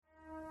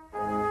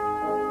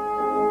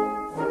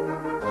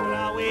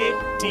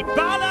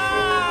Dybala!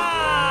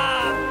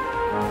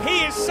 He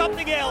is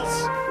something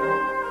else.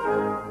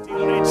 Di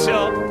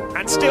Lorenzo,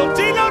 and still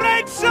Di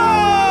Lorenzo!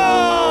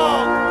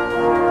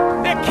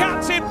 The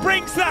captain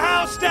brings the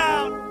house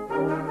down.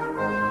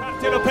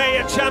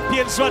 Partenopea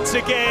champions once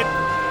again,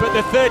 but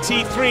the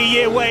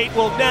 33-year wait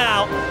will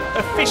now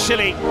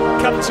officially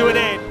come to an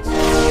end.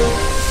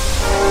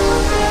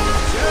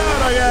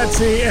 Ciao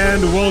ragazzi,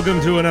 and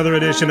welcome to another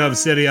edition of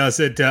Serie A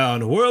Sit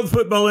Down, World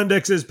Football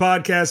Index's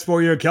podcast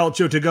for your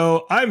Calcio to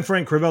go. I'm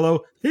Frank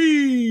Crivello.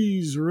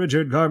 He's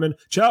Richard Carmen.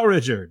 Ciao,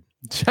 Richard.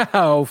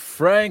 Ciao,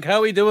 Frank. How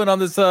are we doing on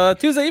this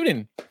Tuesday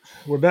evening?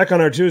 We're back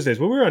on our Tuesdays.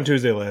 Well, we were on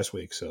Tuesday last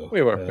week, so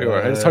we were.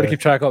 It's hard to keep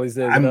track of all these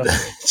days.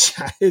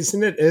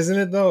 Isn't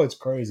it though? It's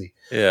crazy.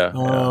 Yeah.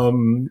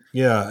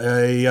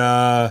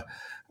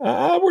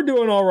 We're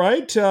doing all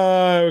right.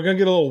 We're gonna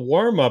get a little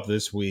warm up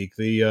this week.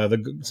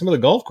 Some of the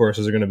golf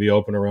courses are going to be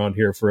open around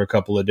here for a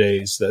couple of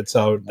days. That's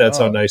how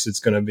nice it's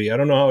going to be. I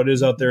don't know how it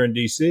is out there in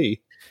DC.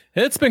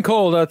 It's been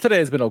cold. Today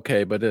has been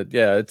okay, but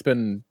it's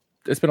been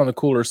on the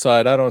cooler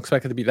side. I don't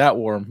expect it to be that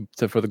warm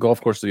for the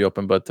golf course to be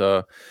open, but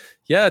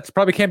it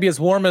probably can't be as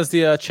warm as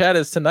the chat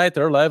is tonight.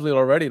 They're lively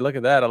already. Look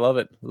at that. I love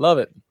it.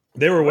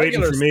 They were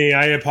waiting for me.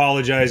 I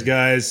apologize,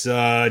 guys.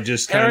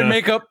 Just kind of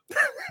makeup.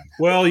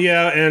 Well,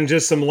 yeah, and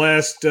just some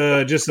last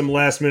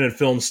minute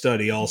film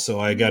study. Also,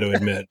 I got to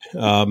admit,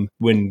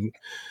 when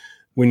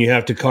you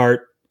have to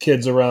cart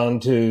kids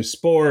around to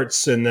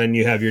sports, and then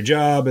you have your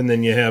job, and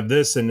then you have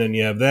this, and then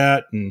you have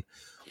that, and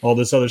all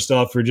this other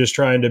stuff. We're just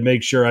trying to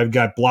make sure I've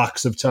got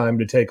blocks of time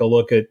to take a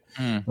look at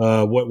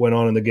what went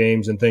on in the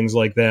games and things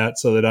like that,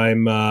 so that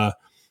I'm,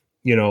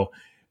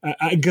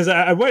 because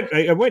I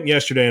went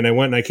yesterday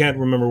and I can't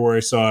remember where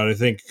I saw it. I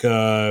think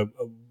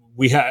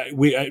we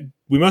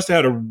must have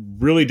had a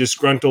really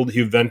disgruntled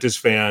Juventus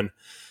fan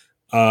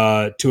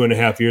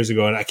 2.5 years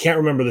ago, and I can't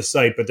remember the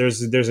site, but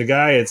there's a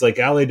guy. It's like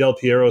Ale Del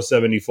Piero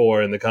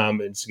 74 in the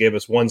comments gave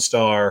us 1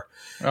 star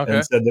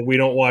and said that we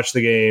don't watch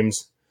the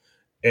games.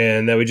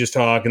 And that we just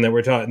talk, and that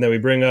we're talking, that we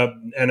bring up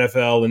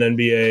NFL and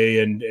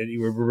NBA, and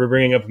we're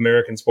bringing up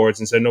American sports,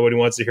 and said nobody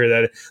wants to hear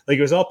that. Like,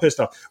 he was all pissed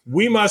off.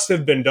 We must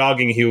have been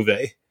dogging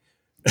Juve.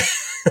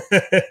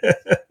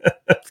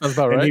 Sounds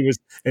about right.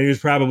 And he was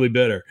probably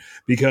bitter,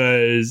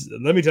 because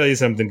let me tell you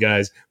something,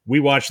 guys. We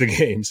watch the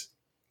games,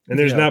 and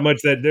there's not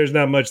much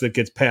that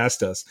gets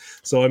past us.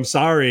 So I'm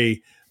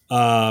sorry.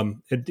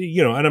 And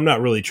I'm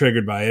not really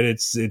triggered by it.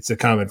 It's a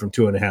comment from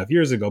 2.5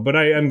 years ago, but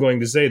I am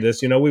going to say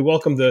this. We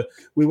welcome the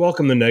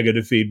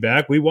negative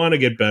feedback. We want to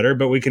get better,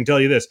 but we can tell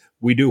you this: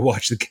 we do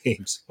watch the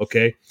games.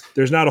 Okay,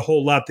 there's not a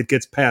whole lot that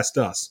gets past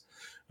us.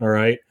 All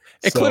right,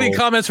 including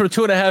comments from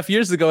 2.5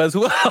 years ago as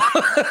well.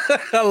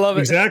 I love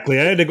it. Exactly.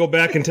 I had to go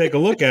back and take a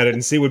look at it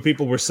and see what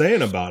people were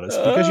saying about us,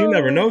 because you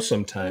never know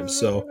sometimes.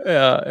 So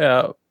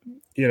yeah.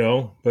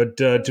 But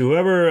to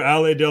whoever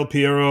Ale Del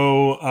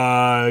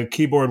Piero,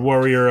 keyboard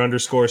warrior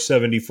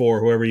 _74,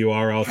 whoever you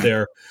are out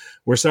there,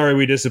 we're sorry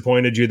we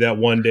disappointed you that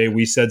one day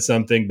we said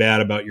something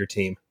bad about your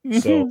team.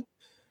 So,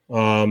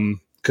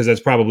 because that's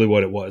probably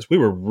what it was. We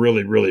were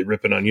really, really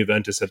ripping on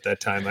Juventus at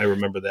that time. I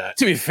remember that.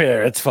 To be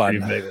fair, it's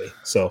fun.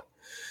 So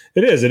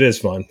it is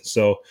fun.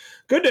 So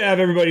good to have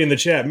everybody in the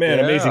chat, man.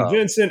 Yeah. Amazing.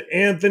 Vincent,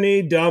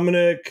 Anthony,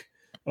 Dominic,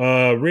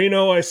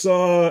 Reno, I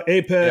saw,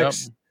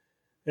 Apex. Yep.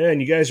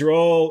 And you guys are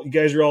all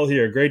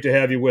here. Great to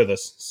have you with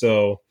us.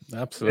 So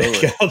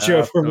absolutely.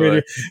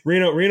 From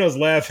Reno's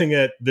laughing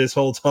at this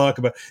whole talk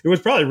about. It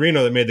was probably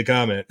Reno that made the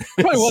comment. It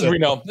probably was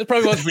Reno. It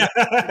probably was Reno.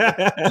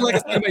 It's like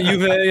it's talking about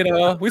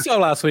Juve. We saw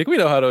last week. We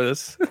know how it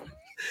is.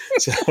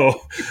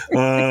 So,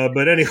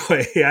 but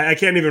anyway, I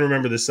can't even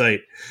remember the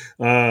site.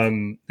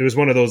 It was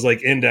one of those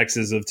like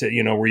indexes of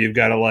where you've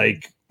got to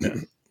like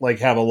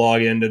have a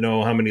login to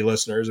know how many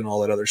listeners and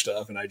all that other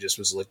stuff. And I just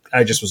was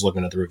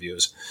looking at the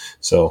reviews.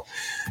 So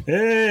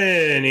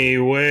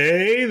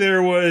anyway,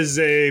 there was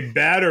a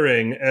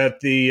battering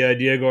at the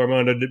Diego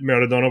Armando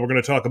Maradona. We're going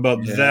to talk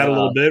about that a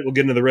little bit. We'll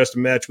get into the rest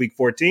of match week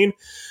 14.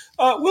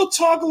 We'll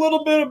talk a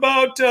little bit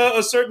about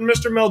a certain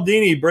Mr.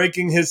 Maldini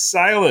breaking his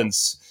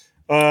silence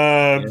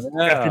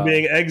after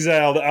being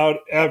exiled out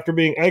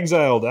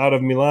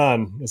of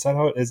Milan. Is that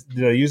how it is?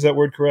 Did I use that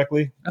word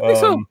correctly?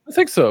 I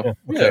think so. Yeah,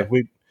 okay.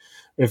 Yeah.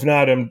 If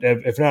not,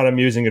 I'm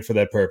using it for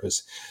that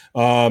purpose.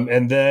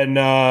 And then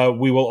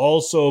we will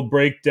also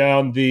break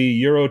down the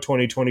Euro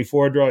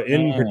 2024 draw,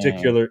 in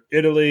particular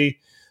Italy.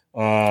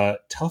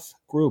 Tough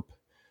group,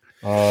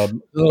 but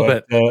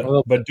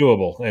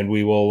doable, and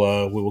we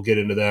will get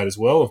into that as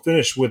well. We'll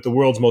finish with the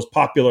world's most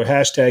popular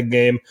hashtag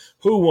game.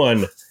 Who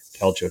won?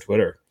 Calcio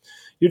Twitter.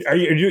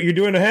 You're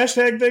doing a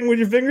hashtag thing with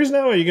your fingers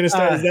now? Are you going to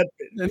start?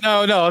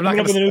 No, I'm not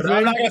going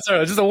to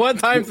start. It's just a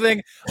one-time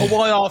thing, a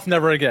one-off,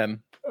 never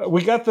again.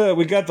 We got the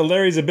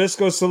Larry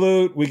Zabisco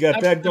salute. We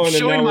got that going,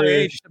 and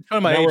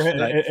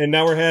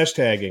now we're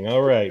hashtagging.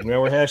 All right,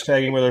 now we're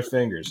hashtagging with our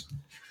fingers.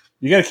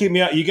 You got to keep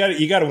me out. You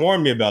got to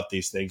warn me about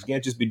these things. You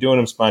can't just be doing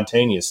them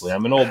spontaneously.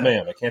 I'm an old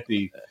man. I can't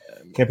be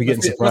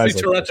getting surprised. Must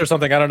be Tourette's or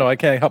something. I don't know. I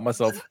can't help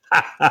myself.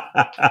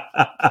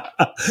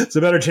 It's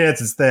a better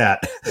chance it's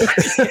that.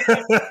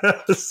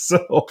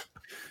 So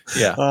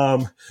Yeah.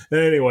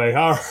 Anyway,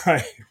 all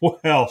right.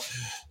 Well,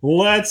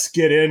 let's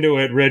get into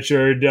it,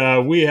 Richard.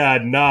 We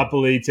had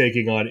Napoli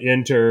taking on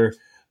Inter.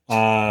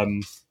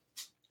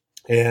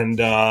 And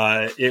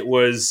it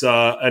was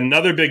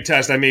another big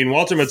test. I mean,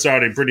 Walter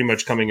Mazzarri pretty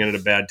much coming in at a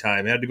bad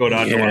time. Had to go to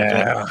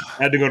Atalanta,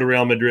 had to go to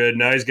Real Madrid.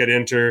 Now he's got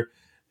Inter.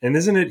 And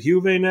isn't it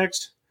Juve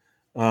next?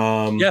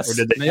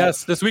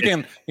 Yes, this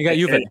weekend you got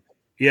Juve.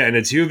 Yeah, and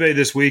it's Juve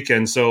this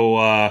weekend.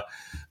 So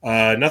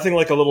nothing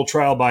like a little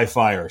trial by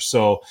fire.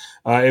 So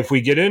if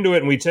we get into it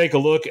and we take a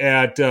look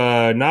at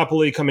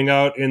Napoli coming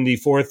out in the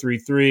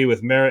 4-3-3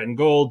 with Merritt in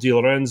goal, Di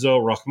Lorenzo,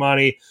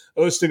 Rahmani,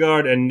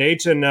 Ostergaard, and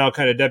Nathan now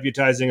kind of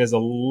deputizing as a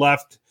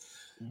left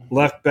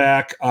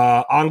back,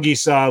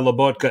 Anguissa,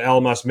 Lobotka,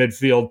 Elmas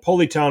midfield,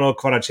 Politano,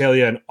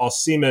 Kvaratskhelia, and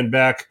Osimhen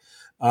back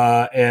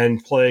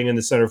and playing in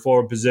the center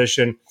forward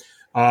position.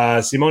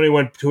 Simone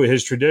went to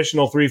his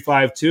traditional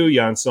 3-5-2,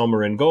 Jan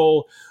Sommer in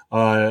goal,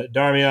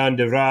 Darmian,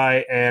 De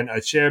Vrij, and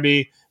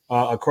Acerbi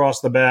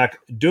across the back,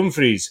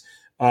 Dumfries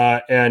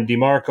and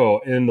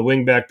DiMarco in the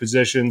wing-back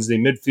positions, the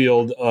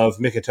midfield of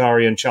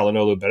Mkhitaryan,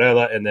 Çalhanoğlu,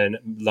 Barella, and then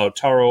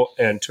Lautaro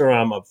and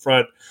Thuram up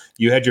front.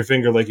 You had your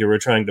finger like you were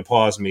trying to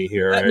pause me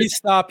here. Let me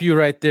stop you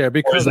right there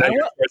because I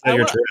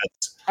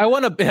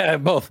want to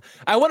both.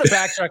 I want to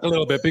backtrack a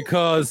little bit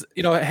because,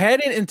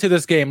 heading into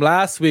this game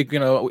last week,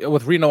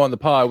 with Reno on the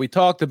pod, we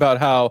talked about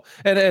how,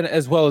 and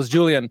as well as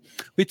Julian,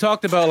 we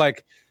talked about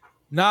like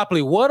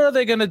Napoli, what are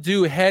they going to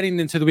do heading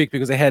into the week?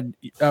 Because they had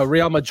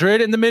Real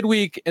Madrid in the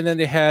midweek, and then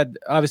they had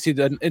obviously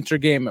the Inter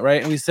game,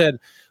 right? And we said,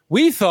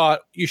 we thought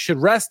you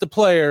should rest the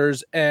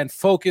players and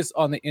focus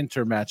on the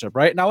Inter matchup,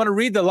 right? And I want to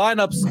read the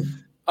lineups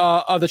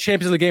of the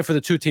Champions League game for the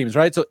two teams,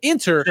 right? So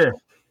Inter,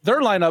 their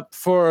lineup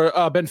for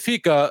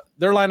Benfica,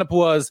 their lineup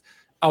was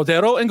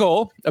Audero in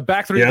goal, a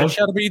back three of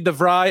Cherby, De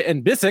Vrij,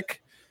 and Bissek,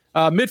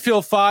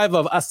 midfield five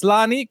of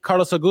Aslani,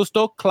 Carlos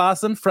Augusto,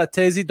 Klaassen,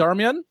 Fratesi,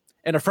 Darmian,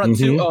 and a front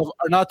two of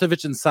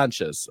Arnautovic and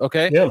Sanchez,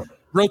 okay? Yeah.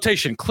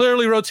 Rotation,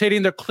 clearly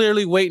rotating. They're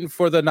clearly waiting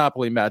for the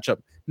Napoli matchup.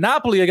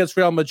 Napoli against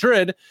Real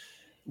Madrid,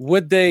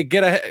 would they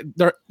get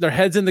their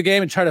heads in the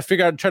game and try to see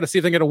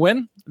if they're going to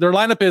win? Their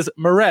lineup is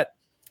Meret,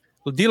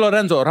 Di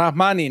Lorenzo,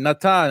 Rahmani,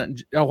 Natan,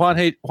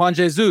 Juan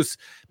Jesus.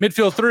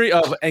 Midfield three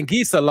of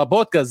Anguissa,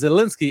 Lobotka,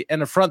 Zielinski,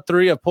 and a front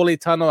three of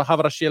Politano,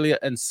 Kvaratskhelia,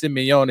 and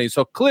Simeone.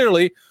 So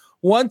clearly,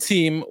 one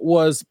team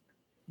was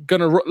going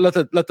to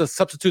let the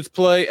substitutes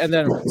play and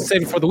then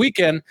save it for the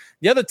weekend.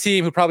 The other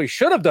team, who probably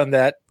should have done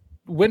that,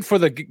 went for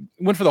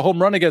the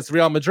home run against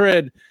Real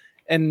Madrid,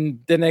 and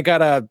then they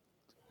gotta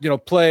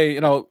play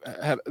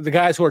have the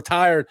guys who are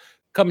tired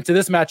coming to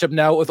this matchup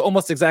now with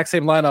almost the exact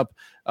same lineup.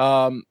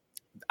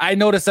 I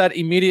noticed that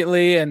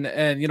immediately, and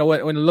when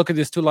you look at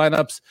these two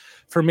lineups,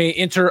 for me,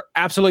 Inter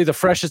absolutely the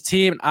freshest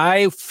team.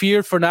 I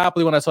feared for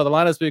Napoli when I saw the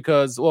lineups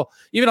because,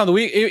 even on the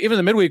week, even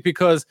the midweek,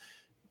 because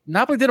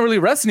Napoli didn't really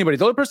rest anybody.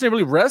 The only person they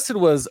really rested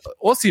was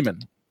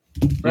Osimhen,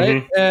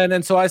 right?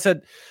 And so I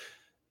said,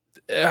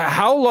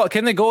 how long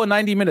can they go in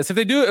 90 minutes? If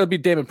they do, it'll be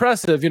damn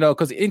impressive,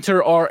 because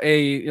Inter are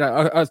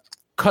a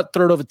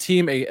cutthroat of a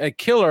team, a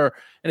killer.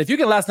 And if you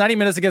can last 90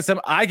 minutes against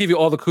them, I give you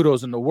all the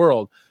kudos in the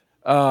world.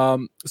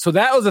 So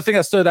that was the thing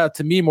that stood out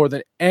to me more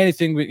than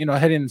anything,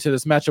 heading into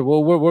this matchup.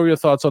 What were your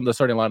thoughts on the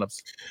starting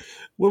lineups?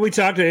 Well, we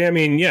talked.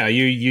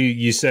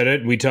 You said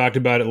it. We talked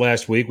about it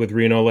last week with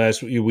Reno.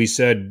 We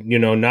said,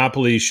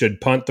 Napoli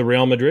should punt the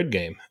Real Madrid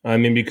game. I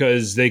mean,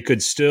 because they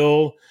could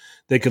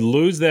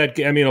lose that.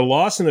 I mean, a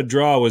loss and a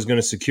draw was going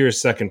to secure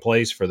second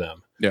place for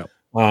them. Yeah.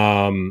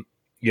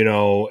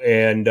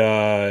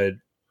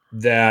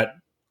 That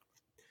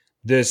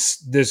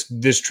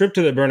this trip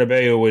to the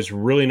Bernabeu was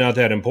really not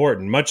that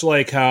important. Much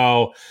like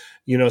how,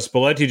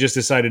 Spalletti just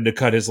decided to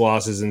cut his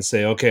losses and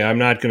say, okay, I'm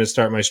not going to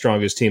start my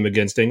strongest team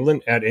against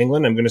England. I'm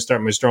going to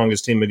start my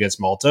strongest team against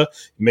Malta.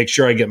 Make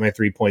sure I get my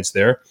 3 points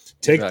there.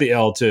 Take the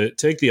L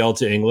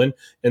to England,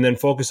 and then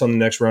focus on the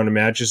next round of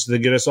matches to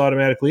get us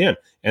automatically in.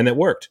 And it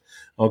worked.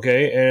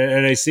 Okay,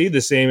 and I see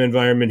the same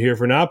environment here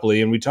for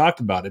Napoli, and we talked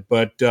about it.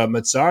 But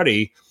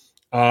Mazzarri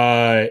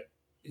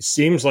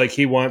seems like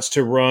he wants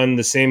to run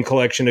the same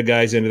collection of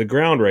guys into the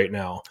ground right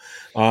now,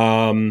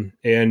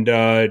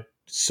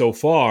 so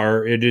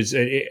far it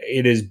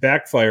is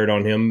backfired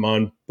on him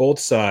on both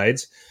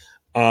sides.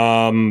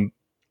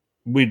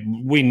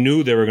 We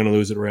knew they were going to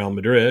lose at Real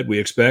Madrid. We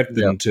expected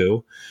them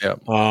to.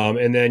 Yep.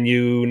 And then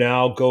you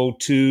now go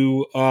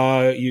to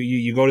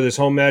you go to this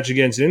home match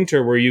against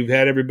Inter, where you've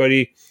had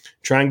everybody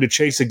trying to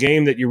chase a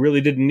game that you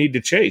really didn't need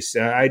to chase.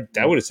 I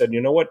would have said,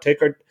 you know what,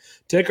 take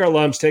our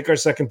lumps, take our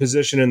second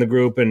position in the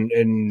group,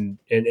 and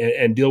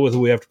deal with who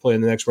we have to play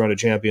in the next round of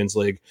Champions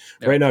League.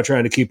 Yep. Right now,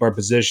 trying to keep our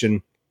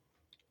position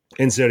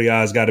in Serie A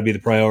has got to be the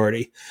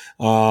priority.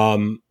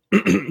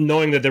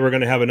 Knowing that they were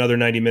going to have another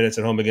 90 minutes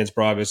at home against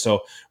Braga.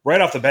 So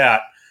right off the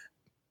bat,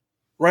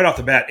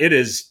 it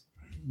is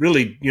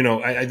really,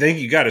 I think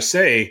you got to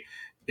say,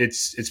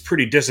 it's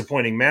pretty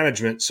disappointing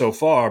management so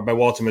far by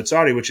Walter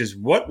Mazzarri, which is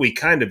what we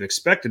kind of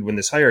expected when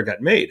this hire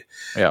got made.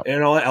 Yeah.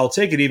 And I'll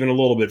take it even a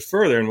little bit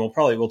further, and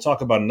we'll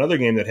talk about another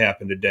game that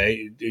happened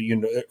today,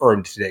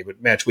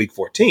 but match week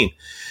 14.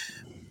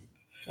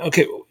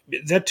 Okay,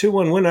 that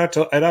 2-1 win at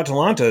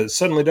Atalanta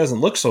suddenly doesn't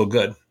look so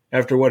good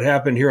after what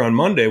happened here on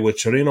Monday with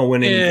Torino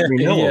winning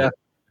 3-0. Yeah.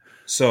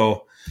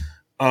 So,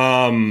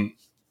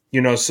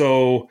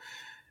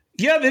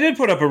 yeah, they did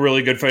put up a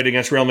really good fight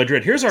against Real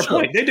Madrid. Here's our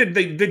point. They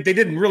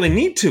didn't really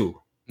need to.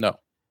 No.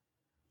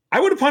 I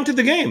would have punted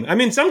the game. I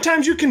mean,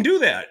 sometimes you can do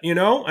that,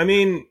 I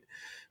mean,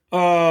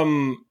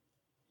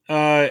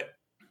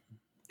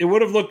 it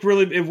would have looked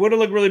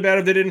really bad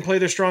if they didn't play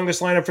their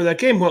strongest lineup for that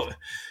game. Well,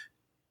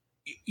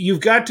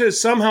 you've got to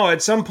somehow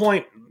at some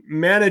point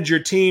manage your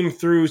team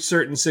through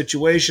certain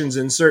situations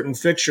and certain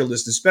fixture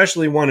lists,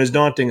 especially one as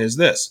daunting as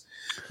this.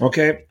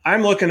 Okay,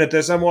 I'm looking at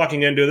this. I'm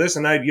walking into this,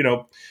 and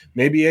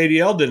maybe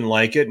ADL didn't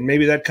like it, and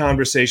maybe that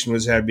conversation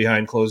was had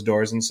behind closed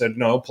doors and said,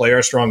 no, play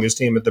our strongest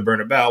team at the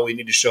Bernabeu. We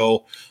need to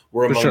show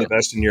we're among the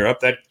best in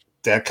Europe.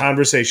 That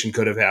conversation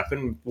could have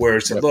happened where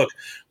it said, look,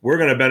 we're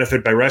going to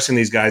benefit by resting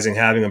these guys and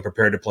having them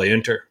prepared to play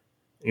Inter.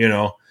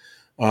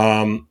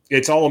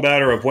 It's all a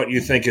matter of what you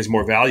think is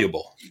more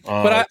valuable.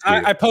 But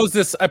I pose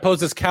this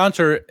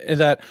counter in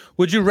that: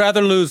 would you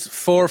rather lose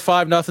 4 or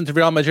 5-0 to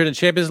Real Madrid in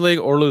Champions League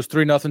or lose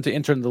 3-0 to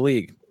Inter in the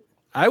league?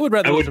 I would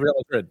rather lose to Real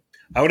Madrid.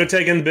 I would have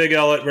taken the big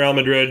L at Real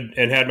Madrid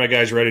and had my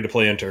guys ready to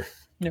play Inter.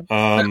 Yeah.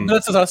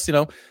 That's us,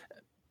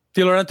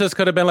 De Laurentiis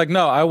could have been like,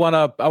 no, I want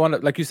to,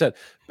 like you said,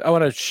 I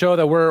want to show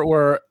that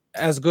we're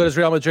as good as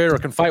Real Madrid or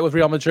can fight with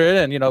Real Madrid,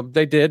 and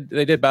they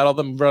did battle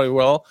them very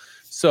well.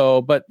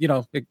 So, but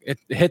it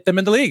hit them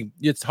in the league.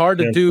 It's hard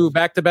to do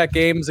back-to-back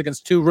games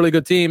against two really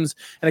good teams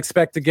and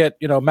expect to get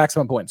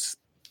maximum points.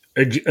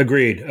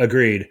 Agreed.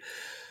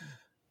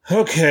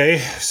 Okay,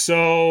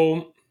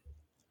 so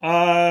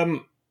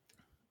the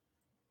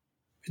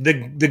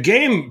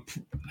game.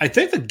 I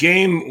think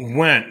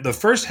the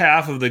first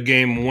half of the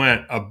game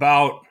went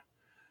about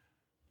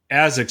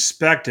as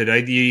expected.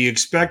 You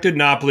expected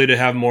Napoli to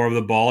have more of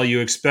the ball.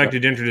 You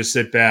expected Inter to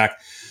sit back.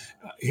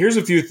 Here's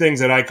a few things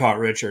that I caught,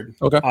 Richard.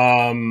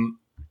 Okay.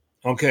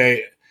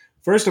 Okay.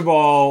 First of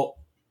all,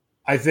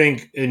 I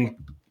think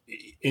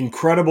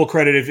incredible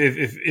credit.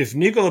 If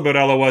Nicola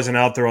Barella wasn't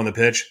out there on the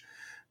pitch,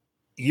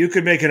 you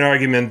could make an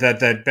argument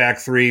that back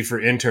three for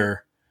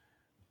Inter,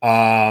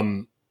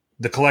 the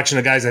collection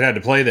of guys that had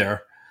to play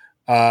there,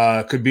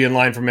 could be in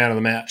line for man of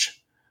the match.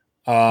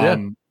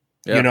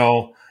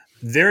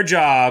 Their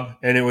job,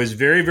 and it was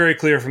very, very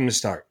clear from the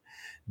start,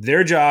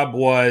 their job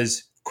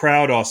was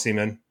crowd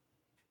Osimhen.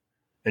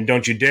 And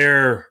don't you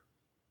dare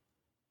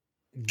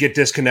get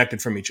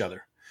disconnected from each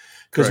other.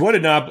 Because what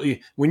did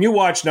Napoli, when you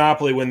watch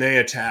Napoli when they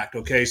attacked,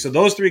 okay, so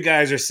those three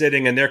guys are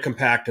sitting and they're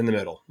compact in the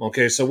middle.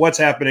 Okay, so what's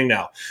happening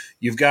now?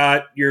 You've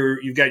got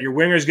your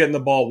wingers getting the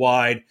ball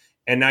wide,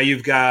 and now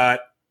you've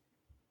got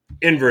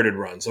inverted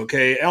runs.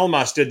 Okay,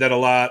 Elmas did that a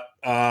lot,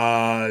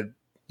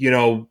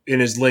 in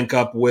his link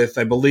up with,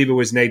 I believe it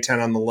was Nathan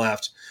on the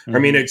left. Mm-hmm. I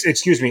mean,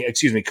 excuse me,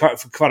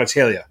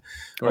 Kvaratskhelia.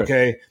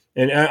 Okay,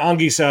 and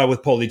Anguissa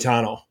with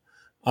Politano.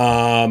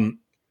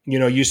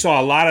 You saw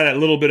a lot of that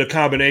little bit of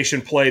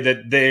combination play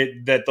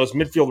that those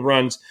midfield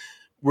runs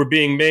were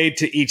being made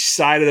to each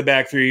side of the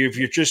back three. If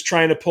you're just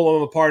trying to pull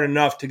them apart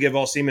enough to give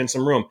Osimhen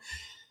some room,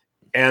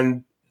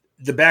 and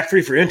the back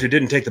three for Inter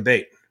didn't take the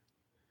bait.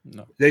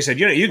 No, they said,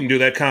 you can do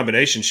that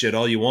combination shit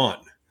all you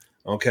want.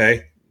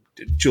 Okay,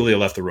 Julia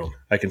left the room.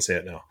 I can say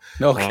it now.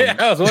 Okay,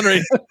 I was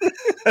wondering.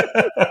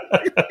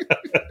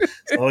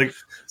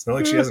 It's not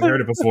like she hasn't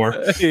heard it before.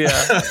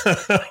 Yeah,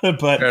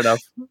 but fair enough.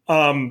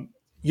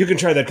 You can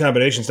try that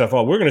combination stuff.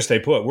 We're going to stay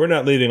put. We're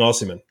not leaving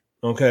Osimhen.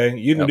 Okay,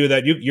 you can do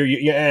that.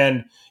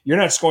 You're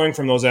not scoring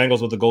from those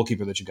angles with the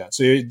goalkeeper that you got.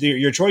 So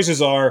your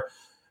choices are: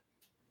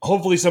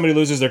 hopefully somebody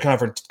loses their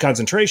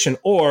concentration,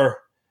 or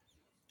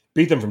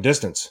beat them from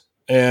distance.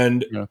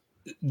 And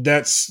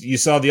you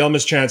saw the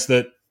Elmas chance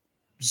that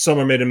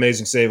Sommer made an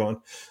amazing save on.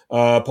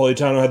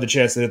 Politano had the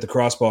chance to hit the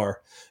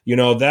crossbar.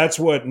 That's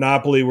what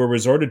Napoli were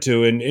resorted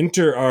to, and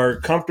Inter are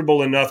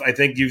comfortable enough. I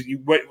think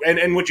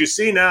what you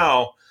see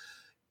now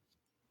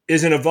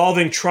is an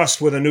evolving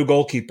trust with a new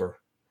goalkeeper.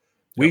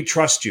 We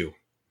trust you.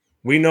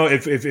 We know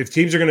if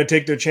teams are going to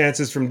take their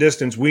chances from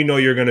distance, we know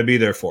you're going to be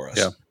there for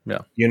us. Yeah.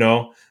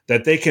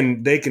 That they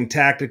can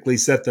tactically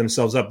set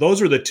themselves up.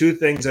 Those are the two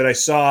things that I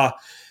saw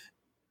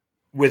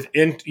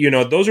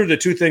those are the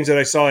two things that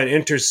I saw in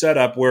Inter's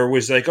setup, where it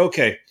was like,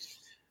 okay,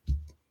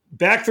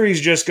 back three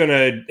is just going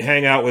to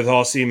hang out with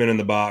Osimhen in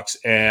the box,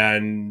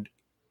 and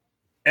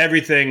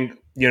everything,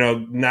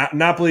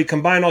 Napoli,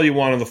 combine all you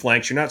want on the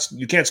flanks.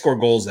 You can't score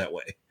goals that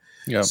way.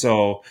 Yeah.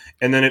 So,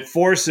 and then it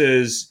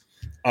forces,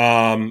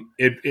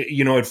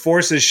 it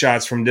forces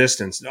shots from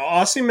distance.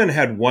 Osimhen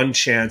had one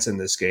chance in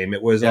this game.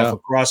 It was off a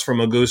cross from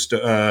not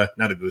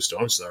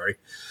Augusto. I'm sorry.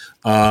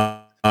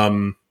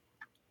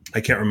 I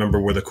can't remember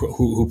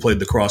who played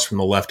the cross from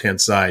the left hand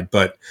side,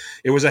 but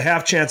it was a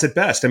half chance at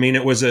best. I mean,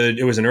 it was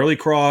an early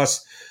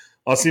cross.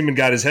 Osimhen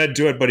got his head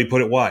to it, but he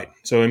put it wide.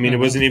 So, I mean, it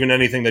wasn't even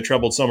anything that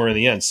troubled Sommer in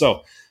the end.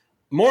 So,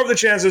 more of the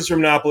chances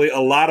from Napoli, a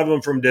lot of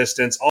them from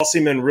distance.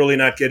 Osimhen really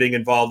not getting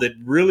involved. It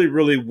really,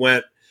 really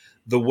went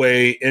the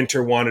way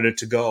Inter wanted it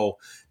to go.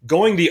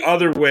 Going the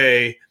other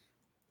way,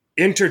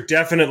 Inter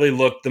definitely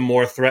looked the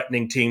more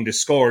threatening team to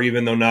score,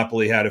 even though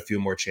Napoli had a few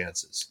more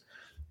chances.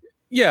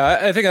 Yeah,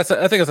 I think that's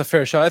a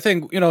fair shot. I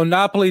think,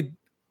 Napoli,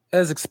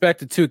 as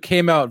expected too,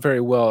 came out very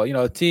well.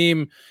 A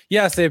team,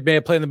 yes, they may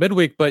have played in the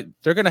midweek, but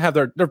they're going to have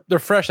they're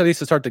fresh at least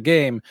to start the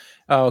game.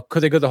 Could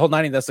they go the whole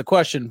 90? That's the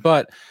question.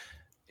 But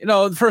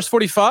the first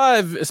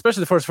 45,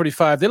 especially the first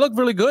 45, they looked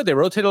really good. They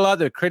rotated a lot.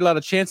 They created a lot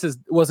of chances.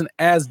 It wasn't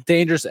as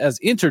dangerous as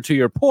Inter, to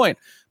your point,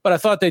 but I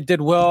thought they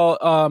did well.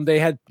 They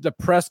had the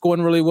press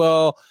going really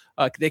well.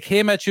 They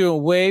came at you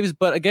in waves,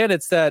 but again,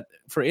 it's that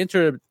for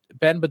Inter,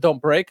 bend but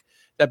don't break.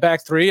 That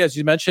back three, as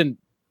you mentioned,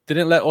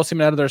 didn't let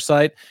Osimhen out of their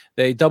sight.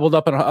 They doubled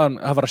up on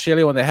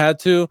Kvaratskhelia when they had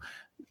to,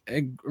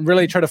 and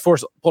really tried to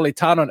force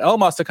Politano and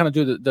Elmas to kind of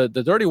do the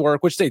dirty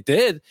work, which they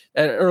did.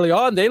 Early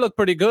on, they looked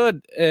pretty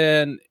good.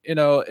 And,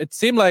 it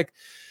seemed like,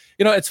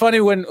 it's funny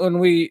when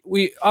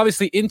we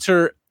obviously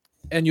Inter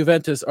and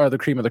Juventus are the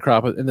cream of the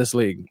crop in this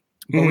league.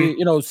 But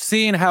we,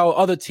 seeing how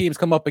other teams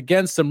come up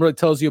against them really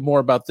tells you more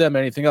about them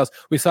than anything else.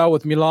 We saw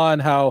with Milan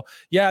how,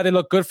 they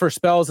look good for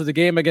spells of the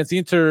game against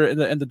Inter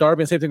and the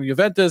derby, and same thing with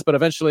Juventus, but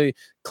eventually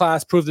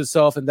class proved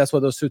itself, and that's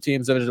what those two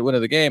teams ended up winning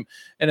the game.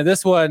 And in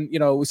this one,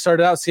 we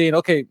started out seeing,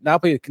 okay,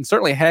 Napoli can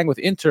certainly hang with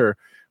Inter,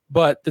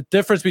 but the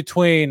difference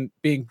between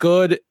being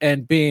good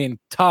and being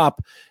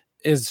top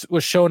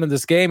was shown in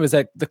this game is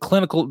that the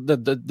clinical,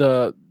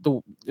 the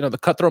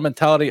cutthroat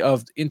mentality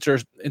of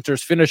Inter's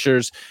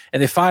finishers,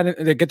 and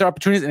they get their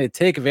opportunities and they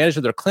take advantage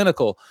of their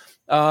clinical.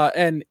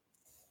 And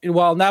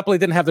while Napoli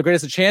didn't have the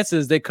greatest of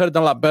chances, they could have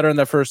done a lot better in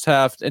their first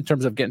half in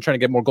terms of trying to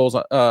get more goals,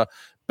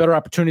 better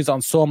opportunities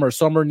on Sommer.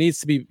 Sommer needs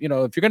to be,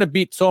 if you're going to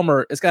beat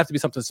Sommer, it's going to have to be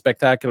something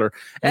spectacular.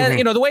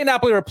 And, the way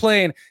Napoli were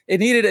playing,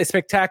 it needed a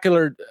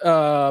spectacular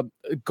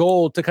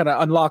goal to kind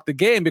of unlock the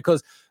game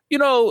because,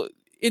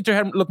 Inter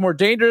had looked more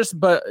dangerous,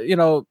 but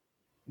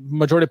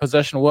majority of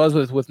possession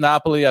was with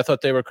Napoli. I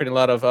thought they were creating a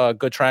lot of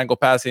good triangle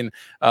passing,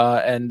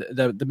 and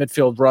the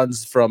midfield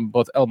runs from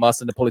both Elmas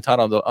and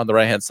Napolitano on the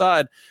right hand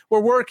side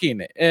were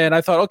working. And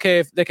I thought, okay,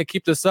 if they could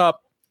keep this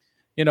up,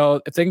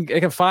 if they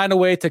can find a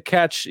way to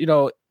catch,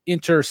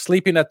 Inter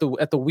sleeping at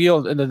the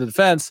wheel in the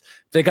defense,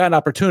 they got an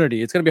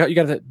opportunity. It's gonna be, you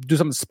got to do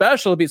something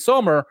special to beat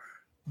Sommer,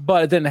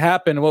 but it didn't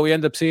happen. What we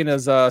end up seeing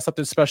is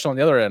something special on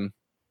the other end.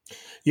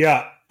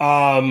 Yeah.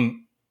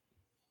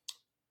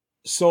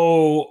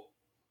 So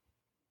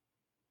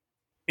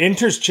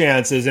Inter's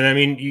chances, and I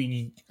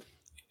mean,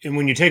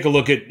 when you take a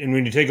look at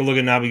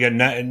now, we got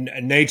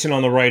Nathan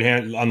on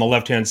the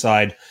left hand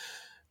side,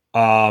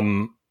 operating,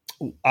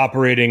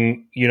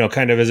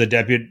 kind of as a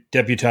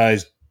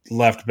deputized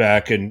left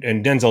back, and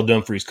Denzel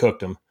Dumfries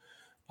cooked him,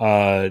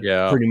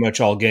 pretty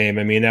much all game.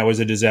 I mean, that was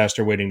a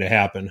disaster waiting to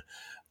happen.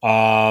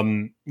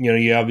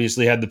 You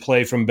obviously had the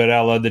play from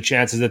Barella, the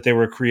chances that they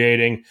were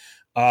creating,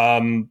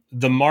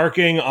 the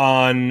marking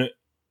on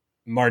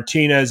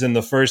Martinez in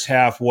the first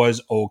half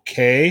was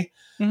okay.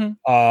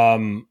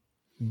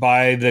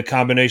 By the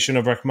combination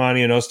of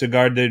Rahmani and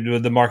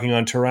Ostergaard, the marking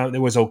on Thuram, it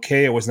was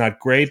okay. It was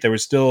not great. They were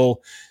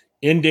still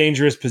in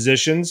dangerous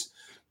positions.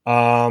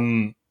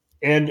 And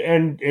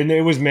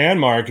it was man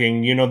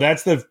marking.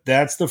 That's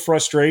the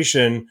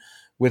frustration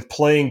with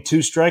playing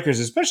two strikers,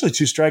 especially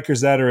two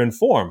strikers that are in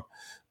form.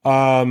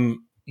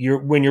 When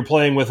you're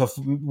playing with a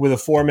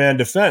 4-man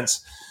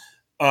defense,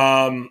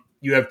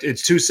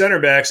 it's two center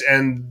backs,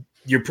 and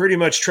you're pretty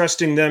much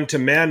trusting them to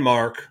man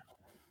mark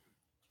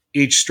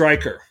each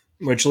striker,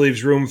 which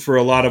leaves room for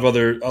a lot of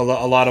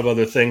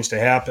other things to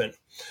happen.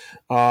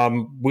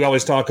 We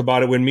always talk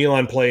about it when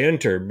Milan play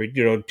Inter, but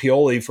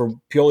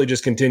Pioli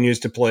just continues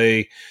to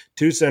play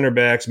two center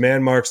backs,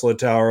 man marks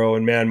Lautaro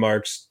and man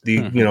marks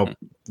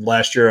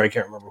last year I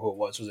can't remember who it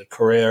was. Was it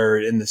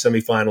Correa in the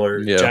semifinal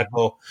or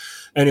Jacko?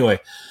 Anyway,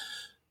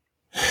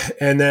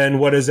 and then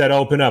what does that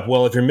open up?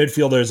 Well, if your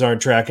midfielders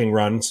aren't tracking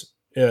runs,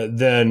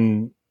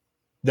 then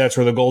that's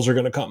where the goals are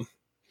going to come.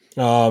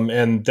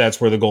 And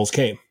that's where the goals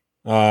came.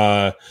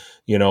 And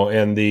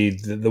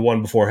the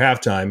one before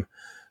halftime,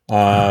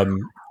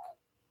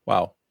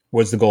 wow,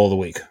 was the goal of the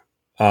week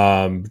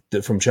from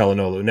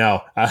Çalhanoğlu.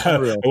 Now,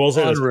 I will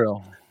say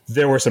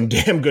there were some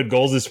damn good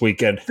goals this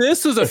weekend.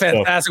 This was a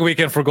fantastic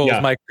weekend for goals,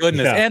 my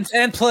goodness. Yeah.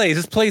 And plays,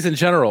 just plays in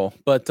general.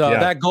 But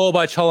that goal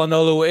by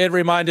Çalhanoğlu, it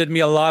reminded me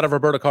a lot of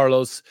Roberto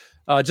Carlos.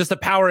 Just the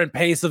power and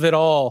pace of it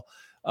all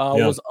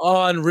was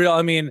unreal.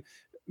 I mean,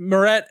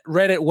 Meret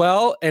read it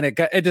well, and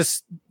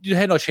you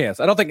had no chance.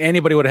 I don't think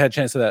anybody would have had a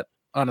chance to that,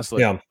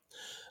 honestly. Yeah.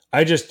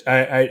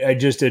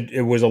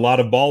 It was a lot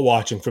of ball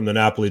watching from the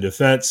Napoli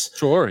defense.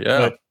 Sure,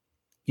 yeah. But,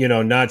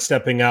 not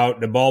stepping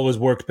out. The ball was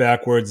worked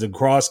backwards. The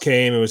cross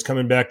came. It was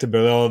coming back to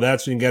Barella.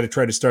 That's when you got to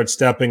try to start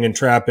stepping and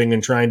trapping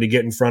and trying to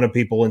get in front of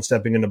people and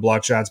stepping into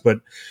block shots. But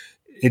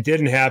it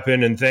didn't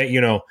happen. And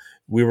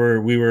we were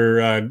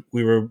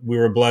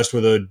blessed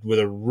with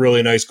a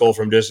really nice goal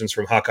from distance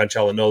from Hakan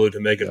Çalhanoğlu to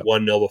make it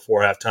 1-0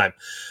 before halftime.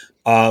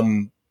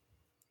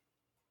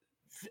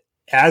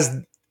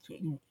 As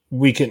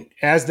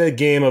the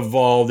game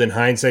evolved, in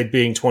hindsight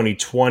being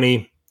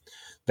 2020,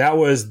 that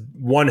was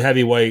one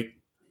heavyweight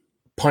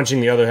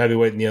punching the other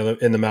heavyweight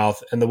in the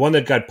mouth, and the one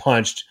that got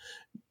punched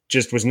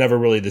just was never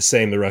really the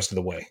same the rest of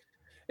the way.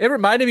 It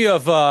reminded me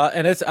of,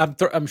 and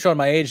I'm showing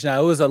my age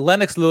now. It was a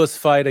Lennox Lewis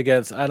fight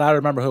against, and I don't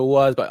remember who it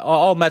was, but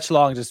all match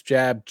long, just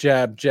jab,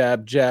 jab,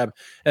 jab, jab,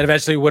 and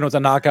eventually win with a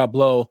knockout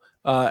blow,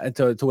 and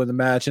to win the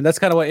match. And that's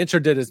kind of what Inter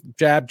did, is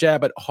jab,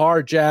 jab, but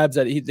hard jabs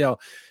that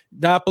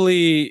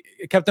Napoli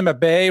kept them at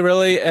bay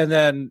really, and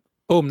then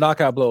boom,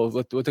 knockout blow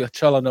with the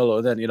Çalhanoğlu.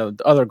 And then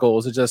the other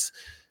goals. It is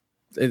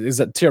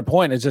to your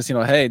point. It's just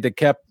hey, they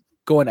kept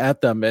going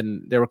at them,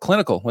 and they were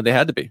clinical when they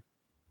had to be.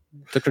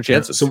 Took their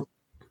chances.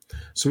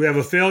 So we have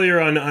a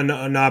failure on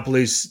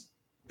Napoli's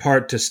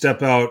part to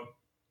step out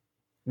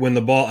when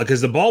the ball,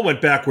 because the ball went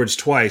backwards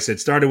twice.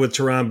 It started with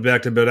Thuram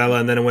back to Barella,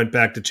 and then it went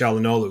back to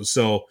Çalhanoğlu.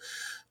 So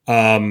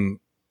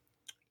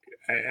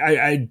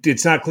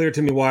it's not clear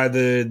to me why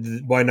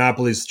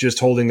Napoli's just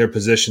holding their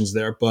positions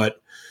there,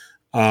 but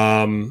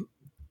Çalhanoğlu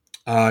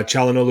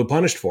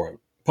punished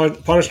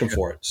him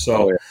for it.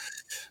 So,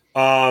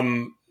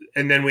 and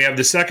then we have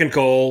the second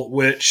goal,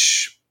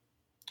 which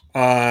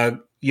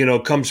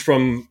comes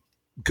from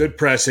good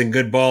pressing,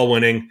 good ball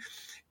winning.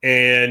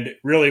 And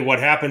really what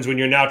happens when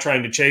you're now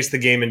trying to chase the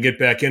game and get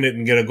back in it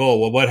and get a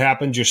goal? Well, what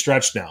happens? You're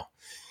stretched now.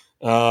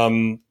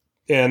 And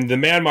the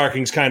man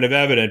marking is kind of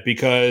evident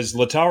because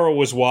Lautaro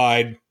was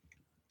wide,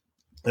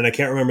 and I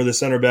can't remember the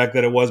center back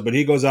that it was, but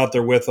he goes out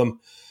there with him.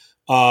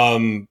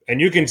 And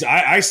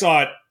I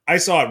saw it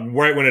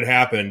right when it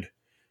happened.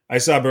 I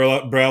saw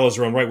Barella's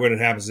run right when it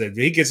happens. If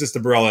he gets this to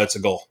Barella, it's a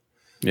goal.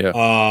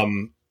 Yeah.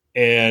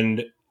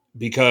 And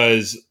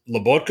because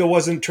Lobotka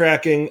wasn't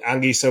tracking,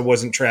 Anguissa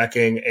wasn't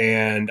tracking,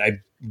 and I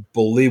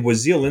believe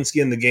was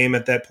Zielinski in the game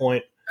at that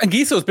point.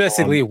 Anguissa was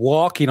basically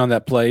walking on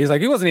that play. He's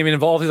like, he wasn't even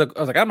involved. He's like,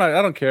 I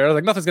don't care. I was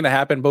like, nothing's gonna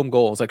happen. Boom,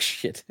 goal. It's like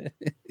shit.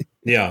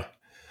 Yeah.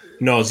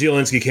 No,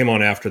 Zielinski came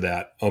on after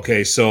that.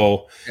 Okay,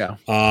 so yeah.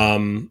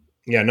 None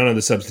of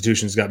the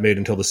substitutions got made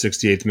until the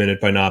 68th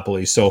minute by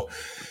Napoli. So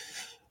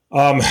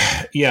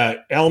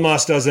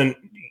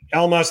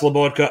Elmas,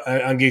 Lobotka,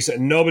 Anguissa,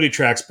 nobody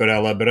tracks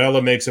Barella.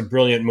 Barella makes a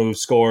brilliant move,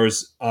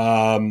 scores,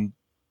 puts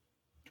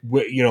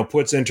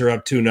Inter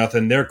up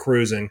 2-0. They're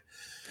cruising.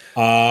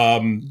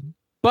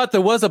 But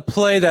there was a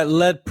play that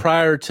led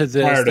prior to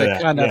this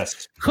that kind of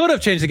could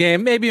have changed the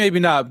game. Maybe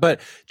not. But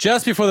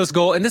just before this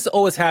goal, and this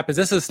always happens.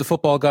 This is the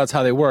football gods,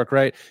 how they work,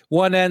 right?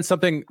 One end,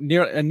 something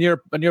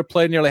near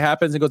play nearly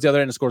happens, and goes the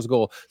other end and scores a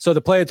goal. So the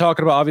play I'm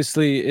talking about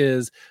obviously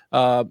is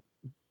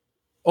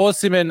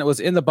Osimhen was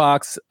in the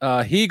box.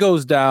 He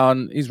goes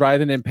down. He's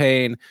writhing in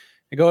pain.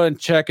 They go and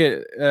check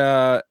it.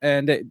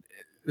 The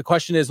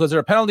question is, was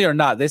there a penalty or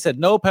not? They said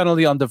no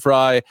penalty on De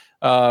Vrij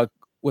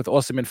with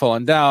Osimhen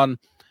falling down.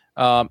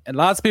 And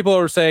lots of people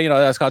are saying,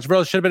 that's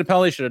controversial. Should have been a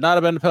penalty. Should have not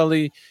have been a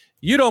penalty.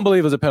 You don't believe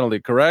it was a penalty,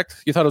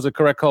 correct? You thought it was a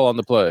correct call on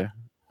the play.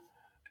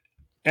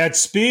 At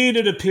speed,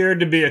 it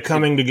appeared to be a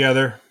coming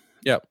together.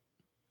 Yep.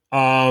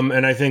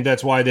 And I think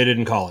that's why they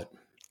didn't call it.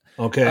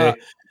 Okay.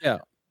 Yeah.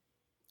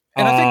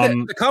 And I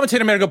think that the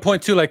commentator made a good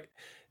point too. Like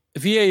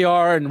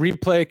VAR and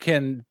replay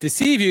can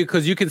deceive you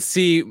because you can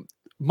see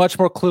much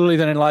more clearly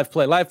than in live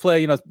play. Live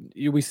play,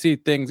 we see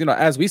things,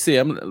 as we see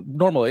them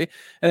normally.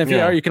 And in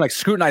VAR, you can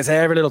scrutinize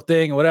every little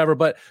thing or whatever.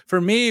 But for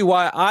me,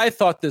 why I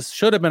thought this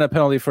should have been a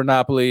penalty for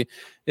Napoli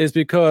is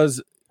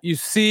because you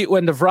see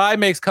when De Vrij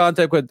makes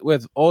contact with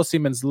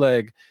Osimhen's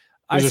leg,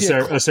 a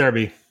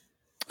Serbi.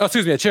 Oh,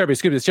 excuse me,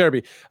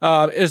 Cherby.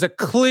 There's a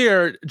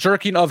clear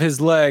jerking of his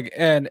leg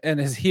and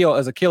his heel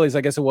as Achilles, I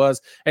guess it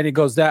was, and he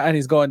goes down, and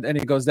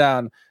he goes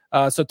down.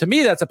 So to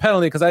me, that's a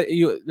penalty because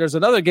there's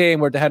another game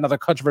where they had another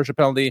controversial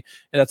penalty,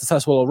 and that's the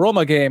Sassuolo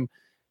Roma game.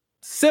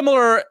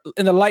 Similar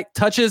in the light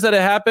touches that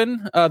it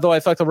happened, though I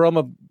thought the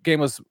Roma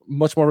game was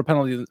much more of a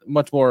penalty,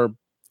 much more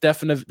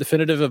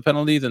definitive of a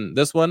penalty than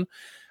this one.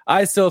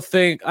 I still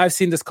think I've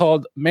seen this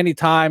called many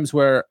times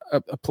where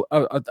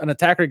an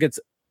attacker gets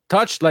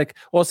touched like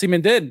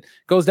Osimhen did,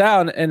 goes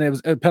down, and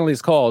a penalty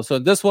is called. So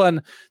this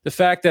one, the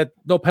fact that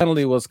no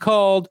penalty was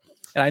called,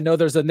 and I know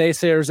there's the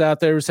naysayers out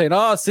there who are saying,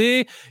 "Oh,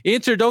 see,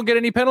 Inter don't get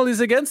any penalties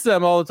against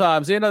them all the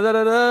time." So,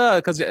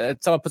 because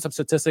someone put some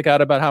statistic out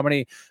about how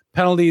many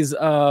penalties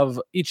of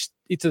each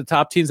of the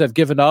top teams have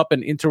given up,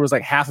 and Inter was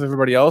like half of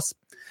everybody else.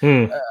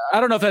 I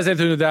don't know if that's anything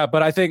to do with that,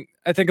 but I think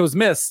it was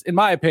missed, in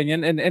my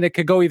opinion, and it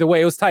could go either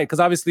way. It was tight because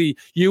obviously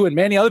you and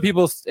many other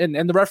people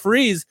and the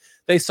referees,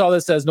 they saw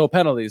this as no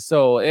penalties.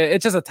 So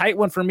it's just a tight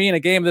one for me in a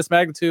game of this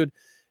magnitude.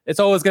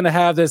 It's always going to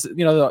have this,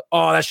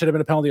 that should have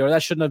been a penalty or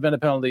that shouldn't have been a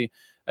penalty.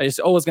 It's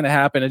always going to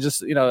happen. It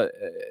just,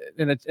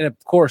 and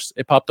of course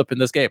it popped up in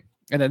this game.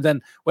 And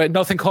then when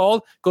nothing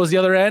called, goes the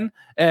other end,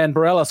 and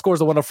Barella scores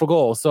a wonderful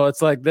goal. So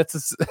it's like,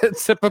 it's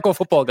typical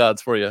football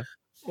gods for you.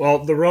 Well,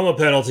 the Roma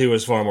penalty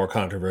was far more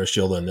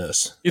controversial than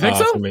this. You think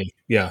so? For me,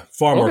 yeah,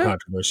 far more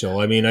controversial.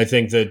 I mean, I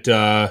think that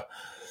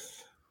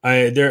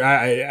I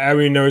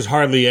mean, there was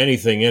hardly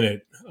anything in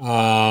it.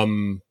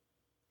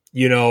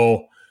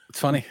 It's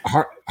funny.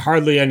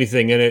 Hardly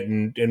anything in it,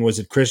 and was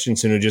it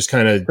Christensen who just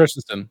kind of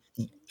Christensen?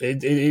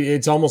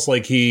 It's almost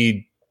like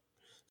he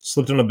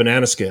slipped on a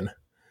banana skin,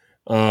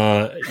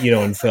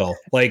 and fell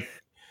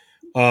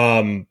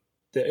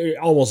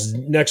almost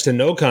next to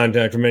no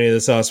contact from any of the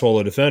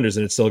Sassuolo defenders,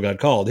 and it still got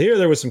called. Here,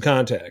 there was some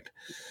contact.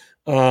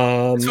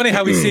 It's funny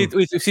how we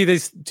see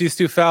these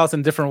two fouls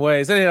in different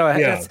ways.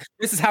 And,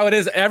 this is how it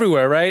is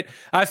everywhere, right?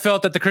 I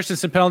felt that the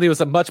Christensen penalty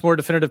was a much more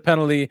definitive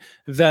penalty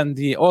than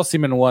the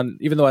Osimhen one,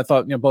 even though I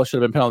thought both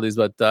should have been penalties.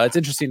 But it's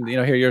interesting,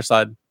 hear your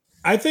side.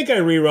 I think I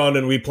rewound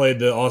and replayed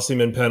the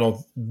Osimhen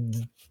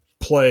penalty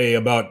play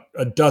about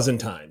a dozen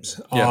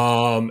times.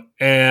 Yeah.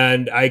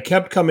 And I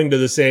kept coming to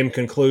the same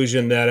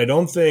conclusion that I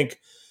don't think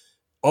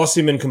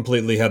Osimhen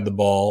completely had the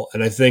ball,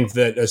 and I think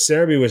that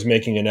Acerbi was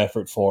making an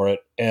effort for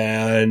it,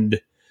 and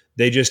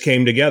they just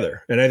came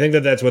together. And I think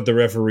that that's what the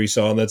referee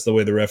saw, and that's the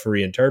way the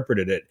referee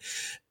interpreted it.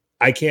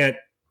 I can't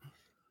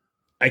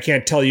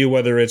tell you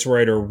whether it's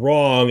right or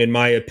wrong. In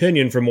my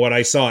opinion, from what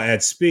I saw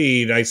at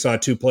speed, I saw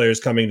two players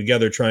coming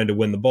together trying to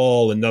win the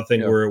ball, and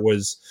nothing where it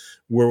was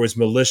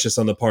malicious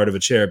on the part of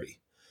Acerbi.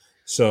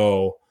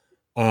 So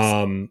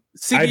I'd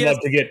love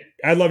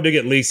to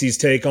get Lisi's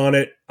take on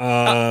it.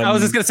 I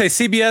was just going to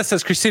say, CBS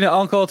has Christina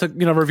Uncle to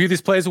review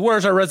these plays.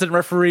 Where's our resident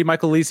referee,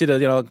 Michael Lisi,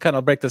 to kind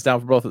of break this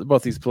down for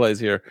both these plays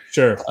here?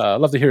 Sure,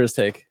 love to hear his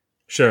take.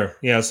 Sure,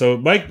 yeah. So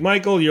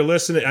Michael, you're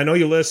listening. I know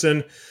you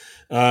listen.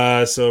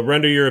 So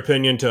render your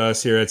opinion to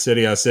us here at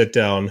City House Sit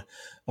Down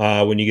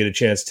when you get a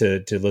chance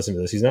to listen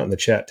to this. He's not in the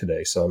chat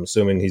today, so I'm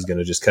assuming he's going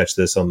to just catch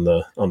this on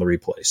the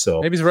replay.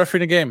 So maybe he's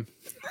refereeing a game.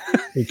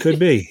 He could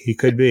be,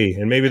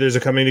 and maybe there's a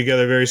coming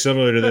together very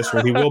similar to this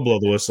where he will blow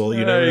the whistle.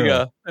 There you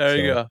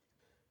go.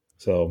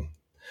 So,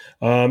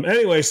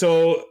 anyway,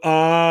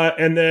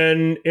 and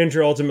then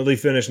Inter ultimately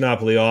finished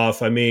Napoli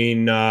off. I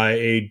mean,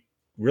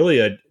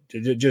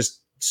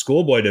 just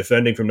schoolboy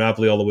defending from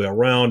Napoli all the way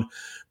around.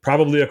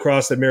 Probably a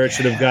cross that Merritt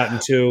should have gotten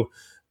to.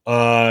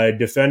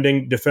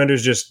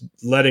 Defenders just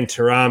letting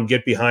Thuram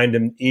get behind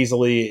him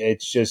easily.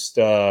 It's just,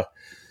 and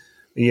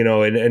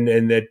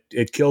that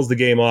it kills the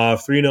game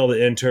off. 3-0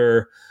 to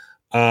Inter.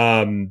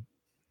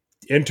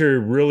 Inter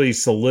really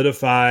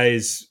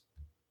solidifies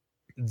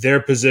their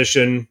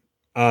position.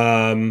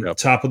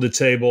 Top of the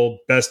table,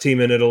 best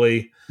team in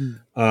Italy.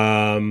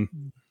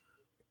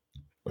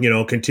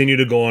 Continue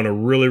to go on a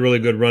really, really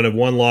good run of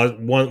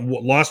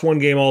lost one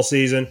game all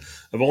season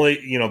of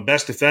only,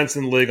 best defense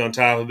in the league on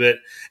top of it.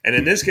 And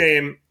in this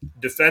game,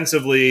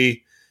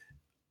 defensively,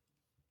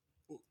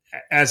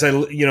 as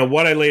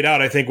what I laid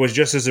out, I think was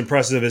just as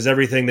impressive as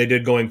everything they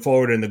did going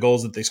forward and the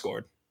goals that they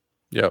scored.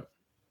 Yep.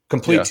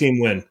 Complete team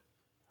win.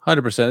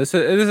 100%. This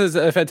is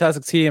a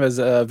fantastic team. As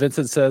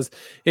Vincent says,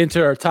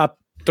 Inter our top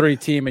 3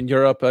 team in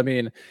Europe. I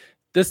mean,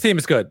 this team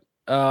is good.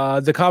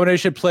 The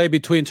combination play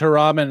between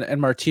Thuram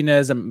and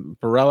Martinez and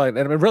Barella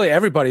and really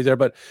everybody there,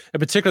 but in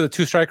particular the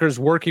two strikers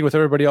working with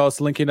everybody else,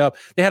 linking up.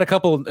 They had a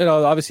couple,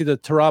 obviously the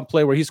Thuram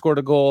play where he scored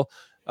a goal,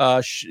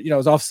 was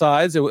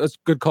offsides. It was a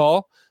good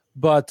call.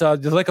 But the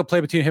link-up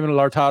play between him and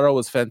Lautaro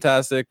was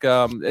fantastic.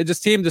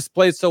 Team just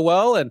played so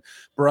well, and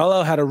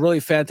Barella had a really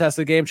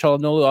fantastic game.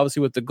 Çalhanoğlu,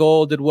 obviously, with the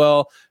goal, did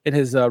well in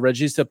his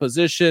regista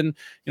position.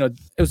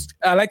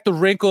 I like the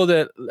wrinkle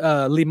that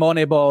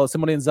Limone ball,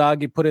 Simone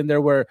Inzaghi put in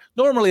there, where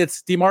normally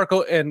it's Di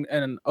Marco and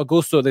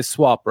Augusto, they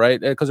swap, right?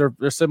 Because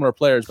they're similar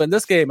players. But in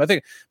this game, I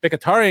think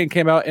Mkhitaryan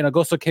came out and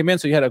Augusto came in,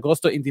 so you had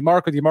Augusto and Di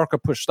Marco. Di Marco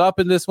pushed up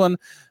in this one.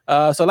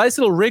 So nice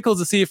little wrinkles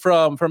to see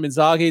from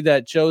Inzaghi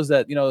that shows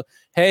that,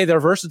 hey, they're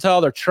versatile.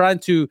 They're trying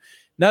to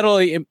not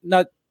only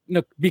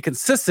be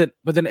consistent,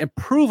 but then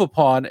improve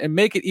upon and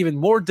make it even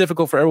more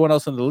difficult for everyone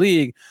else in the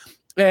league.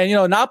 And,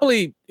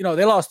 Napoli,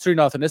 they lost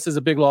 3-0. This is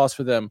a big loss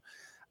for them.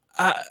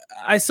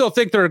 I still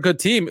think they're a good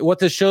team. What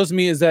this shows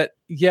me is that,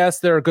 yes,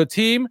 they're a good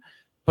team,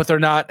 but they're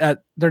not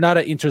at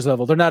Inter's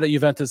level. They're not at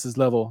Juventus's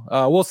level.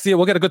 We'll see.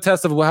 We'll get a good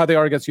test of how they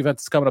are against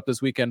Juventus coming up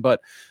this weekend.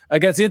 But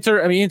against Inter,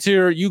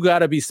 Inter, you got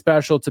to be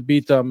special to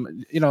beat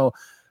them.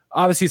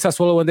 Obviously,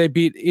 Sassuolo, when they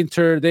beat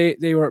Inter,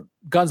 they were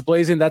guns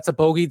blazing. That's a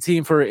bogey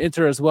team for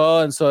Inter as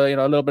well. And so, a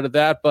little bit of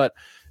that. But,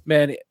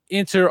 man,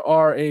 Inter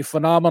are a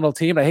phenomenal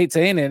team. I hate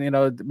saying it,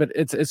 but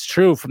it's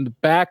true. From the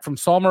back, from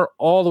Sommer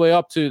all the way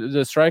up to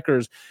the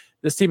strikers,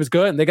 this team is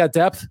good, and they got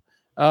depth.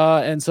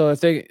 And so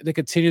if they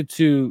continue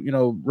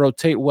to,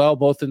 rotate well,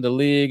 both in the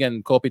league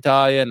and Coppa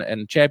Italia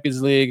and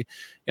Champions League,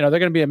 they're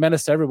going to be a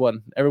menace to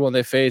everyone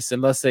they face,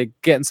 unless they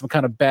get in some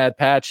kind of bad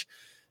patch.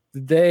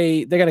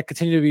 They're going to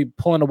continue to be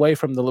pulling away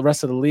from the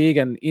rest of the league,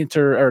 and Juve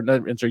are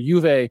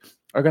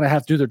going to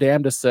have to do their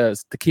damnedest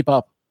to keep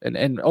up,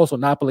 and also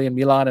Napoli and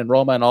Milan and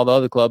Roma and all the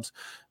other clubs,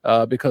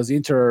 because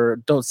Inter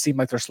don't seem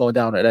like they're slowing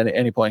down at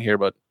any point here.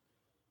 But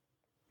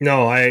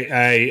no,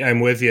 I'm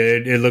with you.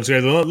 It looks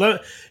great.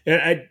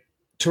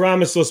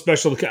 Thuram is so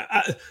special.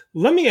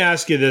 Let me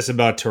ask you this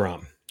about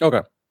Thuram.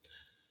 Okay.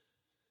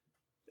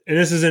 and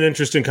this is an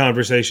interesting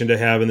conversation to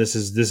have, and this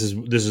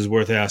is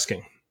worth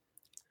asking.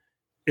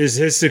 Is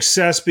his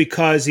success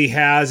because he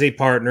has a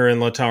partner in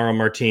Lautaro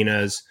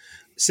Martinez?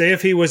 Say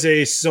if he was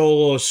a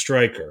solo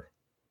striker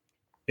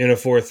in a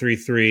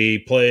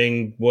 4-3-3,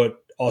 playing what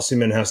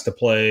Osimhen has to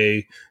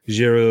play,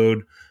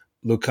 Giroud,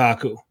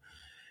 Lukaku.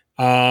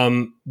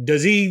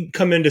 Does he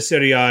come into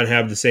Serie A and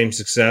have the same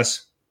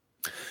success?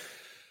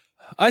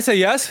 I say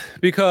yes,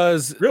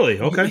 because really,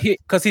 okay,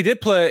 because he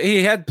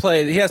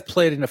has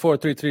played in a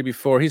 4-3-3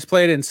 before. He's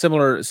played in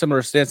similar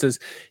stances.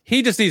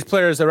 He just needs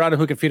players around him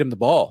who can feed him the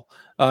ball.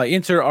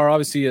 Inter are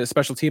obviously a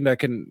special team that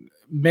can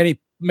many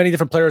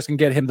different players can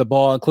get him the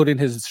ball, including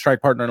his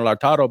strike partner in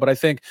Lautaro. But I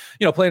think,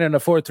 playing in a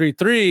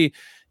 4-3-3,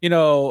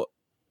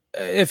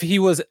 if he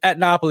was at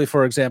Napoli,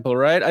 for example,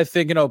 right? I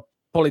think, Politano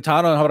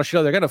and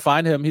Havrashilo, they're going to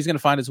find him. He's going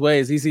to find his way.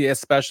 Is he as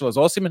special as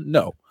Osimhen?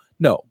 No.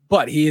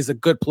 But he is a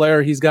good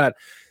player. He's got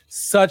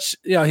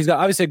he's got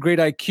obviously a great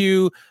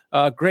IQ,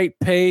 great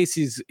pace.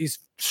 He's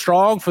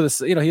strong for this.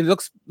 He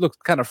looks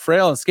kind of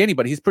frail and skinny,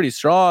 but he's pretty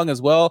strong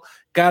as well.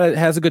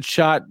 Has a good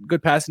shot,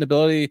 good passing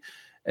ability.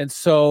 And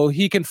so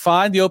he can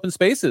find the open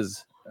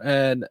spaces.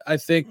 And I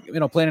think,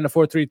 playing in a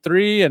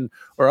 4-3-3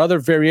 or other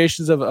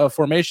variations of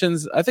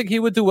formations, I think he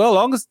would do well.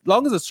 Long as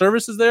the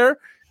service is there,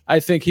 I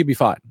think he'd be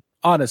fine,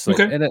 honestly.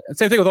 Okay. And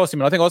same thing with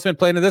Osimhen. I think Osimhen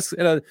playing in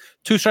a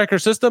two-striker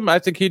system, I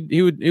think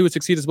he would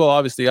succeed as well.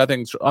 Obviously, I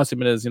think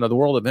Osimhen is, the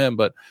world of him.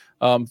 But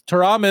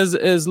Thuram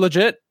is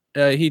legit.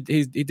 He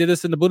did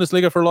this in the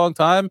Bundesliga for a long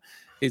time.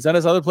 He's done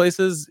his other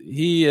places.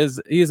 He is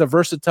a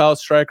versatile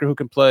striker who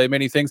can play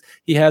many things.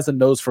 He has a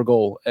nose for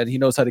goal, and he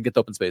knows how to get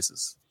to open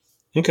spaces.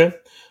 Okay.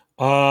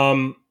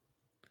 What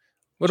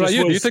about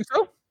you? Do you think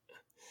so?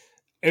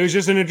 It was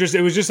just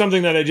it was just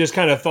something that I just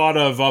kind of thought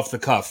of off the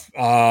cuff.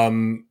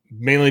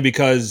 Mainly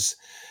because,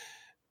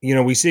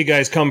 we see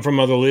guys come from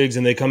other leagues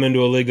and they come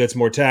into a league that's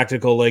more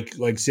tactical,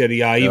 like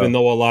Serie A, even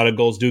though a lot of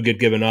goals do get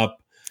given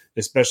up,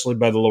 especially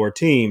by the lower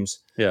teams.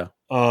 Yeah.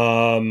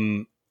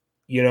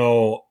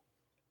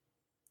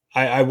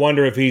 I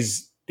wonder if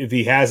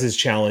he has his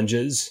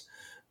challenges,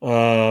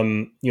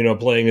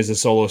 playing as a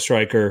solo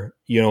striker,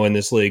 in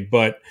this league.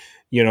 But,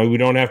 we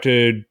don't have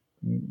to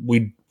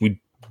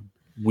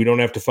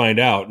find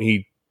out.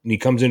 He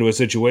comes into a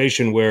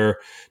situation where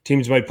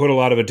teams might put a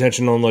lot of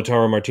attention on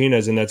Lautaro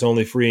Martinez, and that's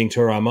only freeing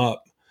Thuram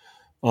up.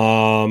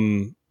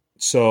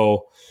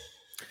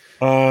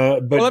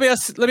 But let me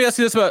ask you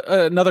this about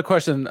another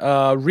question.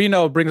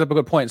 Reno brings up a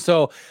good point.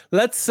 So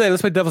let's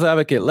play devil's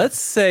advocate.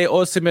 Let's say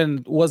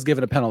Osimhen was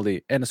given a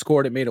penalty and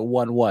scored. It made it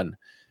 1-1.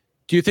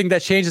 Do you think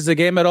that changes the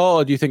game at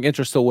all, or do you think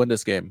Inter still win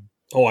this game?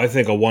 Oh, I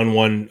think a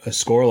 1-1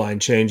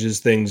 scoreline changes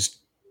things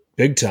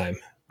big time.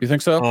 You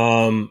think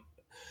so?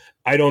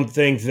 I don't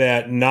think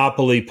that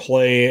Napoli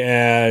play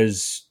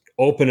as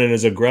open and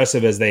as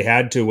aggressive as they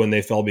had to when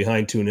they fell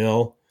behind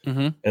 2-0.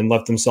 Mm-hmm. And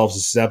left themselves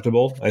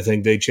susceptible. I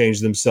think they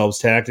changed themselves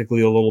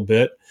tactically a little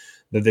bit,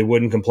 that they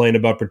wouldn't complain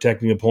about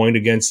protecting a point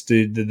against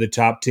the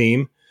top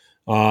team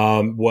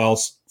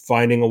whilst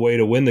finding a way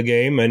to win the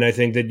game. And I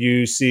think that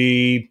you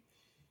see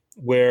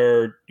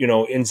where,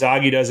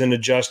 Inzaghi doesn't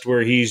adjust,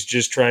 where he's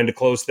just trying to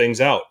close things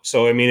out.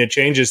 So, it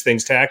changes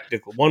things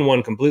tactically.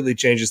 1-1 completely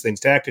changes things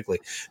tactically.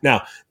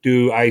 Now,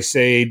 do I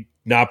say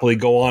Napoli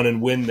go on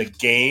and win the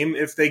game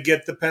if they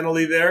get the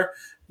penalty there?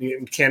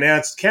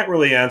 Can't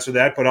really answer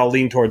that, but I'll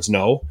lean towards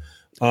no.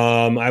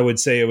 I would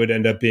say it would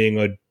end up being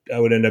a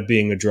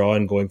draw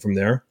and going from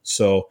there.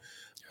 So,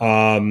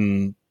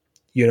 but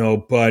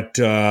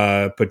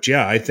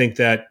yeah, I think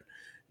that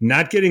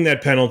not getting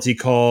that penalty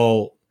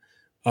call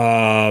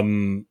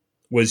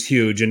was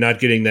huge, and not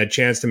getting that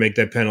chance to make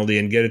that penalty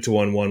and get it to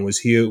 1-1 was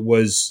huge.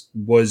 Was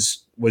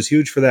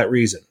huge for that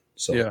reason.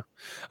 So yeah,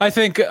 I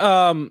think.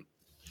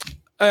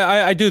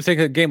 I do think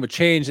the game would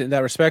change in that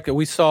respect.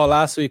 We saw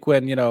last week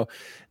when,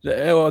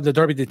 the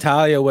Derby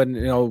d'Italia,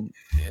 when,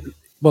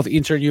 both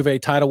Inter and Juve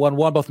tied a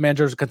 1-1, both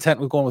managers are content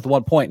with going with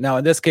 1 point. Now,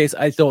 in this case,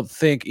 I don't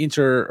think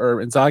Inter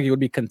or Inzaghi would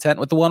be content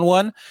with the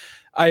 1-1.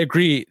 I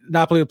agree.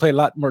 Napoli would play a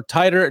lot more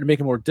tighter and make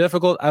it more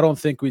difficult. I don't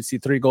think we'd see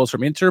 3 goals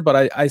from Inter,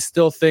 but I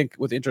still think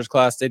with Inter's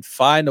class, they'd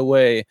find a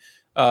way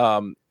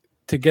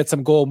to get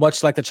some goal,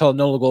 much like the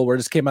Çalhanoğlu goal, where it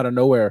just came out of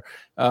nowhere.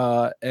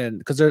 And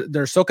because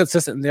they're so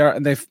consistent,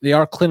 and they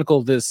are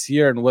clinical this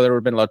year, and whether it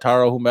would have been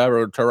Lautaro, whomever,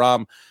 or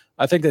Thuram,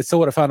 I think they still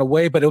would have found a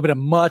way, but it would have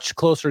been a much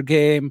closer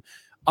game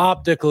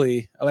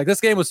optically. Like,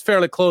 this game was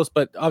fairly close,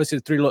 but obviously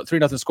the 3-0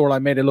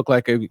 scoreline made it look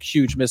like a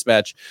huge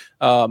mismatch.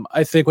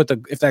 I think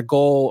if that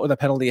goal or the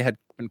penalty had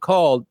been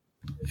called,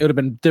 it would have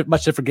been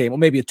much different game. Or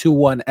maybe a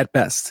 2-1 at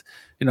best,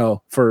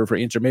 for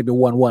Inter, maybe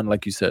 1-1,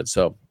 like you said.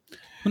 So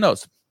who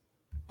knows?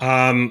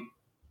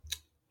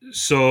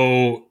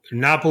 So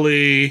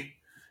Napoli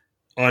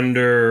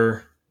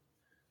under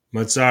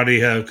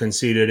Mazzarri have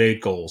conceded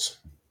 8 goals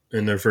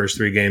in their first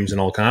 3 games in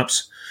all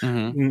comps.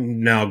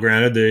 Mm-hmm. Now,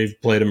 granted, they've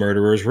played a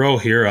murderer's row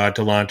here: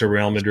 Atalanta,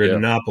 Real Madrid,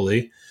 and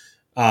Napoli.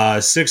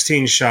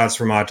 16 shots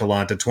from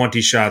Atalanta,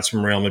 20 shots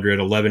from Real Madrid,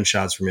 11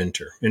 shots from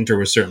Inter. Inter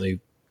was certainly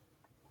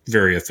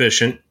very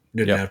efficient,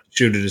 didn't have to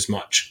shoot it as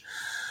much.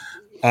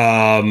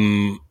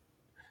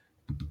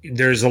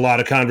 There's a lot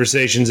of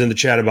conversations in the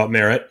chat about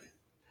merit.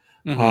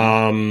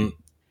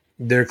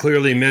 They're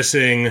clearly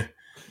missing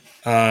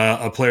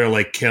a player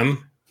like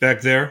Kim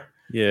back there.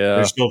 Yeah.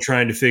 They're still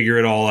trying to figure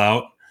it all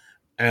out.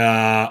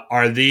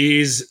 Are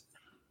these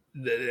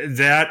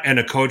that and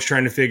a coach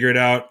trying to figure it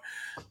out?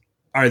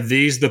 Are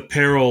these the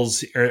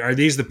perils? Are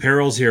these the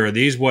perils here? Are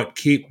these what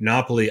keep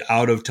Napoli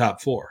out of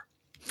top four?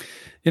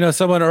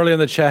 Someone earlier in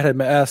the chat had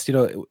asked,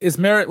 was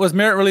Merritt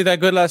really that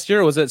good last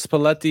year, or was it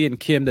Spalletti and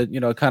Kim that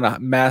kind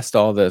of masked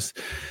all this?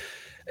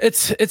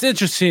 It's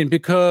interesting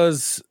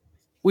because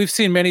we've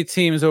seen many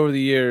teams over the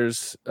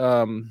years,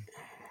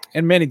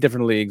 in many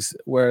different leagues,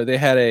 where they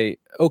had a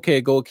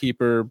okay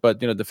goalkeeper, but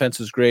defense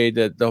was great,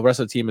 that the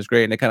rest of the team is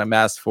great, and they kind of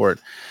masked for it.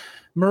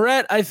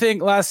 Merritt, I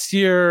think last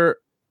year,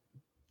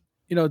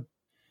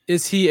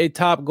 is he a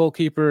top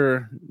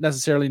goalkeeper?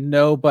 Necessarily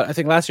no, but I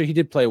think last year he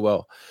did play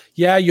well.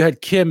 Yeah, you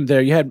had Kim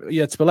there. You had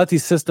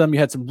Spalletti's system. You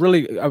had some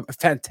really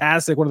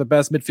fantastic, one of the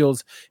best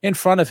midfields in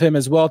front of him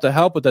as well to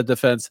help with that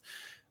defense.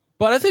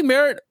 But I think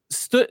Merritt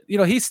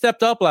he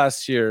stepped up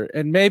last year,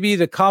 and maybe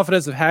the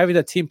confidence of having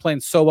that team playing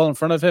so well in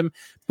front of him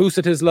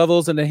boosted his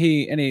levels, and then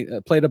he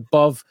played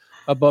above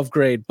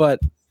grade. But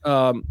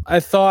I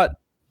thought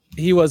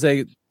he was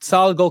a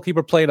solid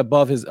goalkeeper playing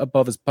above his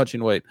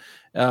punching weight.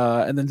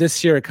 And then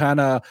this year, kind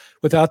of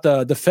without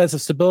the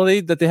defensive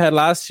stability that they had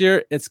last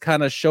year, it's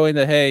kind of showing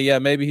that, hey, yeah,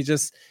 maybe he's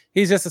just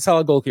a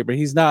solid goalkeeper.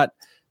 He's not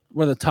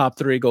one of the top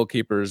three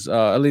goalkeepers,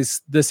 at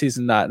least this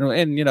season, not.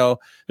 And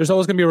there's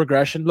always going to be a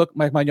regression. Look,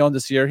 Mike Magnon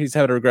this year, he's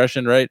having a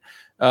regression, right?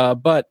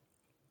 But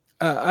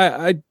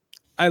I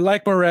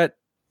like Moret.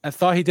 I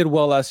thought he did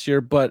well last year,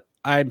 but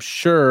I'm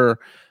sure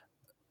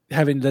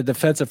having the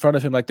defense in front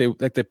of him like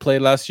they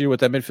played last year with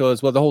that midfield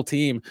as well, the whole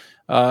team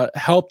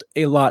helped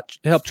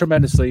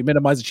tremendously,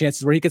 minimize the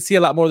chances where he could see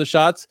a lot more of the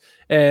shots,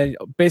 and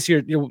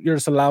basically you're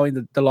just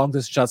allowing the long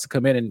distance shots to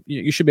come in, and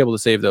you should be able to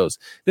save those.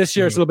 This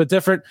year it's a little bit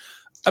different.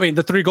 I mean,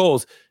 the 3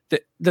 goals,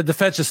 the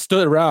defense just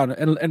stood around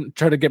and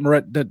tried to get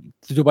Moret to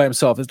do by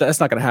himself. That's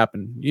not going to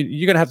happen.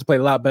 You're going to have to play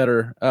a lot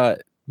better.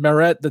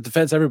 Moret, the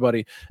defense,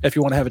 everybody, if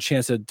you want to have a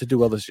chance to do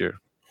well this year.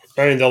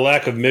 I mean, the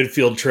lack of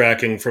midfield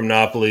tracking from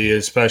Napoli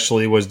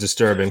especially was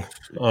disturbing.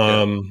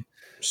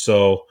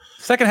 So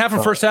second half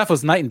and first half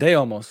was night and day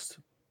almost.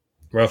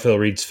 Raphael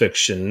reads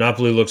fiction.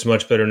 Napoli looks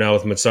much better now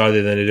with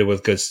Mazzarri than it did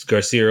with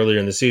Garcia earlier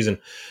in the season.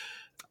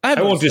 I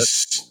won't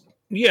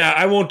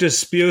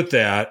dispute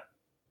that.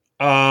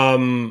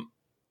 I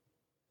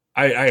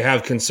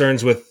have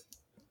concerns with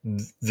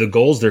the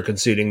goals they're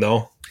conceding,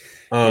 though.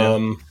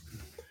 And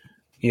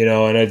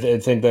I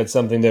think that's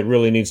something that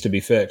really needs to be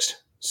fixed.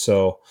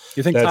 So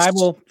you think time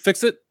will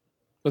fix it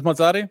with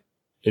Mazzarri?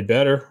 It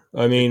better.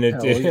 I mean, I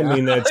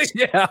mean that's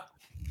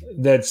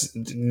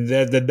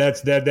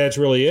that's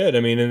really it. I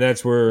mean, and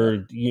that's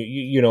where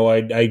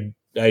I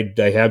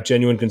have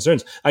genuine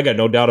concerns. I got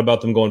no doubt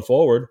about them going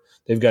forward.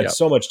 They've got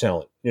so much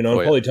talent. And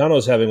Politano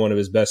is having one of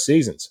his best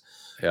seasons.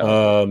 Yeah.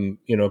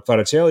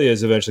 Kvaratskhelia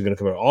is eventually going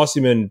to come out.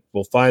 Osimhen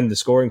will find the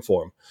scoring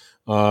for him.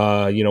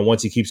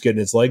 Once he keeps getting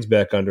his legs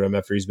back under him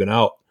after he's been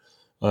out.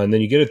 And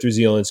then you get it through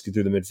Zielinski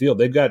through the midfield.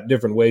 They've got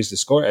different ways to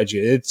score at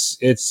you.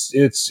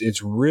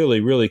 It's really,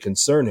 really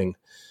concerning.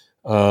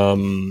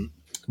 The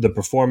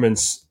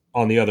performance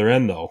on the other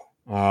end, though,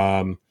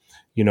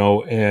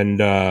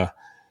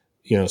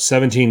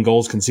 17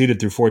 goals conceded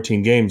through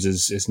 14 games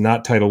is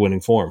not title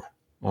winning form.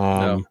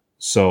 No.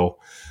 So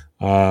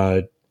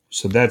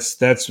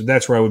that's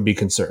where I would be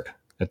concerned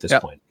at this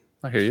point.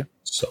 I hear you.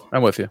 So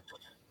I'm with you.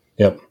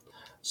 Yep.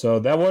 So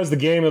that was the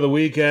game of the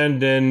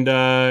weekend, and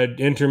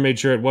Inter made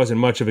sure it wasn't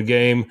much of a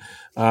game.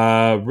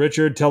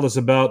 Richard, tell us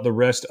about the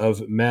rest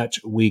of match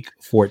week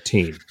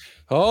 14.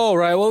 All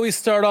right. Well, we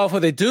start off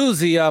with a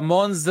doozy.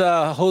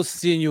 Monza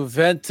hosting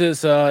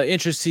Juventus.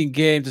 Interesting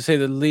game, to say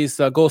the least.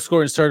 Goal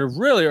scoring started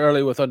really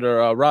early with under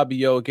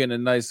Rabiot getting a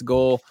nice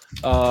goal.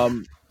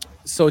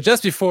 So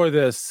just before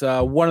this,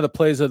 one of the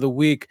plays of the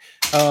week,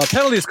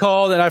 penalty is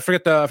called, and I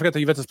forget the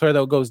Juventus player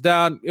that goes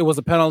down. It was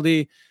a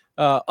penalty.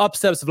 Up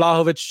steps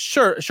Vlahovic.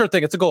 Sure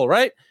thing. It's a goal,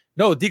 right?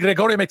 No, Di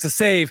Gregorio makes a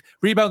save.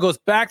 Rebound goes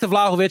back to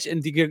Vlahovic,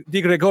 and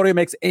Di Gregorio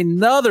makes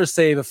another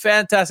save. A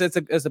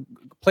fantastic. It's a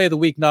play of the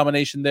week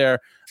nomination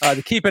there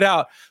to keep it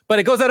out. But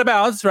it goes out of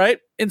bounds, right?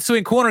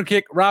 Ensuing corner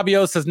kick.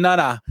 Rabiot says,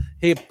 nah.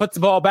 He puts the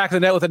ball back in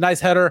the net with a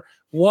nice header.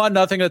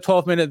 1-0 in the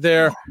 12th minute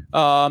there.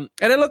 And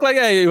it looked like,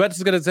 Juventus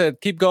is going to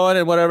keep going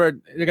and whatever.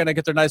 They're going to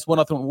get their nice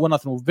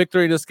 1-0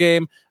 victory in this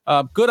game.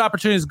 Good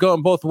opportunities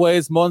going both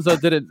ways. Monza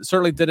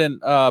certainly didn't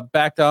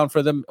back down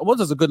for them.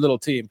 Monza's a good little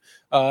team.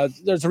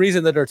 There's a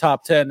reason that they're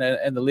top 10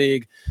 in the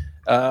league.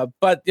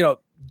 But,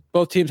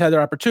 both teams had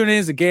their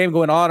opportunities. The game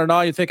going on and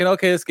on. You're thinking,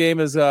 okay, this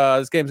game's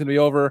going to be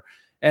over.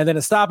 And then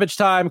a stoppage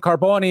time,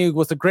 Carboni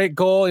was a great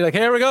goal. You're like,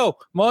 here we go.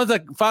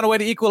 Monza found a way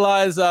to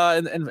equalize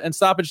in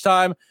stoppage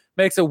time.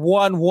 Makes it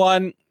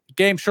 1-1.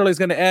 Game surely is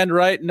going to end,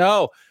 right?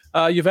 No.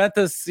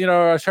 Juventus,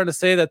 are trying to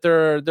say that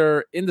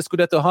they're in the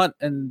Scudetto hunt,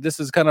 and this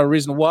is kind of a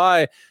reason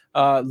why.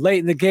 Late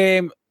in the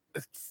game,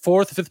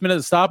 4th, 5th minute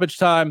of stoppage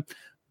time,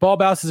 Ball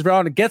bounces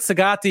around and gets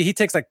Sagatti. He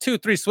takes like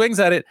 2-3 swings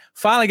at it,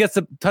 finally gets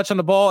a touch on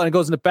the ball, and it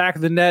goes in the back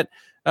of the net.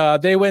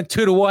 They win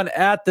 2-1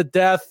 at the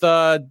death.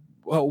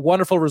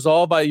 Wonderful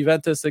resolve by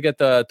Juventus to get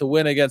the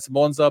win against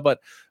Monza, but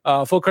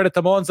full credit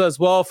to Monza as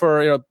well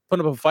for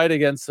putting up a fight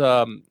against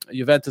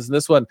Juventus in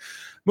this one.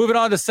 Moving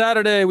on to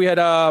Saturday, we had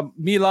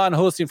Milan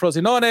hosting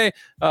Frosinone.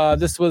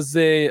 This was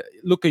a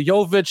Luka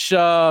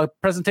Jovic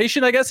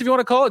presentation, I guess, if you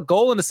want to call it.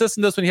 Goal and assist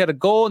in this one. He had a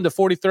goal in the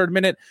 43rd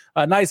minute.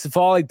 A nice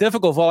volley,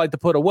 difficult volley to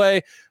put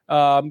away.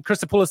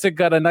 Krista Pulisic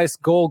got a nice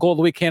goal of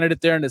the week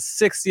candidate there in the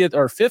 60th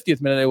or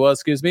 50th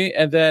minute,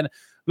 and then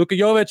Luka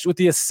Jovic with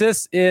the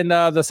assist in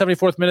the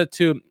 74th minute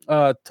to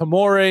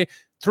Tomori.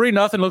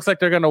 3-0. Looks like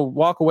they're going to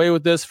walk away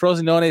with this.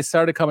 Frosinone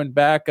started coming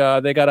back.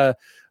 They got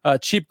a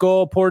cheap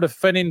goal, poor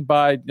defending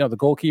by the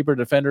goalkeeper,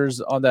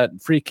 defenders on that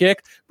free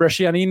kick.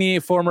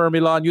 Brescianini, former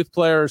Milan youth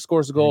player,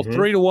 scores a goal.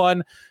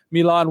 3-1.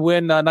 Milan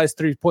win. Nice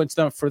 3 points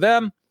for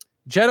them.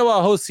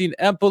 Genoa hosting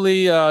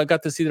Empoli.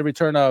 Got to see the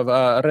return of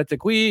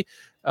Retegui.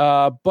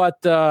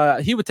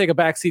 But he would take a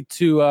backseat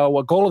to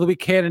a goal of the week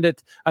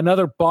candidate,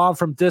 another bomb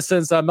from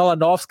distance.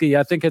 Melanovsky,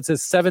 I think it's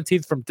his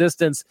 17th from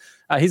distance.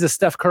 He's a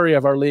Steph Curry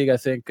of our league, I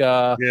think.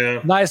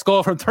 Nice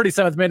goal from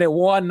 37th minute,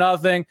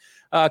 1-0.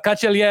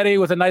 Cancellieri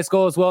with a nice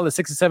goal as well in the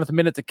 67th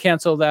minute to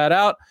cancel that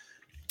out.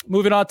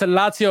 Moving on to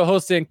Lazio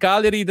hosting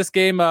Cagliari. This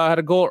game had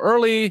a goal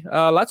early.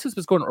 Lazio's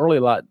been scoring early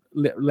a lot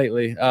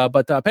lately.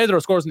 But Pedro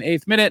scores in the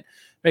 8th minute,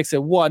 makes it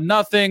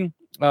 1-0.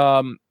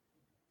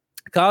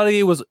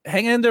 Cagliari was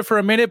hanging in there for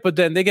a minute, but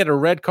then they get a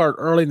red card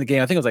early in the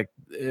game. I think it was like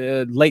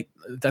late,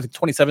 I think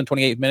 27th,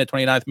 28th minute,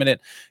 29th minute.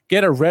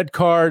 Get a red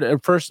card.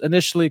 First,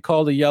 initially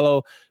called a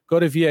yellow. Go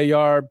to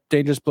VAR,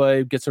 dangerous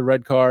play, gets a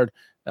red card.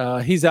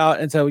 He's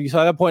out. And so you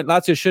saw at that point,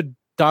 Lazio should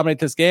dominate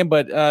this game,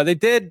 but they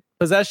did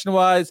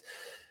possession-wise.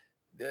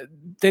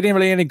 They didn't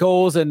really any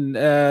goals, and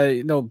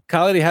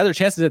Cagliari had their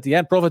chances at the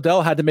end.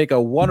 Provedel had to make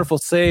a wonderful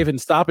save in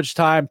stoppage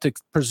time to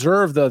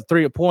preserve the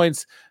 3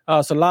 points.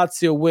 So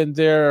Lazio win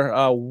there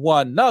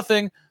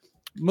 1-0.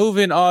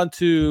 Moving on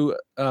to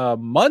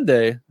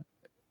Sunday.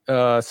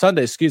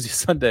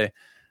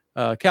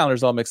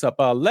 Calendars all mixed up.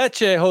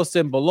 Lecce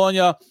hosting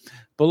Bologna.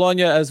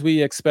 Bologna, as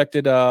we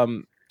expected,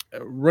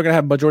 we're gonna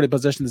have majority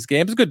possession in this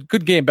game. It's a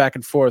good game back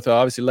and forth.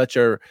 Obviously,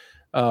 Lecce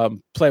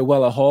play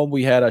well at home.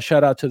 We had a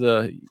shout out to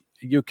the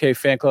UK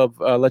fan club,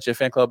 Lecce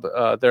fan club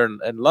there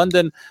in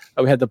London.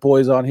 We had the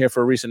boys on here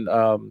for a recent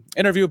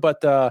interview,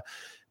 but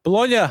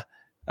Bologna,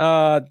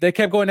 they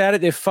kept going at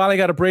it. They finally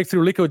got a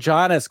breakthrough. Lico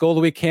Giannis, goal of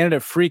the week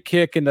candidate, free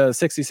kick in the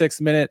 66th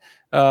minute,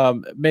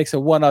 makes it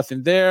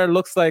 1-0 there.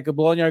 Looks like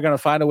Bologna are going to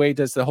find a way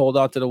just to hold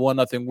on to the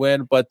 1-0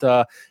 win, but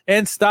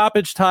in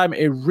stoppage time,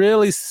 a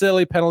really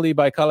silly penalty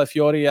by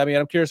Calafiori. I mean,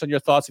 I'm curious on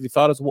your thoughts if you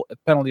thought it was a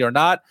penalty or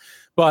not,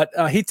 but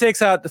he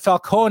takes out the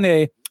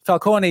Falcone,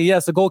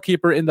 yes, the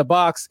goalkeeper in the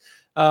box,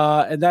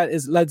 and that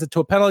leads to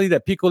a penalty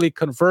that Piccoli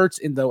converts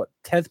in the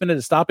 10th minute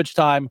of stoppage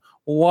time.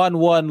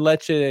 1-1,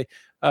 Lecce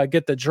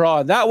get the draw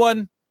on that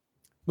one.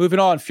 Moving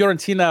on,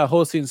 Fiorentina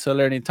hosting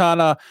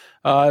Salernitana.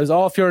 It was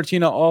all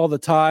Fiorentina all the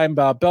time.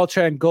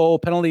 Beltran goal,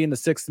 penalty in the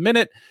 6th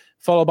minute,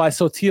 followed by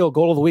Sotil,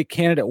 goal of the week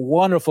candidate,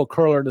 wonderful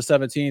curler in the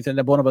 17th, and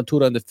then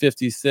Bonaventura in the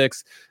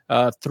 56th.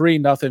 3-0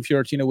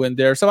 Fiorentina win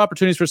there. Some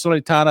opportunities for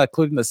Salernitana,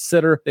 including the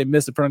sitter. They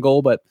missed it for a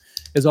goal, but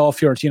it's all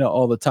Fiorentina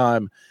all the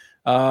time.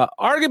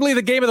 Arguably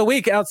the game of the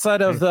week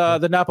outside of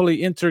the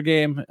Napoli-Inter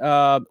game.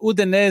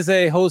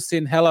 Udinese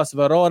hosting Hellas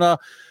Verona.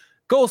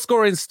 Goal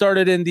scoring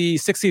started in the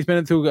 16th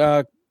minute through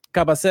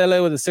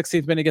Cabasele with the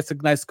 16th minute, gets a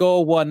nice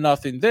goal,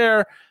 1-0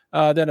 there.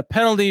 Then a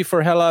penalty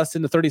for Hellas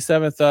in the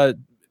 37th.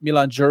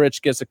 Milan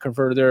Juric gets a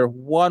converter there,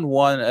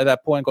 1-1 at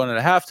that point going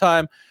into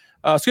halftime.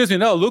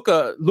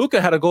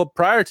 Luka had a goal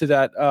prior to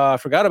that. I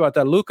forgot about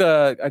that.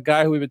 Luka, a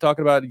guy who we've been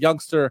talking about, a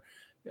youngster,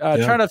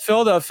 trying to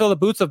fill the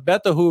boots of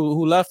Beto,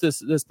 who left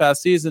this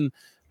past season.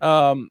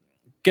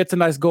 Gets a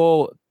nice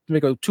goal to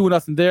make a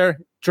 2-0 there.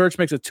 Juric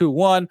makes it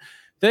 2-1.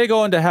 They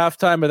go into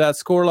halftime of that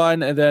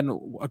scoreline, and then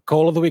a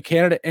goal of the week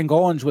candidate,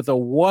 Engonge with a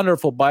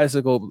wonderful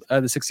bicycle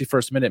at the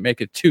 61st minute,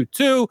 make it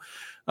 2-2.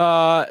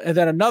 And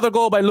then another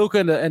goal by Luka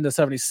in the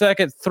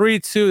 72nd,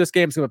 3-2. This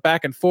game's going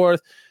back and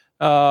forth.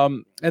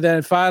 And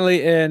then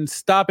finally in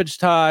stoppage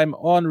time,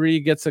 Henry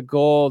gets a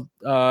goal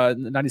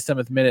in the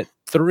 97th minute,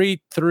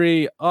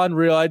 3-3.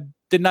 Unreal. I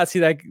did not see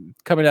that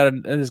coming out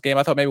in this game.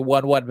 I thought maybe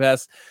 1-1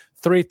 best.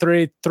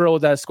 3-3, throw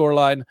that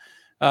scoreline.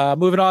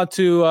 Moving on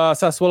to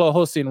Sassuolo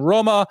hosting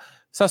Roma.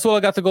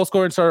 Sassuolo got the goal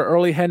scoring started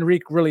early.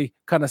 Henrique really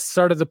kind of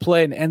started the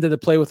play and ended the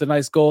play with a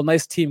nice goal.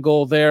 Nice team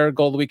goal there.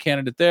 Goal of the week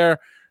candidate there.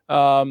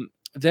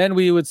 Then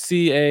we would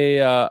see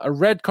a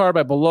red card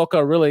by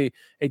Bologna, really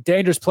a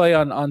dangerous play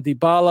on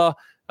Dybala.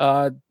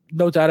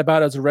 No doubt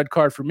about it, it was a red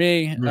card for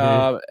me.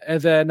 Mm-hmm.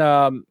 And then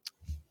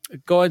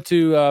going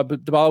to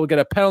Dybala would get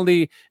a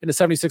penalty in the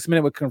 76th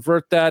minute, would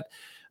convert that.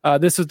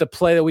 This is the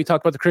play that we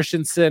talked about, the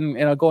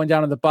Christensen, going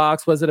down in the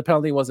box. Was it a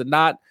penalty? Was it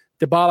not?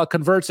 Dybala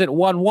converts it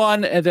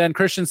 1-1, and then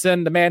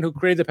Christensen, the man who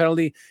created the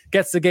penalty,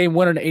 gets the game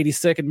winner in the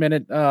 82nd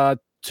minute.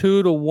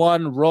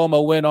 2-1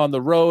 Roma win on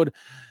the road.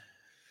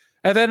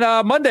 And then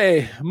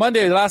Monday,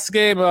 last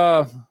game,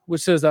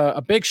 which is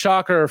a big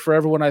shocker for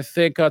everyone, I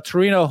think.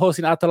 Torino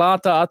hosting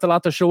Atalanta.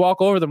 Atalanta should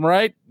walk over them,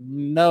 right?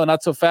 No,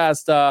 not so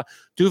fast.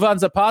 Duvan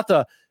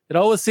Zapata. It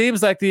always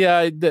seems like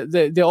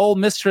the old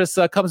mistress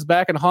comes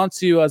back and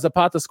haunts you.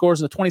 Zapata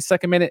scores in the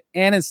 22nd minute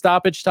and in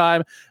stoppage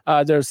time.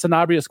 There's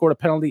Sanabria scored a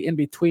penalty in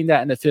between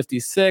that in the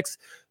 56th.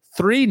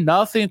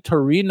 3-0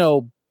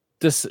 Torino.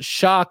 This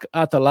shock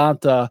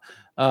Atalanta.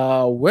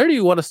 Where do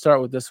you want to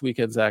start with this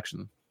weekend's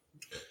action?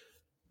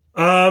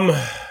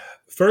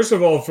 First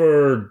of all,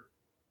 for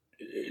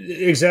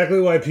exactly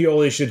why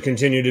Pioli should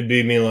continue to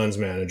be Milan's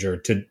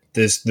manager, the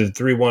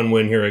 3-1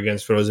 win here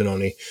against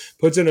Frosinone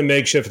puts in a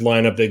makeshift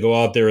lineup. They go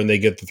out there and they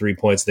get the 3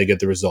 points. They get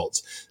the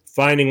results,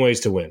 finding ways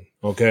to win.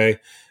 Okay.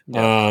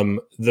 Yeah.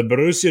 The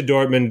Borussia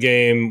Dortmund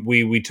game,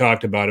 we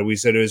talked about it. We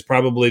said it was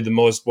probably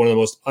one of the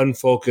most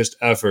unfocused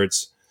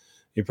efforts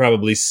you've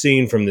probably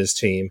seen from this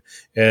team.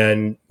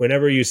 And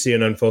whenever you see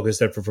an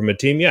unfocused effort from a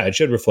team, yeah, it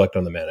should reflect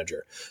on the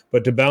manager.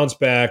 But to bounce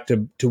back,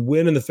 to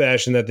win in the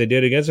fashion that they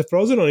did against a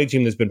Frosinone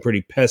team that's been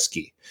pretty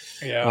pesky.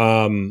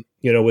 Yeah.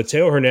 With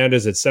Teo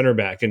Hernandez at center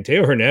back, and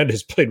Teo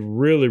Hernandez played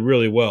really,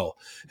 really well,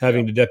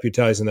 having to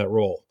deputize in that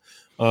role.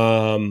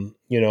 I'll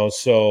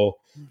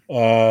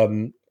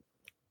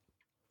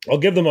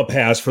give them a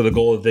pass for the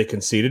goal that they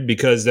conceded,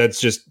 because that's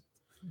just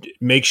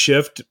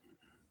makeshift.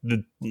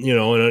 And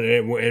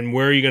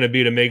where are you going to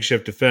be to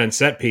makeshift defense?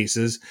 Set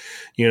pieces,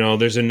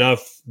 there's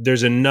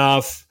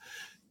enough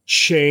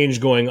change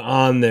going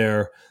on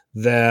there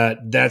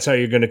that's how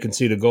you're going to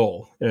concede a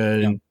goal.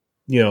 And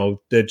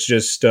that's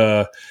just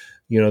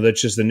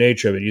that's just the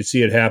nature of it. You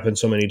see it happen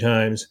so many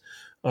times.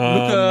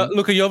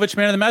 Luka Jovic,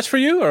 man of the match for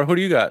you, or who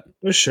do you got?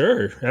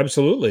 Sure,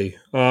 absolutely.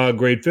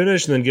 Great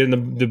finish, and then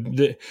getting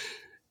the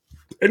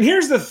and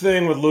here's the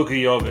thing with Luka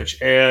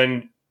Jovic,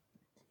 and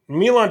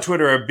Milan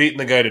Twitter are beating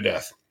the guy to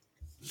death.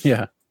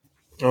 Yeah.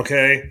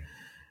 Okay.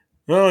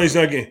 Well, he's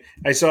not getting.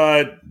 I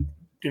saw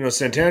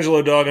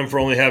Santangelo dog him for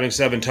only having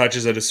 7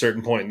 touches at a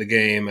certain point in the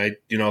game. A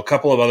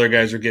couple of other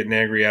guys were getting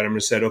angry at him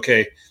and said,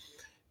 okay,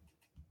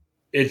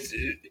 it's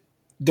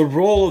the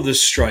role of the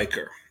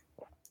striker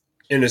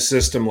in a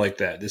system like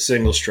that, the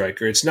single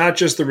striker. It's not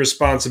just his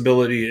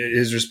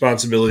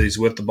responsibilities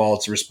with the ball,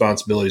 it's the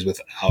responsibilities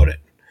without it.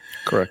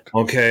 Correct.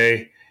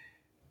 Okay.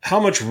 How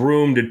much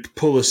room did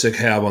Pulisic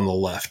have on the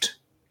left?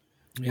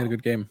 He had a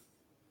good game.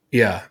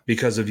 Yeah,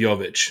 because of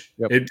Jovic.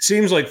 Yep. It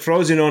seems like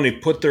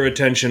Frosinone put their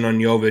attention on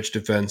Jovic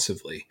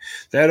defensively.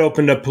 That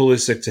opened up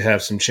Pulisic to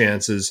have some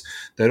chances.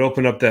 That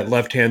opened up that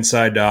left-hand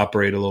side to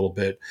operate a little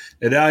bit.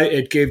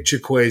 It gave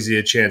Chukwueze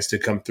a chance to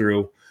come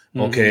through.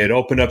 Okay, It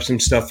opened up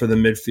some stuff for the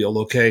midfield.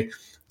 Okay,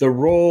 the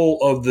role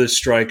of the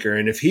striker,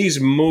 and if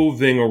he's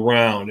moving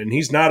around, and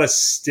he's not a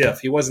stiff,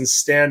 he wasn't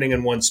standing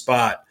in one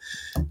spot.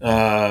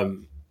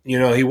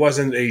 He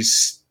wasn't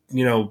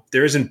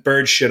there isn't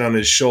bird shit on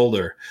his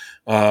shoulder.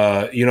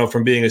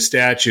 From being a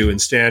statue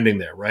and standing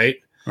there, right?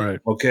 Right.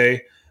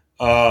 Okay.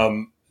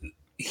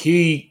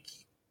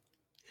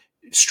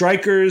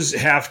 Strikers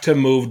have to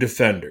move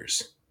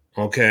defenders.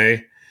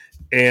 Okay.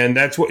 And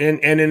that's what,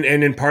 and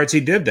in parts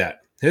he did that.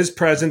 His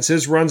presence,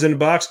 his runs in the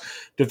box,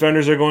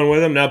 defenders are going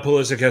with him. Now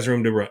Pulisic has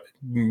room to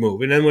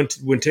move. And then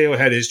when Teo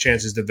had his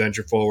chances to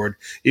venture forward,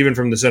 even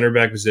from the center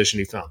back position,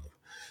 he found them.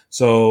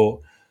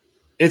 So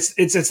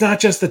it's not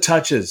just the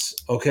touches.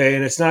 Okay.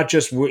 And it's not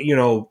just,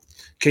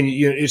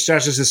 it's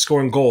not just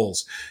scoring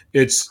goals.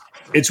 It's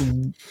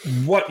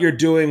what you're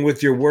doing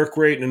with your work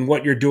rate and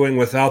what you're doing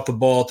without the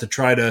ball to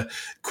try to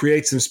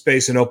create some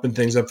space and open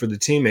things up for the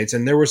teammates.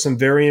 And there were some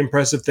very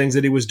impressive things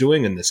that he was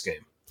doing in this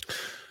game.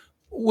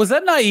 Was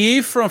that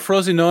naive from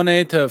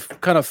Frosinone to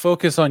kind of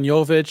focus on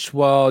Jovic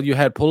while you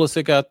had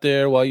Pulisic out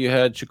there, while you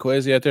had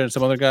Chukwueze out there and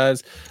some other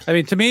guys? I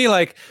mean, to me,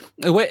 like,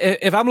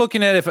 if I'm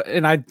looking at it,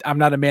 and I'm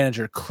not a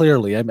manager,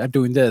 clearly, I'm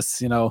doing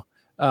this,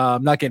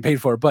 I'm not getting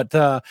paid for it. But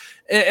and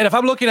if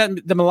I'm looking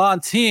at the Milan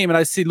team and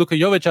I see Luka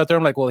Jovic out there,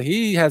 I'm like, well,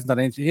 he hasn't done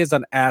anything. He has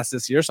done ass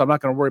this year, so I'm not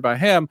going to worry about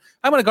him.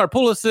 I'm going to guard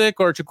Pulisic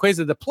or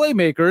Chukwueze, the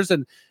playmakers,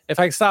 and if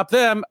I stop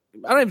them,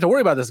 I don't even have to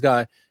worry about this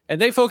guy. And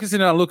they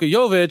focusing on Luka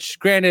Jovic.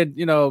 Granted,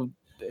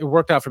 it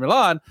worked out for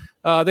Milan.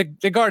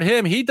 They guard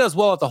him. He does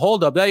well at the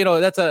hold up.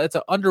 That's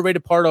an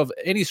underrated part of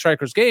any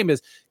striker's game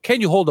is,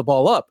 can you hold the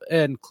ball up?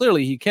 And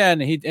clearly he can.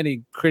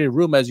 He created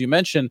room, as you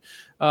mentioned.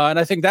 And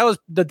I think that was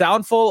the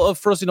downfall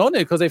of Frosinone,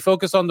 because they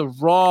focused on the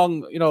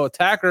wrong,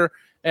 attacker,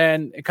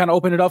 and it kind of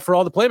opened it up for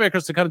all the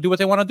playmakers to kind of do what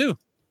they want to do.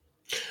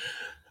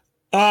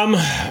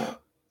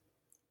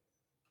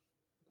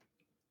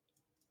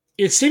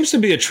 It seems to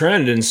be a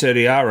trend in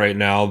Serie A right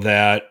now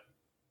that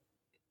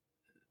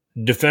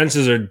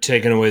defenses are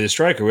taking away the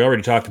striker. We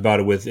already talked about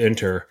it with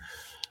Inter.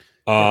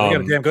 They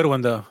got a damn good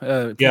one, though.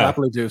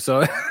 Napoli do.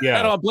 So yeah.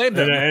 I don't blame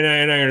them.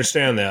 And I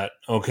understand that.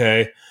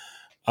 Okay.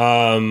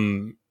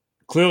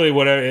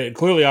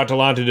 Clearly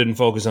Atalanta didn't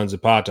focus on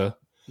Zapata.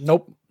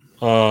 Nope.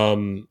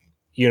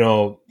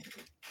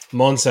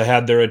 Monza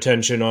had their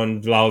attention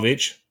on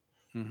Vlahovic.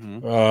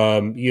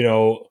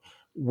 Mm-hmm.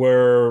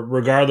 where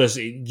regardless,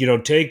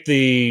 take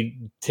the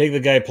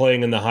guy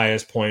playing in the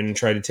highest point and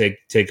try to take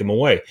him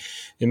away.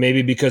 And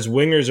maybe because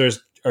wingers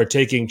are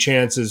taking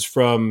chances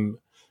from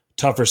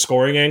tougher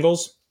scoring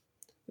angles,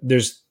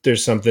 there's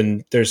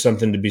something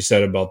to be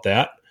said about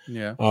that.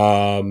 Yeah.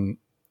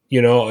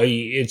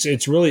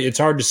 It's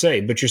hard to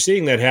say, but you're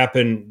seeing that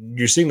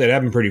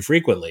happen pretty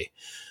frequently,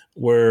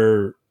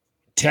 where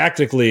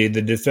tactically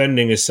the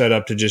defending is set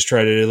up to just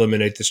try to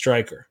eliminate the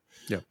striker.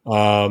 Yeah.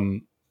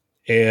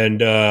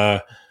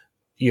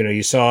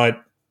 You saw it.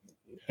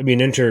 I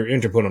mean, Inter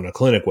put on a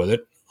clinic with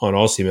it on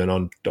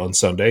Osimhen on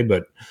Sunday,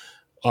 but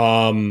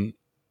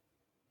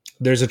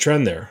there's a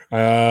trend there.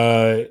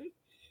 I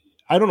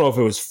don't know if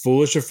it was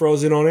foolish of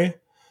Frosinone,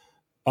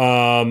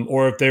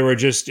 or if they were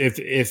just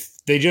if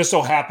they just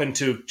so happened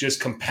to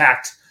just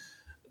compact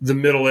the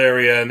middle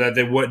area, and that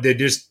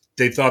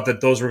they thought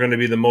that those were going to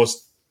be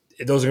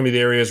the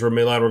areas where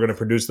Milan were going to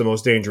produce the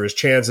most dangerous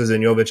chances,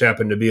 and Jovic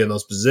happened to be in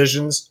those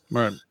positions.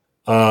 Right.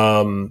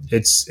 I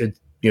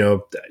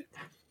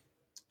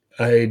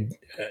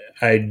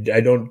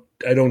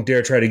don't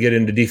dare try to get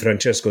into Di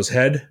Francesco's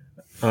head.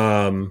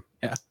 Yeah.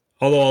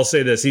 Although I'll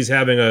say this, he's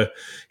having a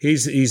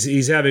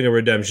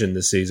redemption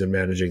this season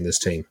managing this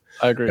team.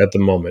 I agree at the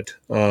moment.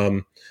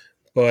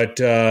 But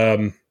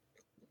yeah,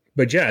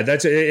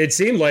 it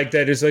seemed like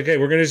that. It's like, hey,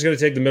 we're just going to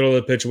take the middle of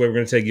the pitch away. We're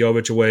going to take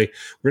Jovic away.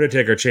 We're going to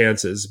take our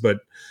chances. But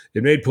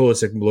it made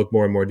Pulisic look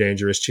more and more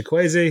dangerous.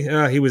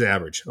 Chikwueze, he was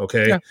average.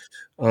 Okay.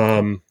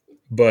 Yeah.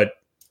 But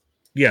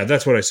yeah,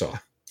 that's what I saw.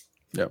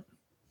 Yeah.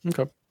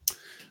 Okay.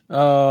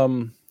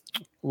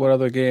 What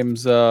other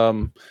games?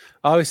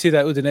 Obviously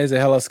that Udinese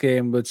Hellas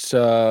game, which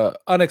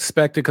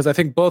unexpected because I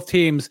think both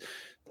teams,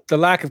 the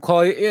lack of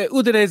quality.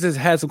 Udinese has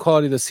had some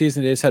quality this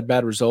season. They just had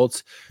bad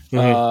results.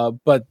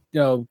 But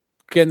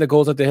getting the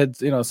goals that they had,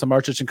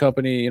 Samardzic and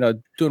company,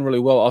 doing really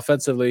well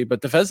offensively,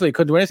 but defensively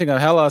couldn't do anything. And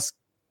Hellas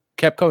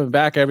kept coming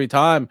back every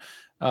time.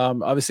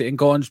 Obviously,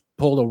 Ngonj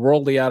pulled a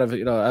worldly out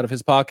of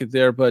his pocket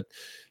there, but.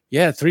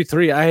 Yeah,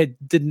 3-3. I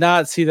did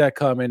not see that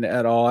coming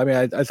at all. I mean,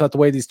 I thought the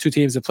way these two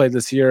teams have played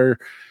this year,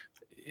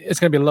 it's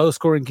going to be a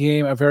low-scoring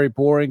game, a very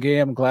boring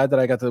game. I'm glad that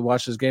I got to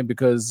watch this game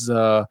because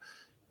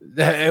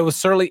it was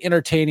certainly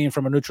entertaining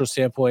from a neutral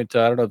standpoint.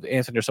 I don't know if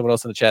Anthony or someone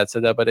else in the chat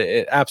said that, but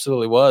it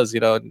absolutely was.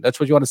 That's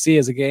what you want to see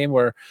as a game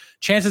where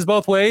chances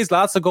both ways,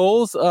 lots of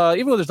goals.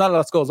 Even though there's not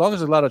lots of goals, as long as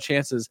there's a lot of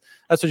chances,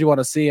 that's what you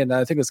want to see. And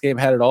I think this game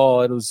had it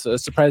all. It was a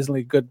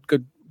surprisingly good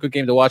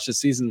game to watch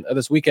this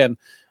weekend.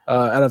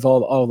 Out of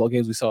all the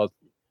games we saw. It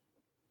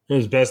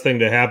was the best thing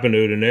to happen to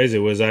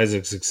Udinese was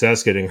Isaac's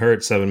success getting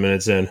hurt 7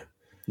 minutes in.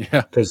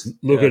 Yeah. Because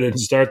Luka didn't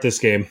start this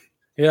game.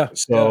 Yeah.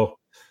 So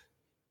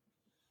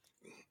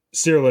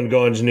Cyril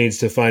Ngonj needs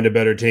to find a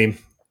better team.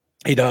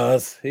 He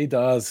does. We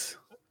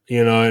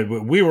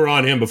were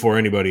on him before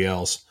anybody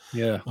else.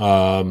 Yeah.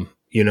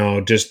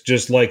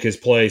 Just like his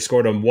play,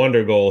 scored a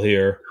wonder goal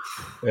here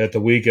at the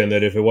weekend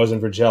that if it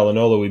wasn't for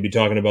Cialanoglu, we'd be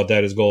talking about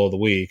that as goal of the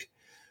week.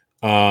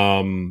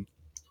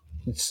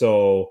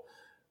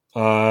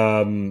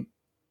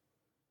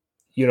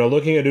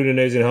 Looking at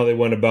Udinese and how they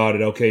went about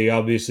it, okay,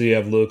 obviously you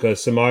have Luka.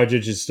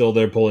 Samardzic is still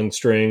there pulling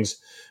strings.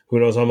 Who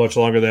knows how much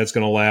longer that's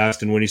going to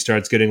last and when he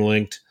starts getting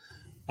linked.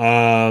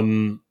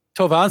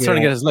 Tovan's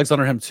starting to get his legs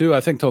under him too.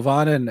 I think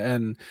Tovan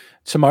and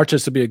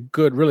Samardzic to be a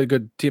really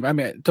good team. I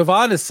mean,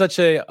 Tovan is such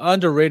a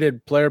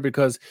underrated player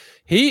because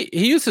he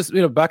used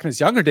to, back in his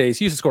younger days,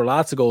 he used to score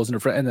lots of goals in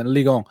the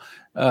Ligue 1.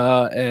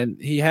 And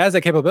he has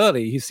that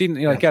capability. He's seen,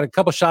 he got a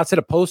couple shots, hit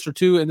a post or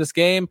two in this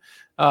game.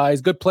 He's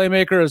a good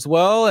playmaker as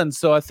well. And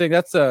so I think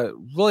that's a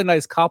really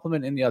nice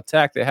compliment in the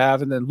attack they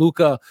have. And then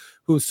Luka,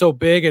 who's so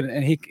big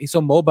and he's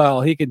so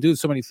mobile, he can do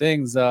so many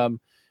things.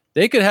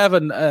 They could have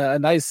a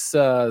nice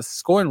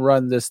scoring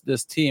run.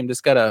 This team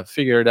just got to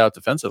figure it out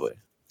defensively.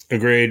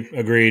 Agreed.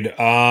 The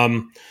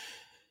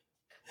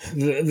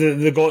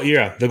goal,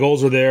 the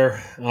goals are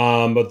there,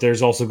 but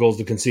there's also goals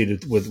to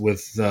concede with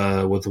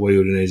the way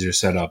Udinese are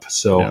set up.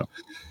 So,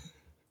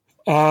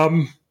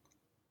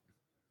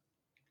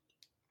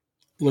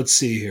 let's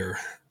see here.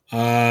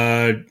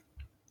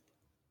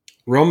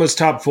 Roma's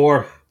top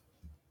four.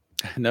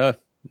 No,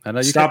 I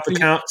know. Stop the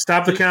count.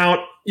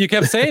 You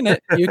kept saying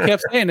it.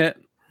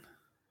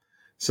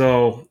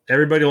 So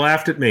everybody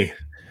laughed at me.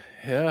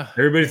 Yeah.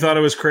 Everybody thought I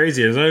was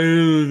crazy.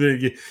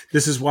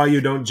 This is why you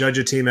don't judge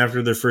a team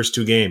after their first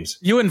two games.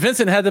 You and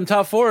Vincent had them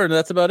top four, and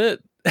that's about it.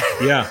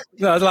 Yeah.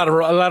 No, a lot of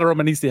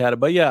Romanisti had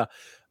it, but yeah.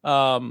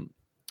 I'm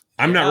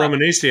not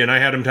Romanisti, and I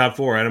had him top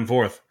four. I had him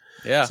fourth.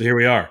 Yeah. So here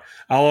we are.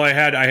 Although I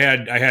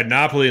had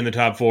Napoli in the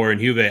top four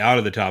and Juve out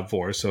of the top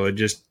four, so it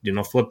just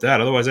flipped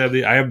that. Otherwise,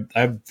 I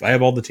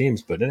have all the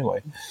teams. But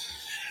anyway.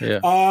 Yeah.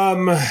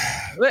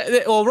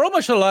 Well,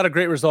 Roma showed a lot of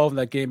great resolve in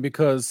that game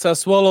because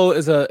Sassuolo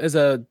is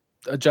a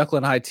Jekyll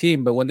and Hyde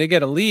team, but when they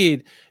get a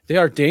lead, they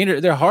are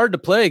dangerous. They're hard to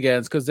play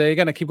against because they're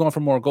going to keep going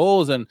for more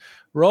goals. And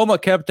Roma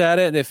kept at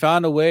it, and they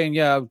found a way.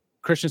 And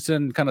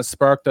Christensen kind of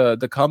sparked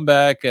the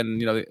comeback,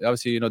 and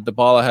obviously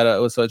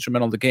Dybala was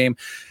instrumental in the game.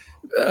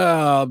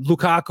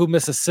 Lukaku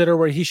missed a sitter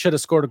where he should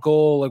have scored a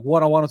goal, like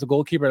one-on-one with the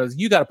goalkeeper.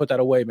 You got to put that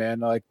away, man.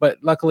 Like, but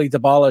luckily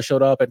Dybala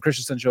showed up and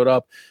Christensen showed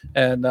up,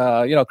 and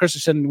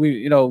Christensen,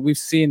 we've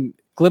seen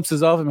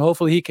glimpses of him.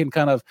 Hopefully he can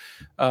kind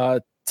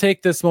of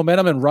take this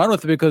momentum and run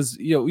with it, because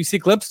we see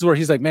glimpses where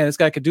he's like, man, this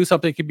guy could do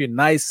something. It could be a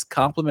nice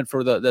compliment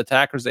for the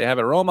attackers they have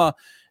at Roma,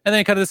 and then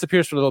he kind of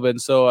disappears for a little bit.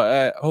 And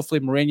so hopefully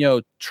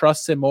Mourinho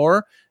trusts him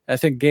more. I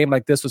think a game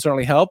like this would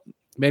certainly help.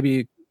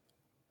 Maybe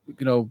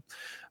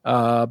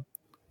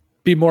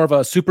be more of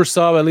a super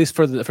sub, at least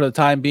for the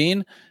time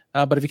being.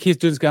 But if he keeps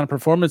doing these kind of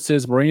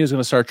performances, Mourinho's going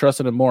to start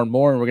trusting him more and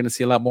more, and we're going to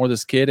see a lot more of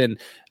this kid. And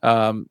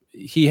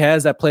he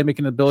has that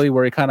playmaking ability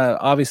where he kind of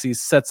obviously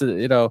sets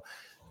it,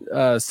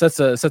 sets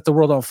the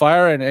world on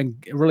fire and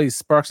really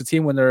sparks the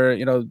team when they're,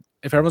 if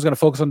everyone's going to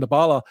focus on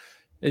Dybala,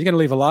 he's going to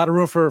leave a lot of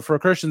room for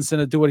Christensen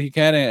to do what he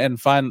can and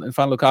find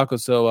Lukaku.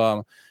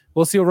 So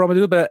we'll see what Roma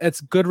do, but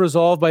it's good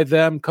resolve by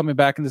them coming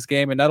back in this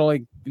game and not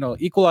only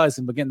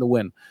equalizing but getting the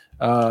win.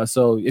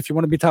 So if you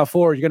want to be top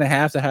four, you're going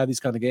to have these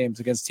kind of games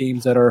against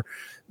teams that are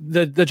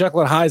the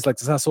Jekyll and Hydes like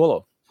the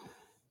Sassuolo.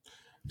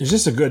 There's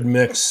just a good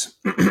mix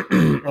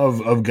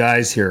of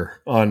guys here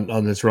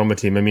on this Roma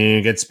team. I mean,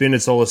 you get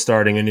Spinazzola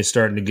starting, and he's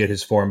starting to get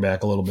his form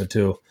back a little bit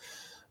too.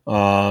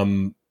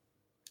 Bove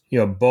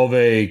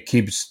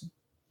keeps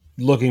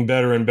looking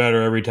better and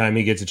better every time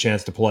he gets a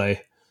chance to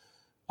play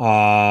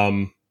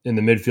in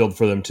the midfield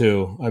for them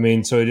too. I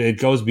mean, so it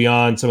goes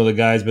beyond some of the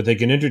guys, but they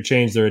can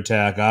interchange their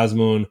attack.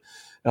 Azmoun,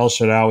 El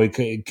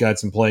Shaarawy got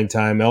some playing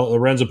time.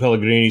 Lorenzo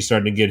Pellegrini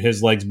starting to get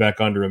his legs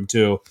back under him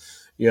too.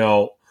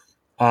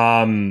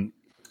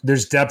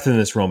 There's depth in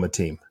this Roma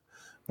team.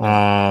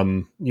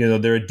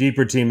 They're a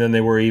deeper team than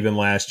they were even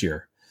last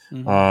year,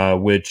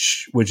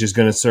 which is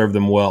going to serve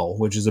them well,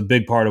 which is a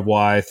big part of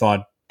why I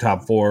thought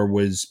top four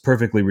was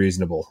perfectly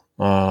reasonable,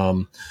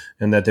 and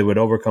that they would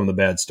overcome the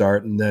bad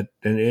start, and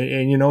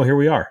here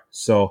we are.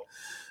 So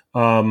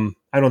I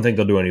don't think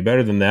they'll do any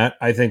better than that.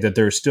 I think that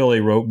there's still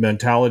a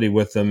mentality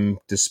with them,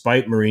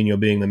 despite Mourinho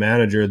being the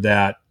manager,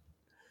 that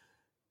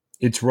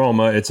it's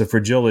Roma, it's a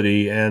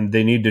fragility, and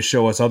they need to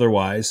show us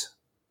otherwise,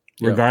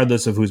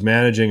 regardless of who's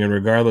managing and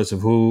regardless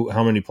of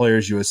how many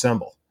players you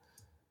assemble.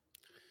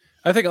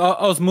 I think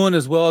Azmoun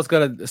as well has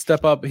got to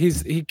step up. He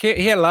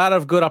had a lot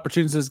of good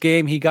opportunities this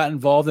game. He got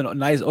involved in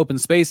nice open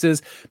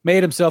spaces,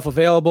 made himself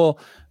available,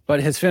 but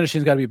his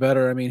finishing's got to be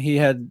better. I mean, he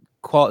had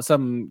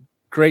some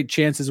great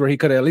chances where he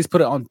could at least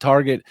put it on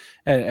target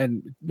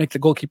and make the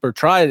goalkeeper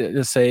try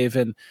to save,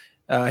 and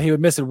he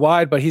would miss it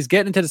wide. But he's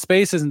getting into the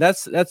spaces, and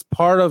that's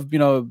part of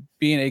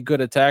being a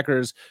good attacker,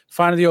 is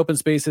finding the open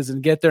spaces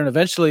and get there, and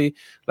eventually,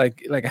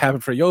 like it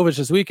happened for Jovic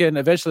this weekend,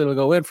 eventually it'll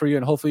go in for you,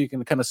 and hopefully you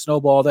can kind of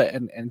snowball that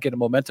and get a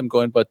momentum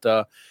going. But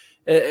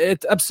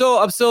I'm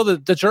still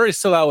the jury's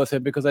still out with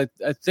him, because I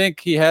think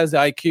he has the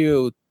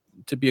IQ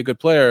to be a good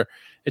player.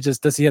 It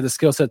just, does he have the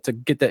skill set to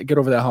get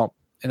over that hump,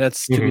 and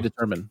that's to be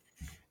determined.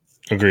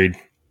 Agreed.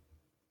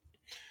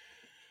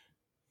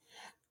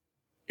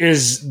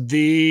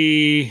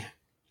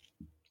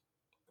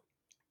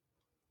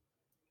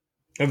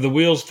 Have the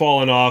wheels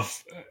fallen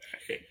off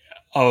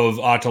of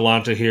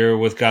Atalanta here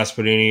with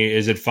Gasperini?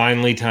 Is it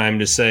finally time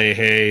to say,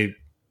 hey,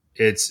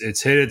 it's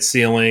hit its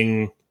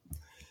ceiling?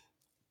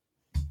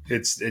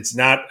 It's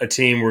not a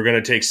team we're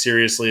going to take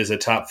seriously as a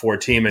top four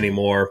team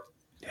anymore.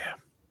 Yeah.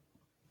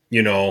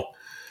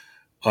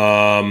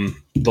 The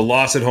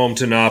loss at home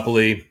to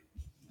Napoli,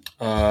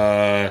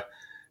 and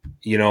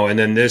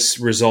then this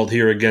result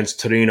here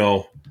against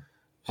Torino.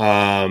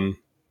 Are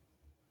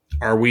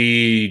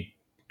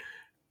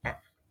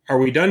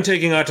we done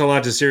taking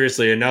Atalanta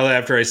seriously? And now that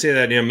after I say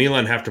that,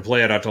 Milan have to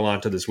play at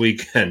Atalanta this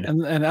weekend.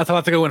 And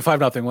Atalanta going to win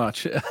 5-0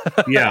 watch.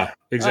 Yeah,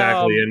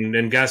 exactly.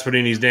 And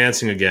Gasperini's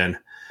dancing again.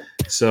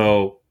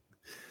 So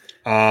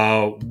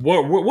what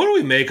do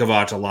we make of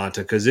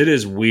Atalanta? Because it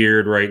is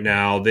weird right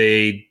now.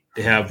 They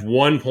have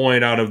 1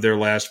 point out of their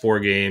last 4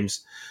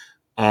 games.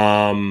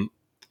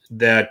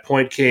 That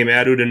point came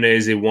at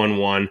Udinese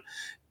 1-1.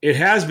 It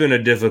has been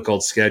a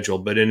difficult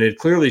schedule, and it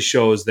clearly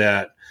shows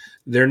that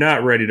they're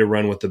not ready to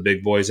run with the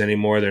big boys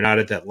anymore. They're not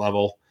at that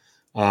level.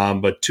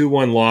 But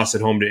 2-1 loss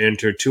at home to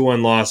Inter,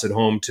 2-1 loss at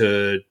home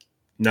to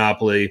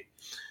Napoli,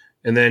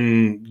 and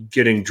then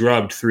getting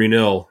drubbed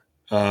 3-0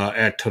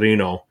 at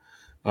Torino.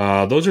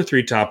 Those are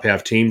 3 top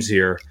half teams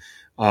here.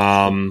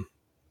 And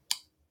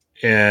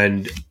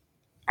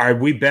are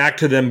we back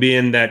to them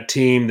being that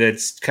team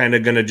that's kind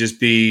of going to just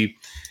be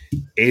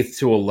 8th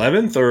to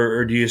 11th,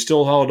 or do you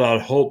still hold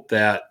out hope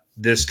that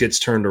this gets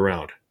turned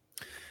around?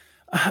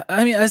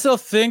 I mean, I still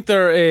think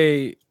they're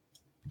a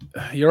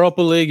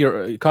Europa League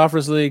or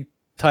Conference League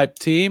type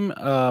team.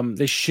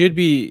 They should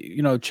be,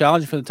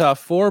 challenging for the top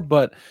 4,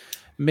 but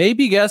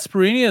maybe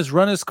Gasperini has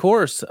run his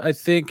course. I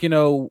think,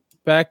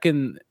 back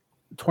in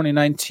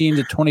 2019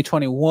 to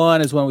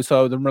 2021 is when we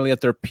saw them really at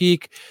their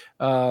peak.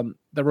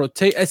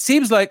 It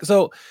seems like,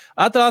 so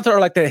Atalanta are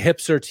like that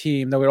hipster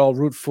team that we all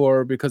root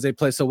for because they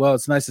play so well.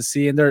 It's nice to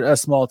see, and they're a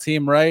small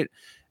team, right?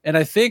 And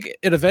I think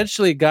it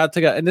eventually got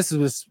to, and this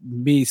was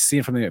me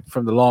seeing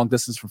from the long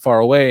distance from far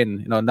away,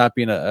 and not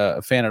being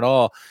a fan at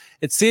all.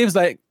 It seems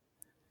like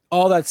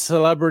all that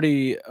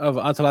celebrity of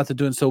Atalanta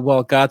doing so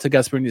well got to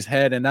Gasperini's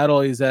head, and not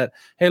only is that,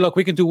 hey, look,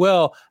 we can do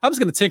well. I'm just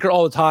going to tinker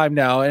all the time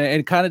now, and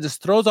it kind of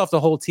just throws off the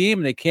whole team,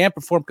 and they can't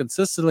perform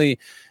consistently.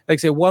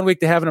 Like say, 1 week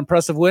they have an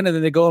impressive win, and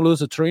then they go and lose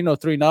to Torino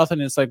 3-0.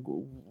 And it's like,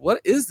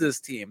 what is this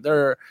team?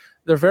 They're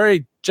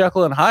very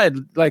Jekyll and Hyde,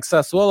 like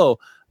Sassuolo,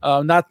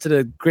 not to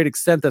the great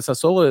extent that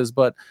Sassuolo is,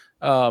 but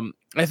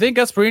I think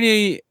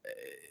Gasperini,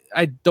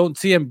 I don't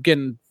see him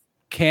getting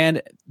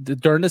canned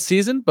during the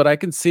season, but I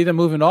can see them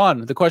moving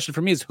on. The question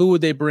for me is, who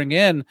would they bring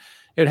in?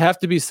 It would have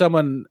to be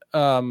someone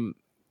that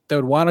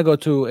would want to go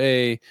to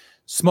a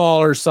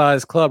smaller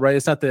size club, right?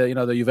 It's not the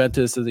the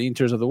Juventus or the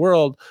Inters of the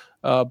world,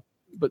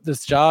 but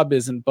this job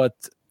isn't. But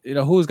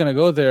who's going to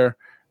go there?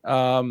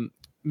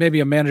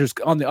 Maybe a manager's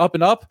on the up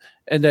and up,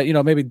 and that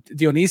maybe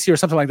Dionisi or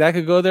something like that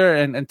could go there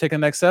and take a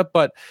next step.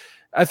 But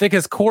I think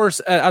his course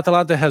at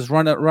Atalanta has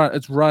run,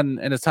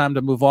 and it's time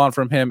to move on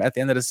from him at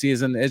the end of the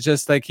season. It's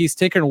just like he's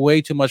taken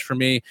way too much for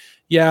me.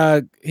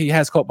 Yeah, he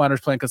has Cope minors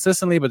playing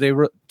consistently, but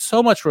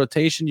so much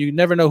rotation. You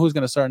never know who's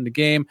going to start in the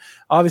game.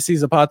 Obviously,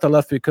 Zapata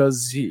left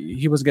because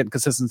he wasn't getting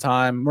consistent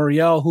time.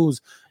 Muriel, who's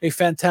a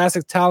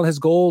fantastic talent, his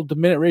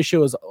goal-to-minute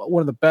ratio is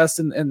one of the best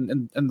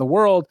in the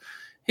world.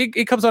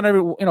 He comes on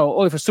every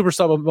only for super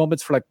sub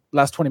moments for like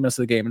last 20 minutes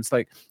of the game. It's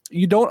like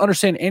you don't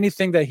understand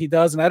anything that he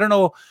does, and I don't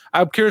know.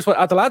 I'm curious what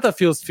Atalanta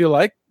feel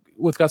like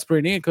with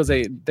Gasperini, because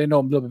they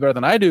know him a little bit better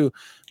than I do.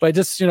 But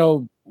just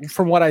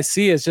from what I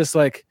see, it's just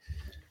like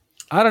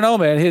I don't know,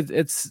 man.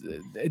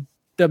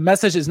 The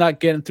message is not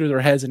getting through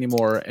their heads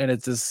anymore, and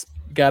it's just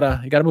you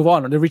gotta move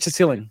on. They reach the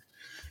ceiling.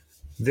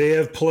 They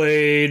have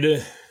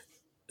played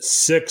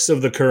 6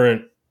 of the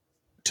current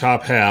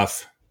top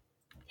half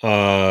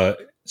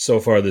so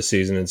far this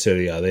season in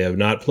Serie A. They have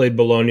not played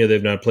Bologna.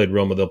 They've not played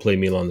Roma. They'll play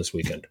Milan this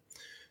weekend.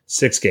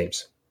 6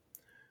 games.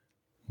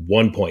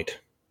 1 point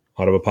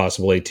out of a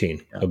possible 18.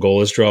 Yeah. A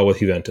goalless draw with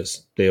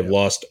Juventus. They have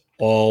lost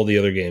all the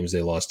other games.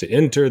 They lost to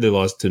Inter. They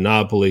lost to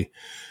Napoli.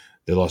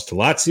 They lost to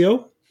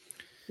Lazio,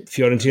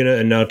 Fiorentina,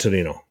 and now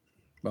Torino.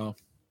 Wow.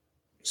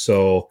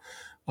 So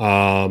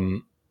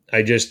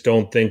I just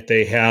don't think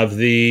they have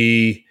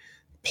the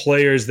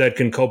players that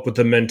can cope with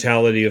the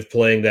mentality of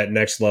playing that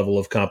next level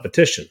of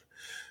competition.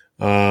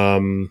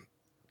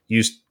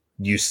 You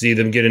see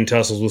them get in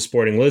tussles with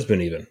Sporting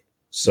Lisbon even.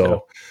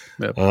 So,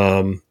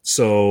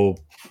 so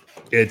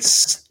I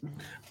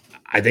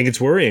think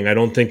it's worrying. I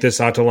don't think this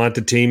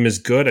Atalanta team is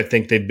good. I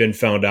think they've been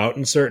found out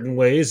in certain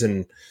ways,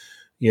 and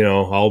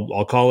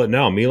I'll call it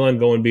now. Milan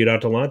go and beat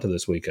Atalanta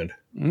this weekend.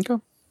 Okay.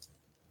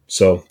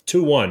 So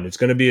 2-1. It's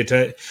going to be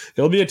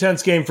it'll be a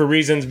tense game for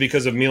reasons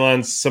because of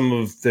Milan's some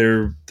of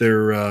their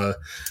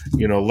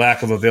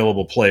lack of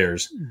available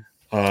players.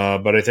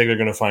 But I think they're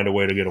going to find a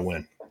way to get a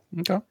win.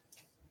 Okay.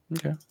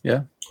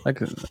 Yeah.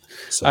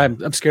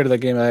 I'm scared of that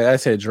game. I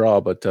say a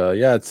draw, but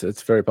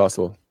it's very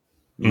possible.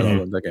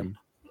 That game.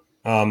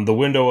 The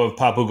window of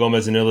Papu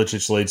Gomez and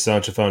Ilicic laid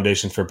staunch a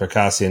foundation for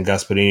Percassi and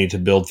Gasperini to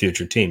build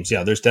future teams.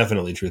 Yeah, there's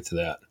definitely truth to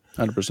that.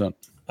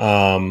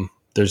 100%.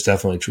 There's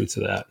definitely truth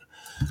to that.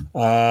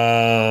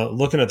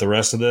 Looking at the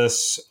rest of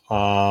this,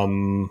 par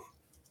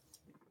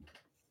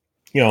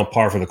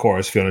for the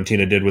course.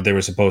 Fiorentina did what they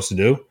were supposed to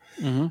do.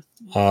 Mm-hmm.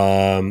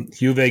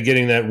 Juve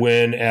getting that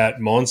win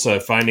at Monza,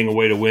 finding a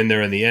way to win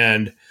there in the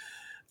end.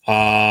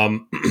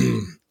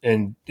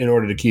 And in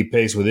order to keep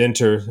pace with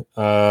Inter,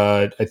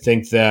 I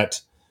think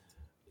that,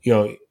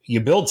 you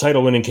build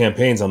title winning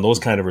campaigns on those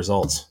kind of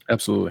results.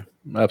 Absolutely.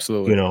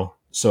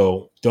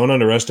 So don't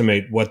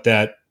underestimate what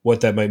that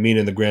might mean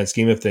in the grand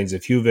scheme of things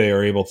if Juve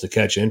are able to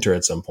catch Inter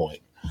at some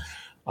point.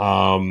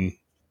 Bologna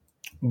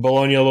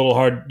a little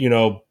hard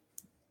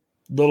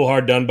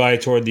done by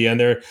toward the end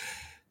there.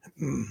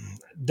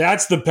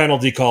 That's the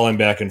penalty call I'm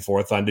back and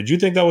forth on. Did you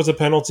think that was a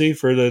penalty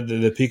for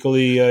the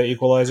Piccoli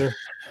equalizer?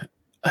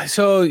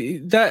 So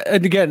that,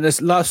 and again, there's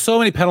so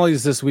many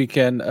penalties this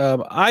weekend.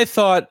 I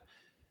thought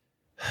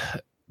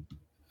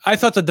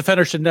the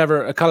defender should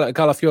never,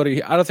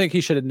 Calafiori, I don't think he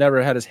should have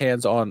never had his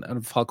hands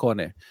on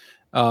Falcone.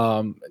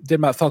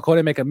 Did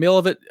Falcone make a meal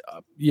of it?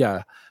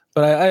 Yeah.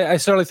 But I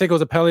certainly think it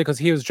was a penalty because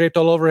he was draped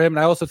all over him. And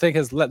I also think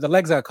the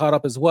legs got caught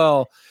up as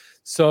well.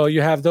 So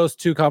you have those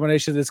two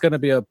combinations. It's going to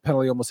be a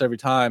penalty almost every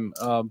time.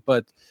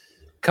 But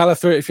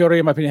Calafiori,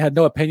 in my opinion, had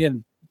no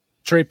opinion,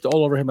 draped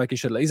all over him like he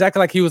should. He's acting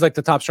like he was like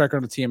the top striker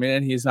on the team,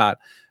 and he's not.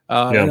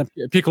 And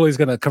Piccoli's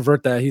going to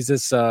convert that. He's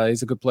he's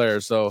a good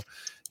player. So,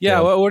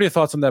 what are your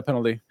thoughts on that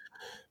penalty?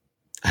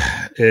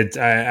 I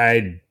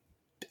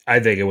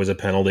think it was a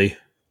penalty,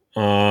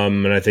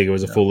 and I think it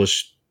was a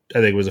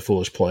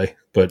foolish play.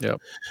 But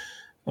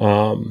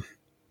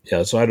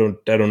so I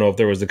don't know if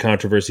there was the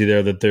controversy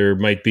there that there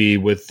might be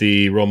with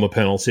the Roma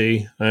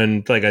penalty.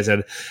 And like I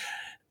said,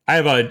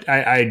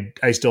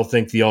 I still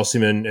think the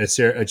Osimhen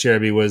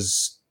Acerbi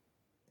was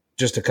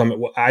just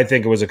I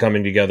think it was a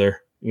coming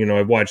together.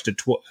 I've watched it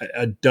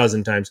a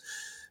dozen times.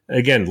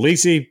 Again,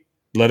 Lisi,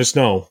 let us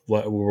know.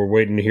 We're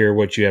waiting to hear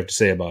what you have to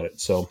say about it.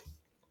 So,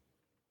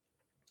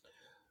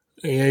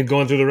 And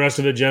going through the rest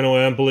of it,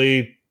 Genoa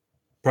Empoli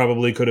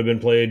probably could have been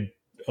played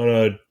on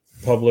a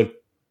public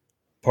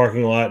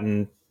parking lot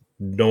and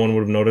no one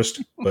would have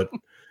noticed. But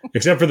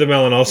except for the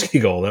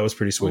Malinowski goal, that was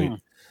pretty sweet.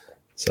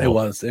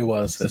 So, It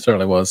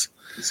certainly was.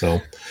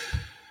 So,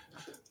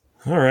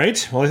 all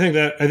right. Well,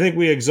 I think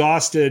we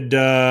exhausted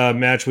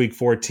match week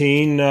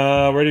 14.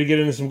 Ready to get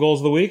into some goals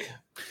of the week?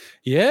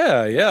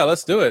 Yeah,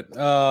 let's do it.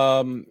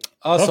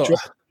 Also,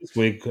 this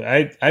week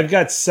I've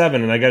got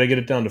 7, and I got to get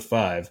it down to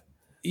 5.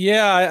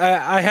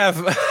 Yeah, I have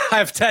I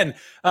have 10,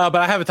 but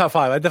I have a top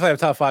 5. I definitely have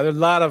a top 5. There's a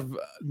lot of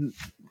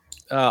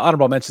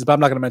honorable mentions, but I'm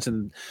not going to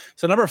mention.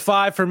 So number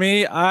 5 for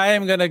me, I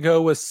am going to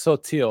go with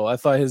Sotil. I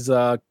thought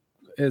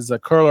his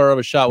curler of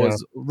a shot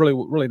was really,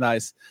 really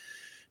nice.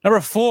 Number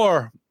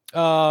 4,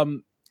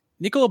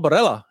 Nicolo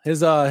Barella.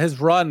 His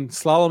run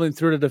slaloming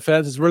through the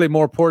defense is really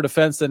more poor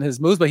defense than his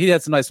moves, but he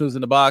had some nice moves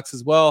in the box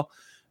as well.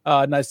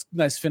 Nice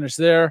finish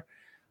there.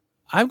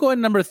 I'm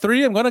going number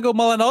 3. I'm going to go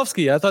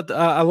Malinowski. I thought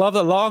I love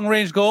the long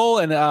range goal,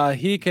 and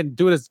he can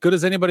do it as good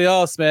as anybody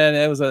else. Man,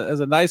 it was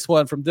a nice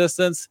one from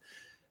distance.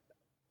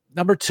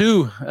 Number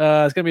 2, it's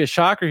going to be a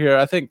shocker here.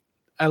 I think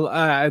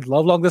I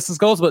love long distance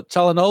goals, but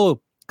Çalhanoğlu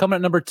coming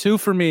at number 2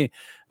 for me.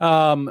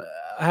 I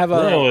have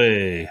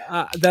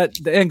that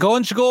the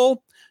Engonge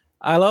goal.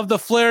 I love the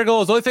flare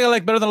goals. The only thing I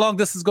like better than long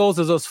distance goals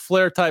is those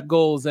flare type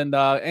goals, and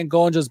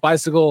Engonge's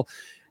bicycle.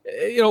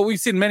 We've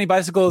seen many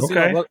bicycles.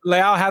 Okay.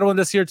 Leao had one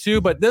this year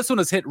too, but this one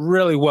is hit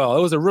really well.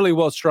 It was a really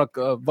well struck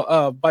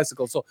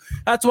bicycle, so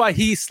that's why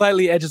he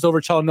slightly edges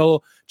over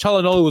Çalhanoğlu.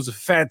 Çalhanoğlu was a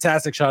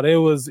fantastic shot. It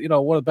was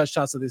one of the best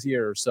shots of this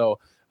year. So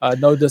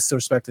no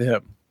disrespect to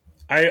him.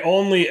 I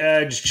only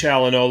edged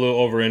Çalhanoğlu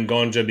over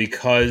Engonge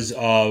because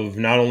of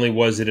not only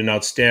was it an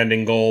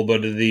outstanding goal,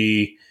 but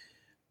the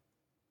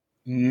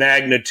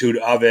magnitude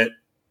of it.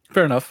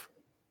 Fair enough.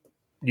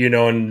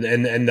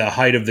 And the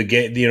height of the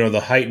game,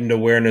 the heightened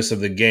awareness of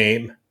the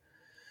game.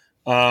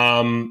 It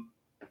opened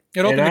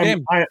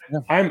the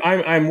game.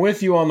 I'm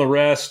with you on the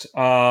rest.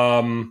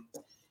 In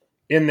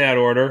that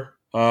order,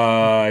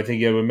 I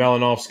think you have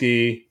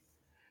Malinowski,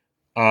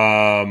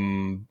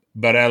 Barella,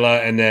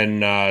 and then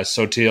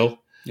Sotil.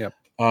 Yep.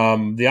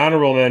 The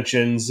honorable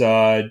mentions: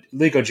 Lico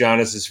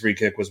Giannis' free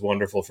kick was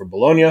wonderful for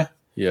Bologna.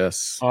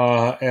 Yes.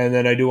 And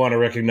then I do want to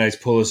recognize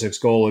Pulisic's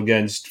goal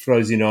against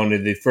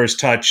Frosinone. The first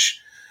touch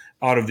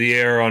out of the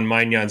air on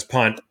Maignan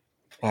punt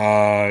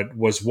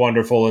was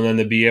wonderful, and then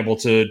to be able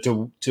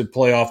to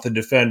play off the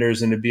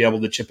defenders and to be able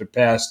to chip it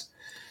past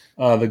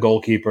the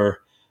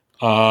goalkeeper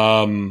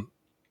to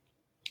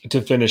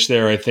finish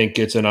there, I think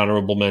it's an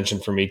honorable mention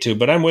for me too.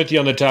 But I'm with you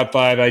on the top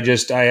 5. I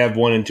have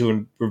 1 and 2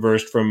 in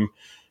reversed from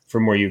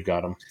where you've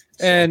got them.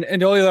 So. And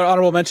the only other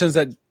honorable mentions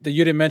that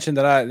you didn't mention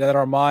that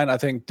are mine, I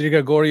think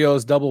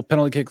Grigorio's double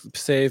penalty kick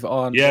save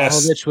on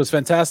Vlahovic was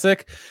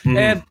fantastic,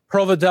 and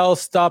Provedel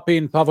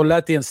stopping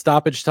Pavoletti in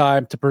stoppage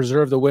time to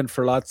preserve the win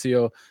for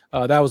Lazio.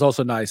 That was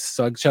also nice.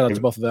 So shout out to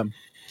both of them.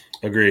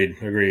 Agreed.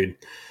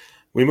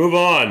 We move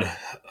on.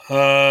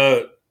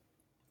 Paolo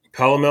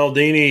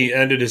Maldini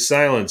ended his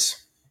silence.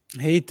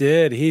 He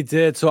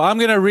did. So I'm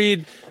going to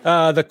read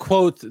the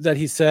quote that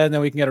he said, and then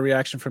we can get a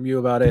reaction from you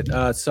about it.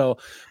 So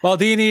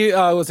Maldini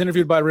was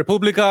interviewed by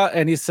Repubblica,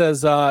 and he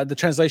says, the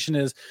translation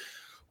is,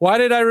 "Why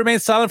did I remain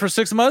silent for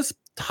 6 months?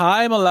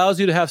 Time allows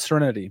you to have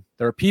serenity.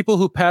 There are people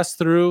who pass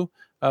through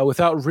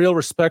without real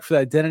respect for the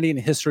identity and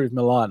history of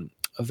Milan.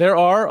 There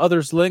are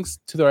others links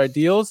to their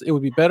ideals. It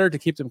would be better to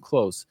keep them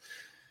close.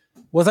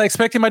 Was I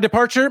expecting my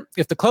departure?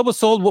 If the club was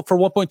sold for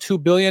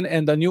 1.2 billion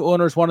and the new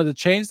owners wanted to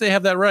change, they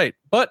have that right.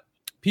 But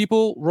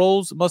people,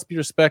 roles must be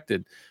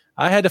respected.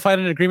 I had to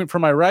find an agreement for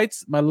my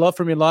rights. My love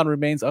for Milan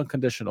remains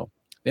unconditional.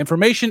 The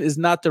information is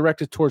not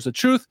directed towards the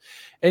truth.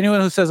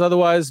 Anyone who says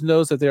otherwise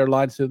knows that they are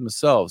lying to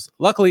themselves.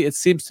 Luckily, it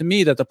seems to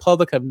me that the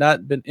public have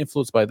not been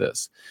influenced by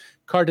this.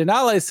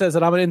 Cardinale says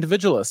that I'm an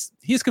individualist.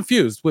 He's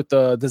confused with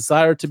the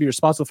desire to be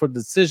responsible for the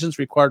decisions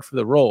required for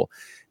the role.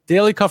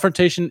 Daily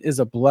confrontation is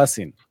a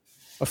blessing.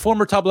 A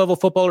former top-level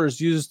footballer is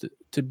used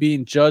to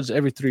being judged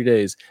every 3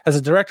 days. As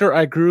a director,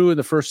 I grew in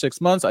the first 6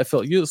 months. I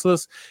felt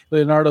useless.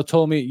 Leonardo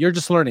told me, you're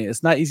just learning.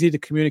 It's not easy to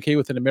communicate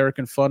with an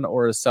American fund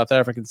or a South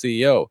African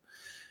CEO.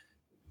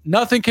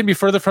 Nothing can be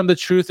further from the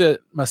truth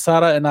that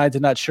Masara and I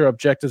did not share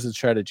objectives and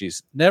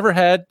strategies. Never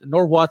had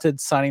nor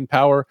wanted signing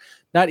power,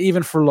 not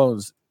even for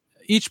loans.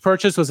 Each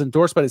purchase was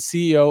endorsed by the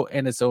CEO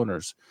and its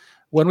owners.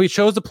 When we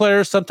chose the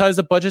players, sometimes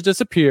the budget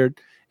disappeared.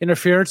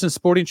 Interference in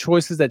sporting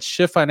choices that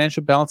shift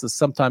financial balance is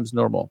sometimes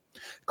normal.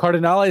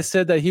 Cardinale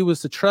said that we were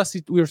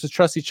to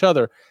trust each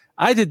other.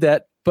 I did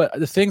that, but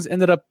the things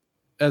ended up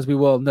as we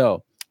well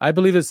know. I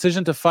believe the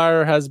decision to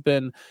fire has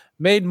been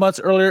made months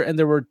earlier, and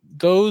there were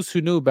those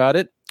who knew about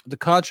it. The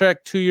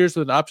contract, 2 years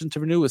with an option to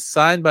renew, was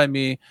signed by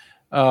me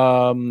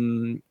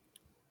when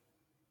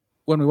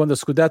we won the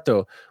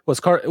Scudetto.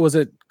 Was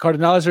it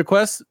Cardinale's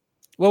request?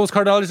 What was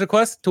Cardinale's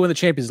request? To win the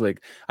Champions League.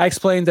 I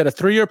explained that a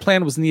 3-year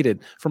plan was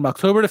needed. From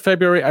October to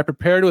February, I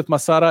prepared with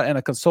Masara and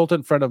a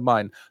consultant friend of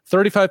mine.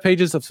 35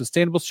 pages of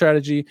sustainable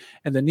strategy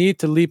and the need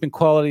to leap in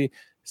quality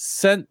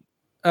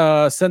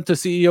sent to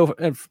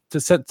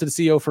sent to the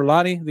CEO for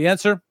Lani? The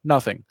answer: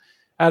 nothing.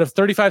 Out of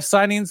 35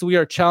 signings, we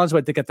are challenged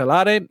by De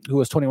Ketelare, who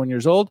was 21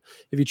 years old.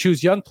 If you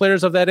choose young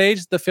players of that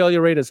age, the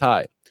failure rate is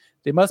high.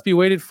 They must be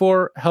waited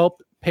for,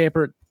 helped,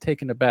 pampered,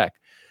 taken aback.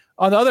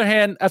 On the other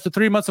hand, after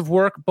 3 months of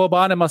work,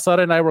 Boban and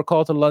Masara and I were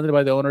called to London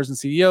by the owners and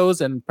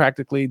CEOs and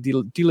practically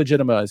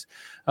delegitimized.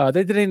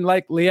 They didn't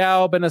like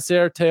Liao,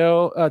 Benacer,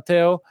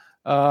 Teo,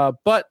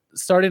 but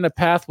starting a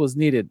path was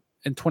needed.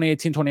 In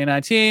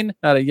 2018-2019,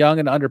 not a young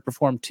and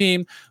underperformed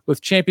team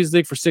with Champions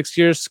League for 6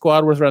 years,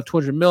 squad worth around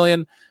 200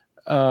 million,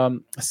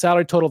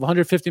 salary total of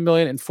 150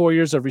 million in 4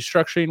 years of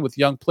restructuring with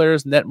young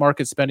players, net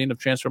market spending of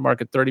transfer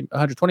market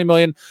 120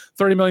 million,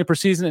 30 million per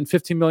season and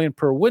 15 million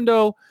per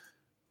window.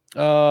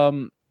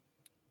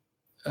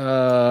 And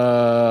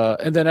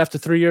then after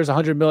 3 years,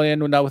 100 million,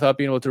 not without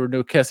being able to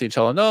renew Kessie and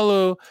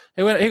Çalhanoğlu.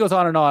 He goes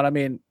on and on. I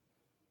mean,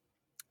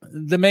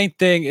 the main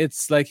thing,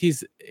 it's like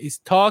he's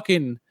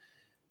talking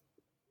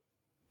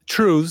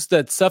truths,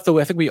 that stuff that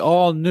I think we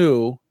all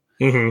knew.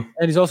 And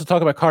he's also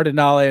talking about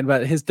Cardinale and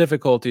about his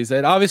difficulties.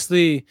 And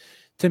obviously,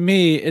 to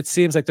me, it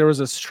seems like there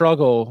was a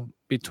struggle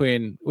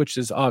between, which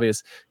is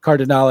obvious,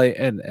 Cardinale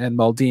and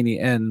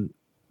Maldini, and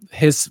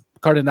his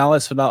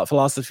Cardinale's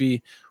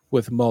philosophy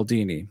with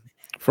Maldini.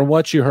 From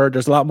what you heard,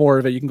 there's a lot more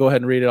of it. You can go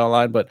ahead and read it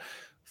online, but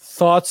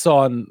thoughts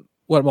on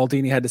what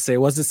Maldini had to say.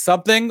 Was it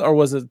something, or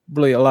was it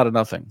really a lot of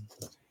nothing?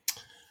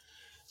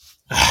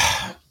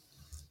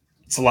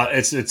 It's a lot.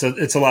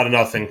 It's a lot of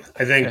nothing.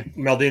 I think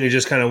Maldini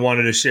just kind of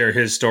wanted to share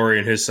his story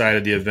and his side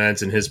of the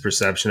events and his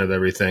perception of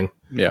everything.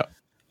 Yeah.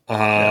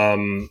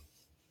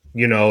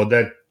 You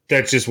know,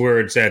 that's just where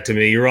it's at to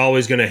me. You're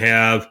always going to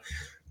have.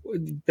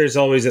 There's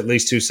always at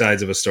least two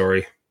sides of a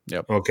story.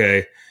 Yep.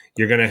 Okay.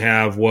 You're going to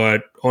have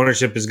what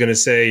ownership is going to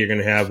say. You're going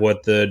to have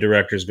what the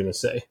director is going to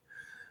say.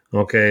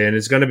 Okay, and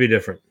it's going to be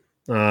different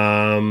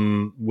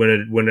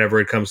whenever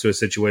it comes to a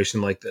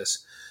situation like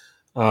this.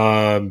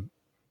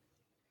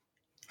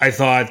 I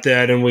thought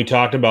that, and we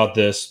talked about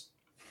this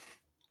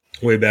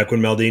way back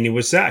when Maldini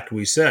was sacked.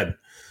 We said,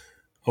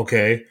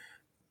 okay,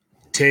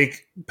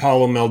 take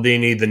Paolo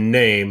Maldini, the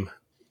name,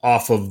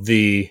 off of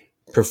the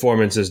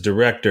performance as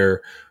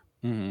director.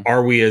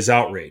 Are we as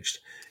outraged?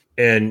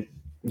 And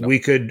we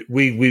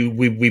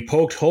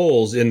poked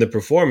holes in the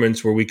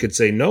performance where we could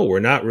say, no, we're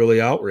not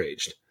really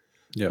outraged.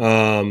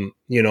 Yeah.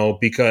 You know,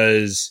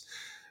 because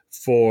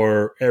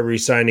for every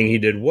signing he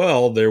did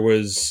well, there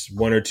was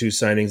one or two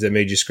signings that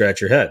made you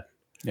scratch your head.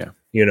 Yeah.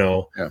 You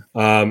know,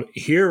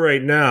 here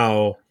right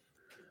now,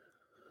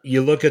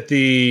 you look at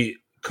the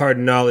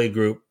Cardinale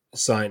group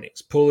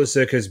signings.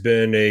 Pulisic has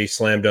been a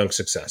slam dunk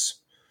success.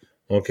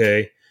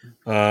 Okay.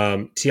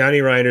 Tiani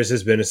Reiners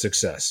has been a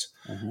success.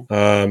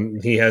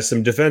 He has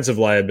some defensive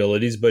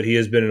liabilities, but he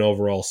has been an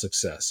overall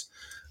success.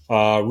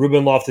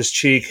 Ruben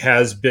Loftus-Cheek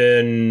has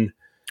been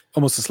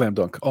almost a slam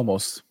dunk,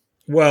 almost.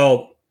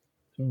 Well,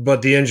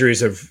 but the injuries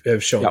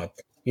have shown up,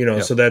 you know,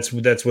 so that's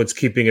what's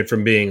keeping it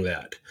from being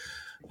that.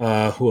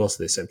 Who else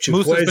did they send?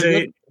 Moose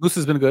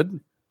has been good.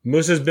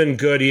 Moose has been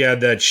good. He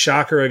had that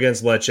shocker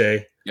against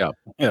Lecce. Yeah.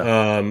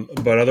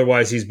 But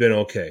otherwise, he's been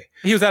okay.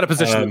 He was out of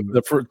position,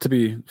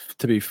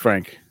 to be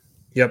frank.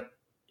 Yep.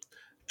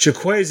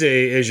 Chukwueze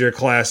is your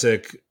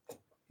classic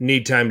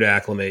need time to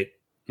acclimate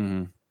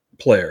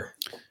player,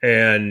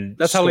 and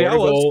that's how Liao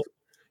was.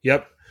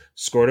 Yep,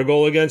 scored a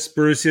goal against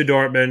Borussia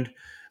Dortmund.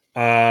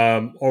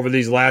 Over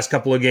these last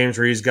couple of games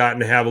where he's gotten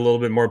to have a little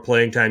bit more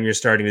playing time, you're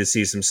starting to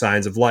see some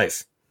signs of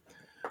life.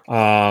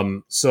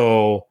 Who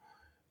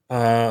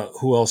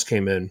else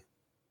came in?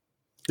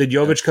 Did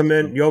Jovic come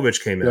in?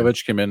 Jovic came in.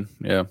 Jovic came in,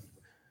 yeah.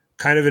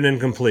 Kind of an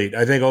incomplete.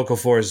 I think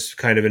Okafor is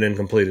kind of an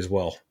incomplete as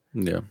well.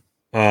 Yeah.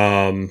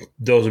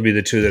 Those would be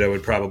the two that I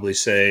would probably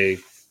say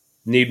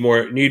need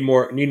more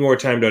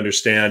time to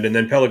understand. And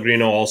then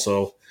Pellegrino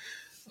also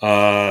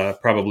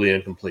probably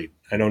incomplete.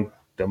 I'm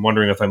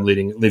wondering if I'm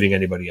leaving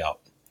anybody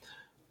out.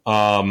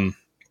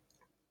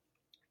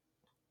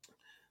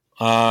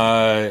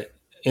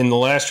 In the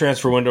last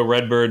transfer window,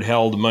 Redbird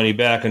held money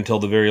back until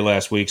the very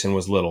last weeks and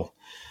was little.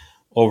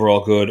 Overall,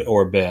 good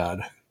or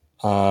bad.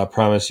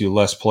 Promise you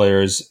less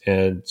players,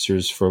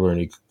 answers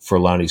for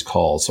Lani's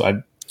calls. So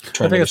I'm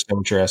trying to understand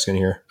what you're asking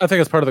here. I think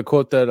it's part of the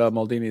quote that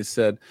Maldini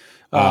said.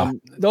 The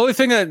only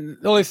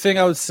thing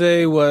I would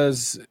say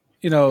was,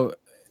 you know,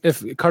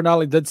 if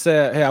Cardinale did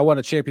say, "Hey, I want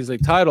a Champions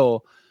League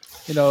title,"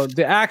 you know,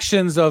 the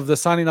actions of the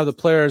signing of the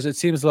players, it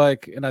seems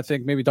like, and I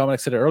think maybe Dominic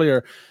said it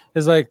earlier,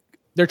 is like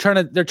they're trying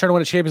to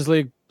win a Champions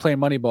League playing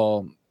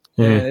Moneyball.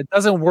 And it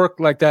doesn't work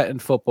like that in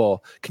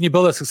football. Can you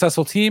build a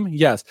successful team?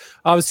 Yes.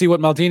 Obviously, what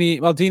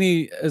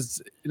Maldini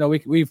is, you know,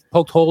 we've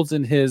poked holes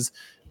in his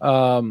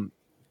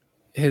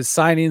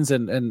signings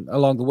and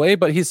along the way,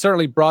 but he's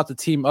certainly brought the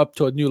team up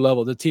to a new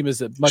level. The team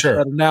is much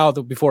better now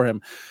than before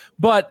him.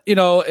 But you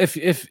know,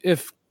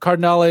 if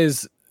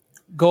Cardinale's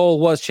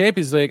goal was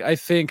Champions League, I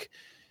think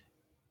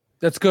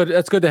that's good.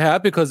 That's good to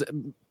have, because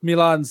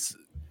Milan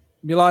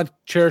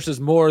cherishes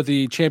more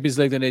the Champions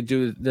League than they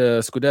do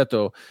the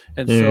Scudetto.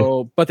 And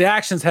so, but the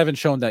actions haven't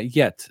shown that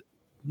yet.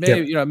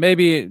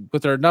 maybe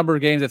with their number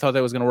of games, they thought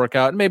that was going to work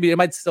out. Maybe it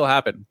might still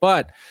happen,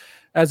 but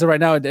as of right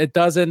now, it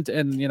doesn't.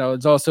 And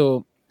it's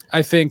also,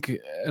 I think,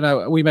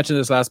 and we mentioned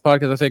this last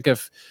podcast. I think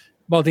if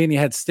Maldini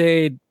had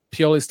stayed,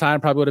 Pioli's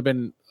time probably would have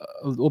been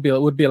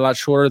would be a lot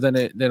shorter than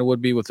it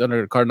would be with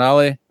under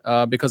Cardinale,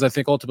 because I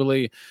think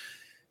ultimately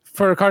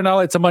for Cardinale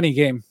it's a money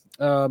game,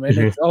 and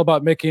it's all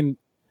about making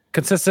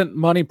consistent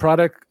money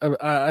product,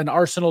 an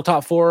Arsenal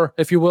top four,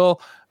 if you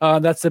will.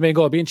 That's the main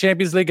goal: be in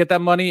Champions League, get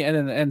that money,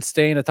 and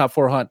stay in the top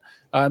four hunt,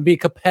 and be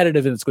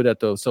competitive in the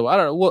Scudetto. So I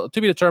don't know. Well,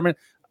 to be determined.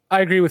 I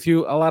agree with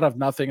you. A lot of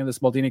nothing in this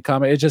Maldini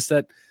comment. It's just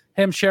that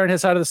him sharing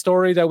his side of the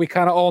story that we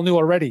kind of all knew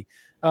already.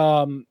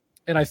 And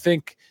I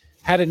think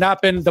had it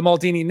not been the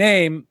Maldini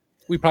name,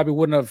 we probably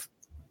wouldn't have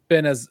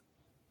been as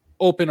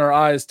open our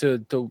eyes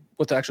to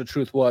what the actual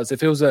truth was.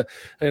 If it was a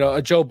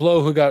Joe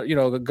Blow who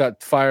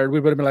got fired, we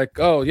would have been like,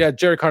 oh yeah,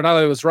 Jerry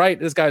Cardinale was right.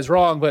 This guy's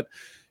wrong. But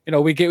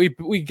we gave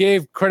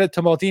credit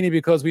to Maldini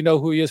because we know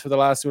who he is for the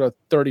last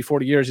 30,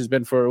 40 years he's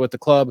been with the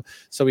club.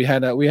 So we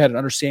had an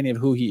understanding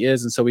of who he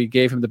is, and so we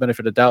gave him the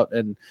benefit of doubt,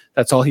 and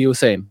that's all he was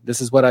saying. This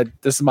is my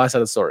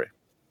side of the story.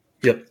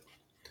 Yep.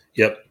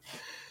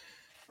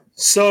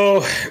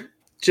 So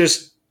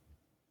just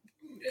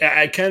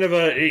I kind of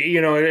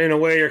in a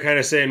way you're kind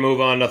of saying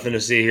move on, nothing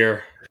to see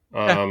here.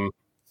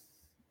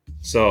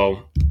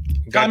 So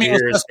got to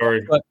hear his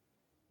story. But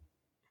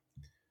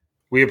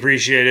we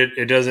appreciate it.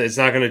 It's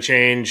not going to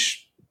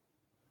change.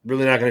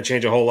 Really not going to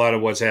change a whole lot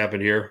of what's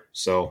happened here.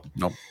 So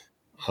no.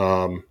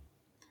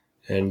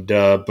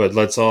 But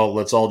let's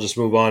all just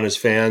move on as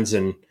fans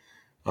and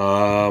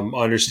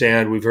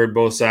understand we've heard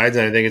both sides,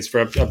 and I think it's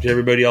up to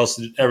everybody else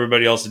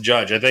to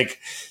judge. I think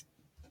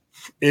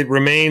it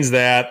remains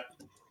that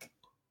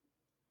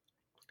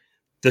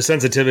the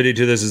sensitivity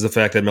to this is the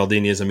fact that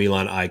Maldini is a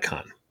Milan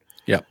icon.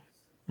 Yeah.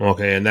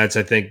 Okay, and that's,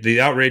 I think, the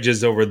outrage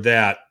is over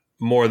that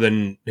more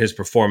than his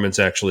performance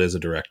actually as a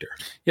director.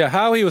 Yeah,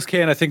 how he was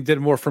canned, I think, did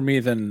more for me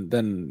than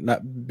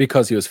not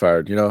because he was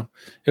fired. It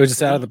was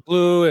just out of the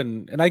blue,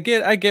 and I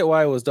get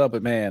why it was done,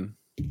 but man.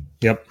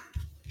 Yep,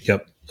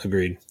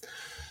 agreed.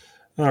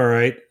 All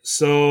right,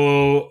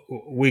 so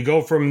we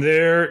go from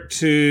there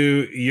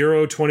to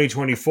Euro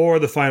 2024.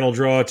 The final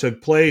draw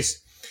took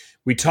place.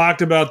 We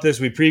talked about this.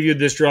 We previewed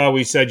this draw.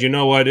 We said, you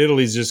know what,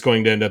 Italy's just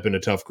going to end up in a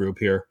tough group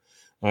here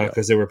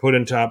because they were put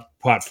in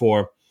pot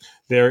four.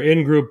 They're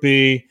in Group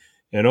B.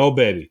 And oh,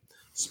 baby,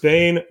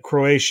 Spain,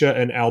 Croatia,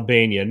 and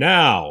Albania.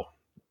 Now,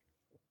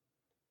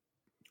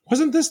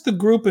 wasn't this the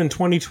group in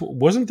 2012?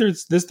 Wasn't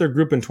this their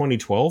group in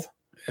 2012?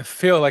 I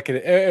feel like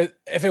it.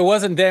 If it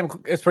wasn't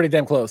it's pretty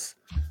damn close.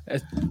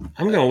 I'm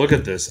going to look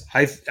at this.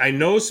 I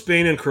know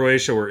Spain and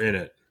Croatia were in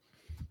it.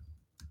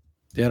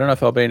 Yeah, I don't know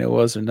if Albania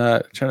was or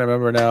not. I'm trying to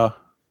remember now.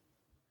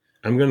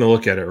 I'm going to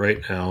look at it right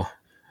now.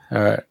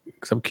 All right,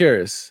 because I'm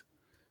curious.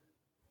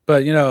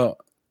 But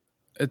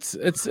it's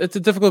a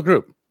difficult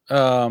group.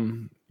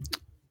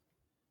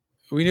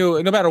 We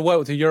knew no matter what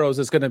with the Euros,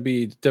 it's going to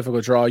be a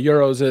difficult draw.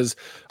 Euros is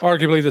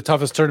arguably the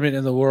toughest tournament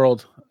in the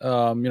world.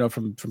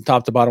 From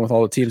top to bottom with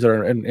all the teams that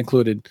are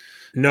included.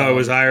 No, it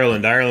was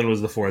Ireland. Ireland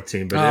was the fourth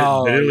team, but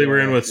Italy were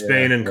in with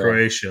Spain and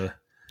Croatia.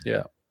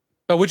 Yeah,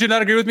 but would you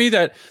not agree with me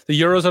that the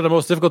Euros are the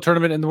most difficult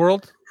tournament in the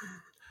world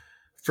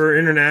for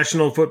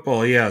international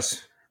football?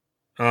 Yes,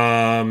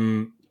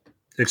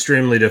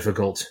 extremely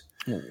difficult.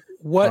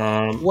 What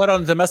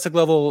on domestic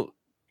level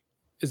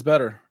is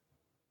better?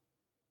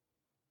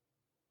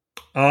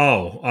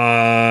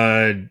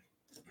 I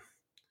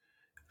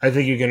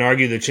think you can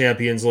argue the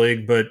Champions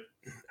League, but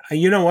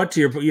you know what?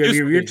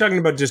 You're talking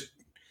about just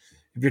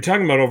if you're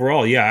talking about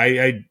overall, yeah.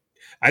 I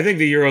think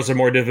the Euros are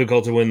more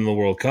difficult to win than the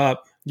World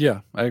Cup.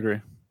 Yeah, I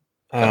agree.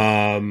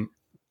 But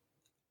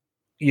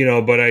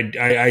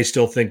I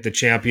still think the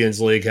Champions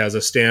League has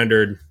a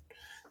standard.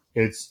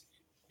 It's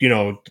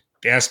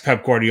ask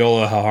Pep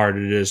Guardiola how hard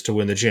it is to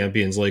win the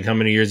Champions League. How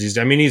many years he's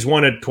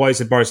won it twice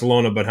at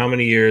Barcelona, but how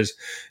many years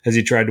has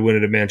he tried to win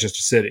it at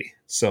Manchester City?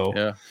 So,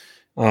 yeah.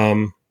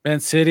 Man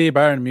City,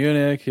 Bayern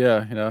Munich.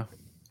 Yeah.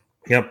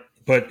 Yep.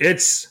 But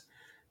it's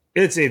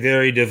a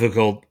very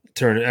difficult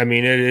tournament. I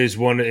mean, it is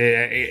one,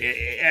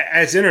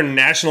 as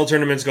international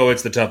tournaments go,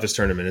 it's the toughest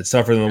tournament. It's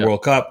tougher than the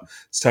World Cup.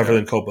 It's tougher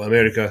than Copa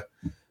America.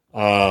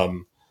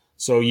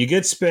 So you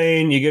get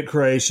Spain, you get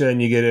Croatia,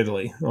 and you get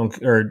Italy,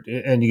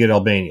 and you get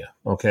Albania.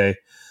 Okay,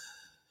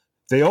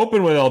 they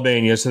open with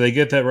Albania, so they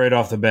get that right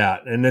off the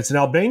bat, and it's an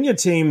Albania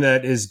team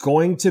that is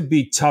going to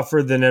be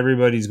tougher than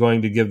everybody's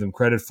going to give them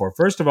credit for.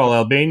 First of all,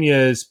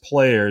 Albania's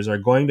players are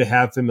going to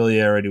have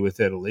familiarity with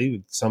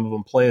Italy. Some of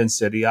them play in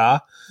Serie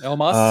A.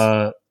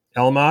 Elmas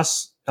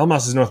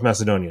is North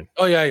Macedonian.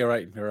 Oh yeah, you're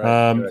right.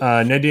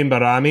 Nedim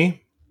Barami.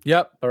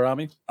 Yep,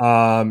 Barami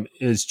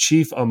is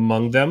chief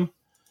among them.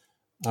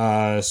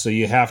 So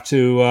you have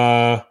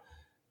to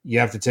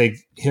take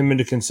him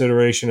into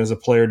consideration as a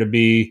player to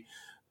be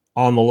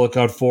on the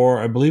lookout for.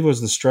 I believe it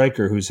was the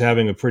striker who's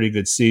having a pretty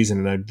good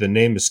season, and the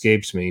name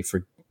escapes me.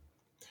 For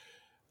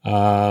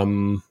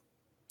Aslani.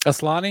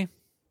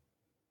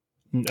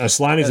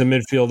 Aslani's a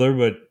midfielder,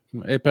 but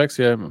Apex.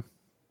 Yeah,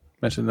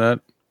 mentioned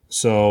that.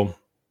 So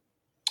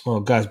Oh,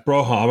 guys,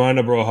 Broha,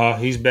 Armando Broha,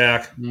 he's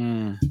back.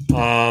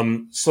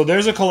 So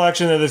there's a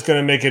collection that is going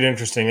to make it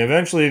interesting.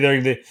 Eventually,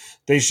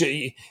 they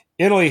should.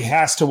 Italy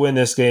has to win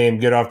this game,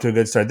 get off to a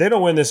good start. They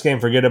don't win this game,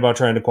 forget about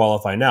trying to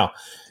qualify. Now,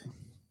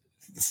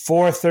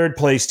 4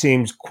 third-place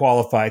teams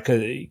qualify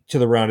to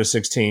the round of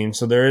 16,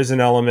 so there is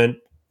an element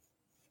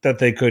that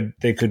they could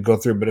go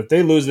through. But if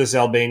they lose this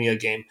Albania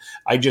game,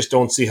 I just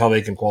don't see how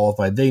they can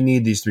qualify. They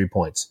need these 3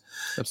 points.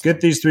 Absolutely.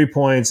 Get these 3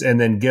 points, and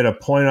then get a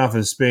point off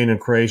of Spain and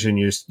Croatia, and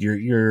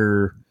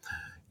you're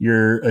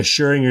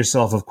assuring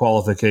yourself of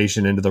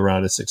qualification into the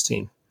round of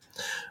 16.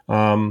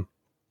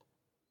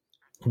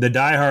 The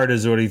diehard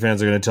Azzurri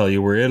fans are going to tell you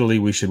we're Italy.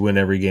 We should win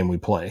every game we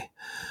play.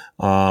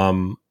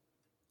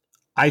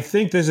 I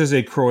think this is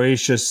a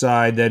Croatia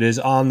side that is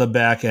on the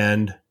back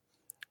end.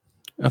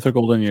 After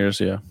golden years,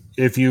 yeah.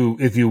 If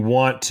you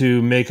want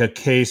to make a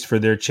case for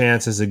their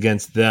chances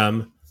against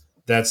them,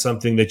 that's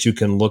something that you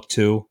can look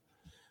to.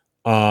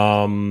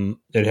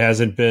 It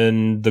hasn't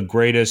been the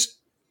greatest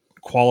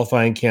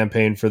qualifying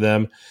campaign for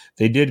them.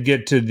 They did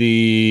get to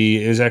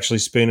it was actually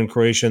Spain and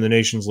Croatia in the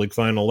Nations League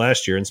final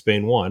last year, and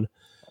Spain won.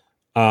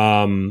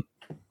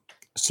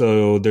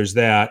 So there's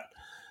that.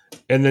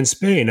 And then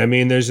Spain, I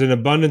mean, there's an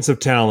abundance of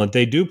talent.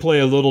 They do play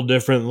a little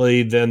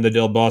differently than the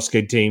Del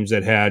Bosque teams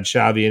that had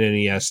Xavi and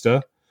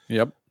Iniesta.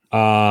 Yep.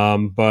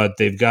 But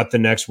they've got the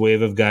next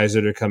wave of guys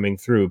that are coming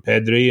through.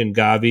 Pedri and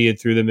Gavi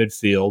through the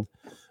midfield.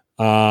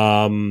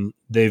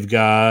 They've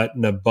got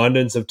an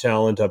abundance of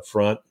talent up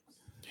front.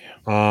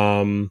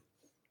 Give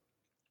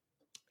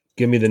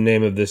me the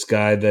name of this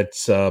guy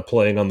that's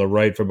playing on the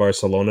right for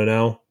Barcelona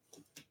now.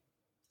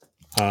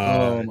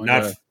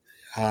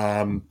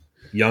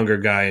 Younger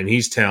guy, and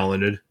he's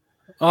talented.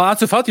 Oh,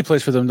 Ansu Fati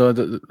plays for them,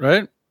 though,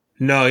 right?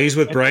 No, he's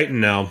with Brighton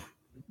now.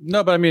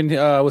 No, but I mean,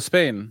 with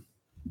Spain.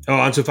 Oh,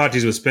 Ansu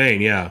Fati's with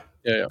Spain, yeah.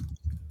 Yeah.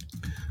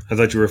 I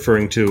thought you were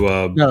referring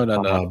to... No.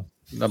 Not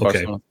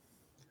Barcelona.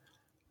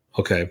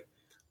 Okay.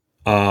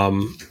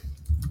 I'm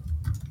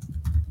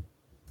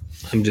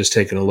just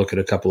taking a look at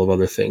a couple of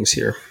other things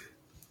here.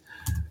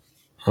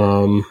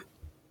 But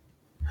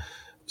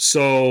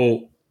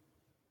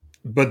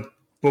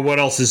what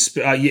else is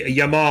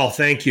Yamal?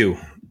 Thank you.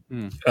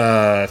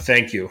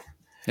 Thank you.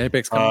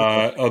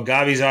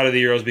 Gavi's out of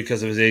the Euros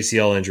because of his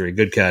ACL injury.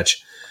 Good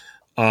catch.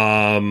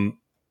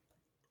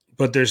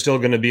 But there's still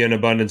going to be an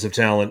abundance of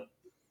talent,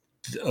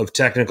 of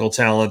technical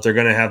talent. They're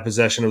going to have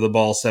possession of the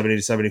ball 70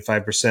 to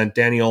 75%.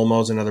 Danny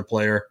Olmo's another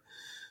player.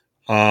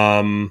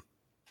 So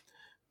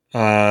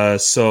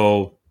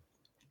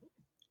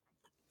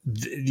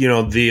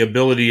the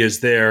ability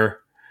is there.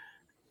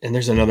 And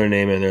there's another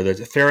name in there.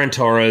 There's Ferran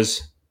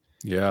Torres.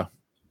 Yeah.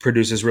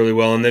 Produces really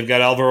well. And they've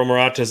got Alvaro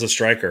Morata as a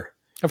striker.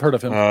 I've heard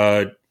of him.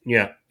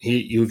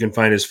 You can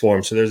find his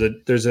form. So there's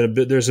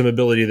some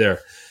ability there.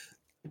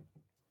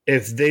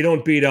 If they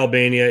don't beat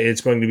Albania, it's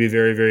going to be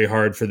very, very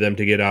hard for them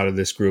to get out of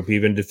this group,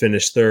 even to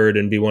finish third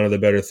and be one of the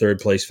better third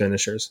place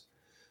finishers.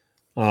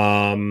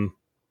 I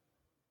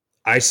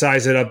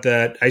size it up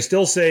that I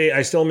still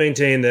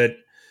maintain that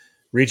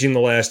reaching the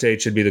last 8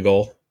 should be the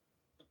goal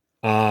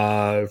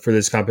for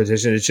this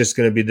competition. It's just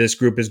going to be, this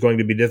group is going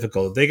to be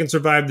difficult. If they can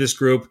survive this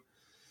group,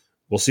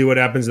 we'll see what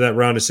happens in that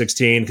round of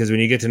 16, because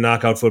when you get to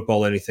knockout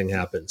football, anything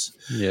happens.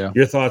 Yeah.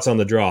 Your thoughts on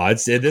the draw?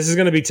 This is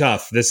going to be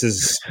tough. This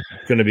is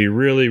going to be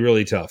really,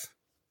 really tough.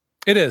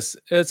 It is.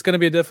 It's going to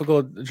be a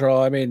difficult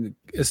draw. I mean,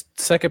 is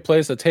second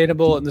place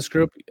attainable in this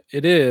group?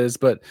 It is,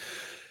 but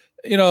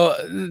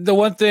the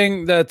one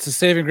thing that's a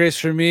saving grace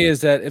for me is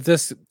that if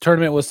this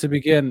tournament was to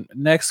begin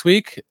next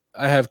week,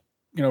 I have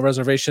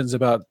reservations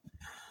about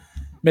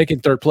making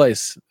third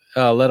place,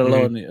 let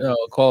alone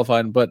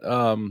qualifying. But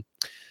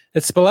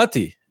it's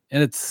Spalletti.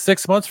 And it's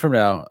 6 months from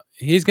now.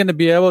 He's going to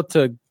be able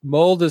to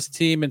mold his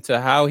team into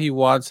how he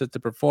wants it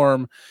to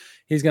perform.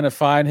 He's going to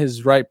find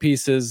his right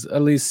pieces,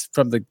 at least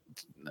from the,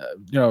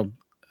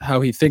 how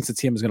he thinks the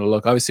team is going to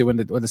look. Obviously, when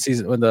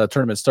the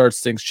tournament starts,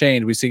 things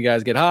change. We see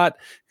guys get hot,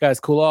 guys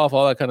cool off,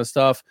 all that kind of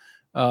stuff.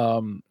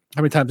 How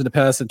many times in the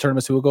past in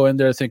tournaments we will go in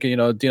there thinking,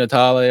 Di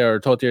Natale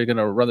or Totti are going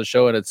to run the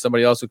show, and it's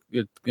somebody else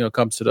who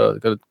comes to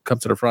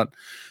the front.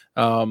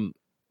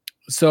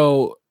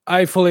 So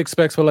I fully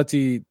expect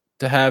Spalletti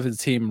to have his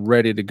team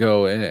ready to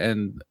go,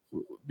 and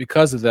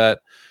because of that,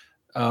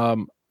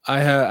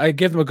 I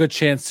give them a good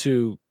chance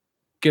to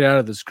get out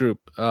of this group.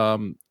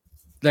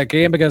 That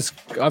game against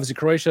obviously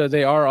Croatia,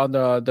 they are on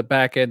the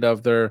back end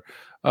of their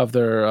what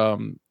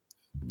do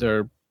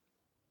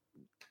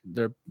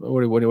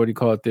you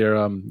call it,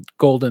 their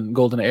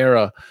golden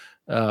era,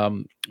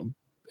 and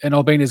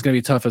Albania is going to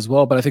be tough as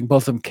well. But I think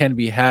both of them can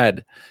be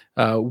had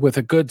with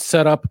a good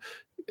setup.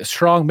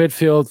 Strong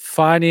midfield,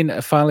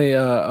 finally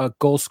a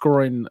goal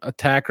scoring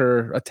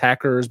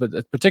attackers, but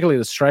particularly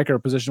the striker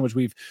position, which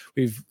we've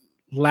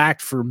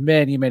lacked for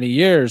many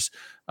years,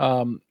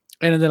 and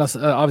then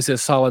obviously a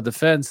solid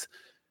defense.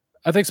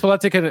 I think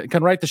Spalletti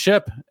can right the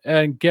ship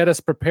and get us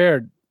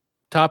prepared.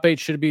 Top 8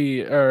 should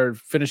be, or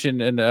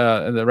finishing in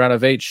the round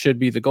of 8 should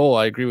be the goal.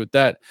 I agree with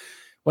that.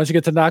 Once you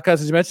get to knockouts,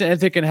 as you mentioned,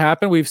 anything can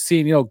happen. We've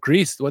seen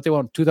Greece, what they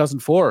won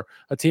 2004,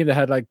 a team that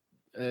had like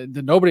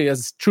nobody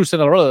has true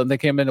Cinderella, and they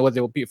came in with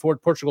they will beat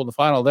Portugal in the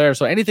final there.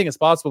 So anything is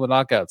possible in the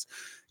knockouts.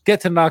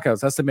 Get to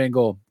knockouts. That's the main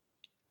goal.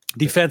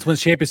 Defense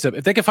wins championship.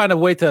 If they can find a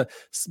way to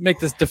make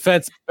this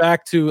defense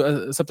back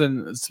to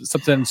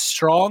something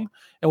strong,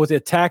 and with the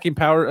attacking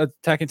talent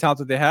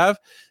that they have,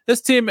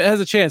 this team has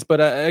a chance. But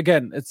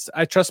again,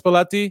 I trust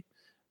Spalletti,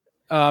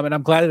 and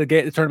I'm glad that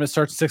the tournament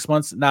starts in 6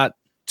 months, not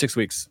 6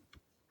 weeks.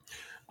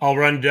 I'll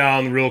run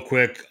down real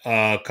quick.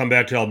 Come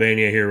back to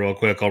Albania here real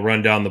quick. I'll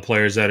run down the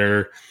players that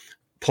are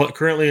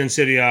currently in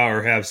Serie A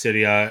or have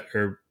Serie A,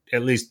 or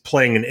at least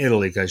playing in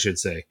Italy, I should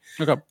say.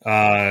 Okay.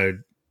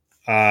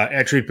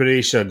 Etri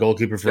Perisha,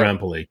 goalkeeper for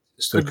Empoli.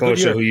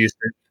 Strakosha, who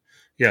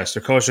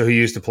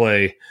used to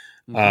play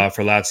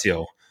for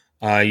Lazio.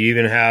 You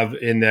even have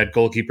in that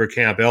goalkeeper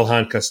camp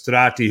Elhan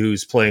Castrati,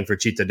 who's playing for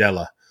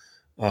Cittadella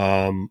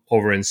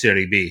over in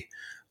Serie B.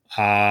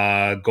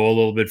 Go a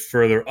little bit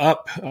further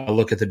up.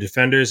 Look at the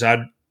defenders.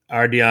 Ardian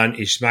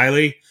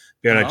Ismaili,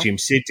 Beracim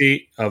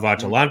City of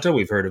Atalanta.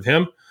 We've heard of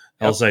him.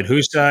 Elzaid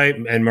Husay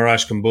and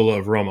Marash Kambula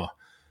of Roma.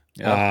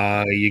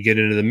 You get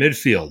into the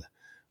midfield.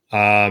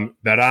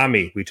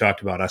 Barami, we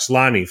talked about.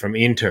 Aslani from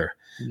Inter.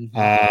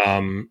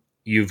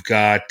 You've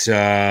got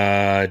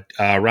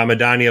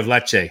Ramadani of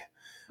Lecce.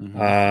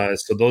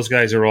 So those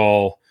guys are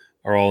all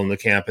in the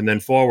camp. And then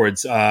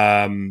forwards,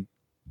 I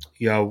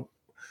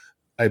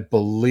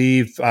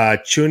believe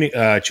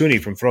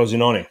Chuni from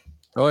Frosinone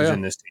is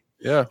in this team.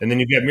 Yeah. And then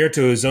you've got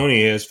Mirto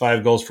Uzzoni, who has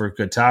 5 goals for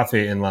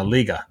Getafe in La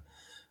Liga.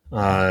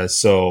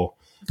 So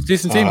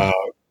decent team.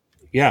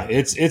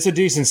 It's a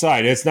decent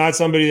side. It's not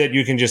somebody that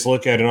you can just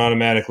look at and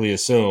automatically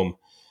assume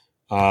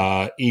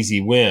easy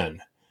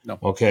win. No.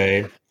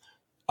 Okay.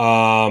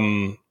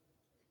 So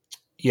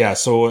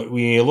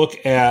when you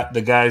look at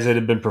the guys that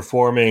have been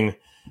performing,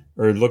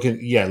 or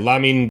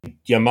Lamine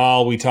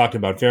Yamal, we talked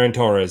about, Ferran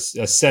Torres,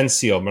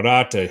 Asensio,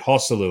 Morata,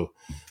 Joselu,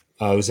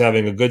 who's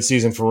having a good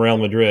season for Real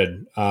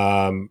Madrid.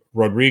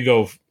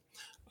 Rodrigo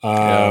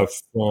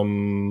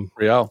from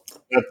Real.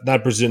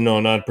 Not Brazil. No,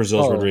 not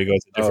Brazil's Rodrigo.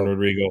 It's a different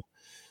Rodrigo.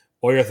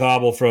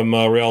 Oyarzabal from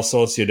Real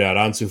Sociedad.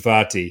 Ansu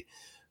Fati.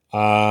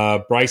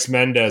 Bryce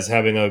Mendez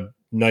having a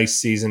nice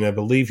season. I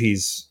believe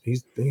he's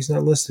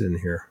not listed in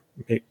here.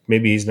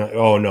 Maybe he's not.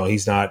 Oh no,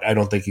 he's not. I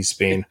don't think he's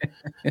Spain.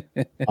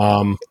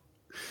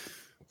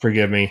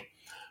 Forgive me.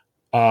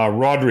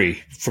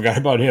 Rodri, forgot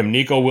about him.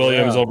 Nico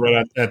Williams over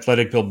at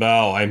Athletic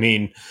Bilbao. I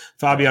mean,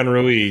 Fabian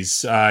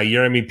Ruiz,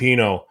 Jeremy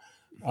Pino,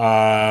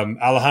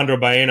 Alejandro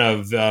Baena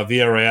of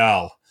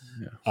Villarreal.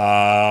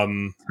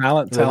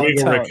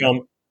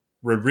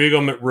 Rodrigo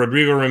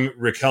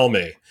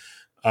Riquelme.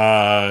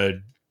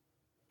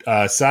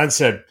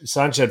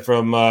 Sanchez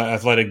from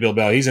Athletic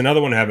Bilbao. He's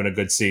another one having a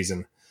good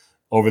season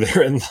over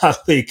there in La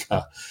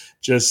Liga.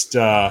 Just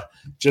an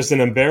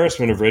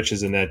embarrassment of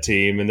riches in that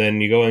team. And then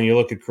you go and you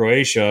look at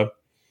Croatia.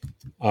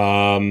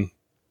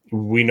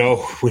 We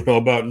know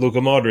about Luka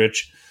Modric.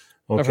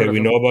 Okay, we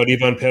know about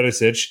Ivan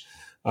Perisic,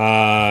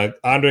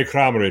 Andre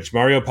Kramaric,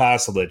 Mario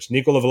Pasalic,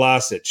 Nikola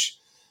Vlasic,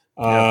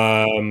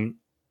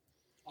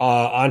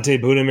 Ante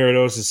Budimir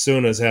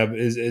Osasuna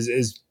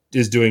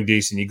is doing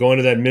decent. You go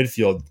into that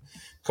midfield,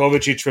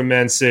 Kovacic from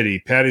Man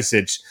City,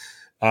 Perisic,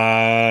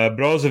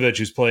 Brozovic,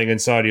 who's playing in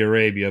Saudi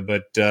Arabia,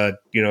 but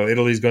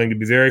Italy's going to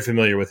be very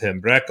familiar with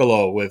him.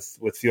 Brecalo with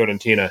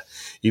Fiorentina,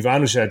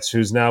 Ivanušec,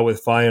 who's now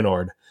with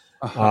Feyenoord,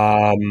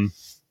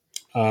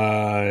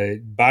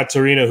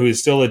 Baturina, who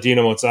is still at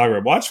Dinamo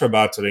Zagreb. Watch for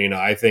Baturina.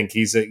 I think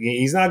he's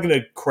not going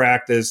to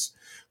crack this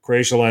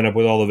Croatia lineup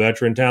with all the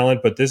veteran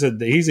talent, but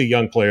he's a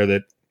young player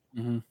that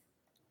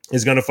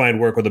is going to find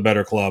work with a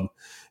better club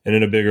and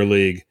in a bigger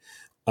league.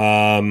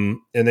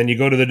 And then you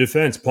go to the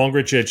defense.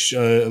 Pongracic,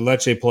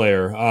 Lecce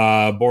player,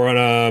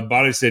 Borna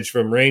Barisic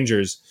from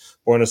Rangers,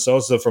 Borna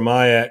Sosa from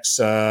Ajax,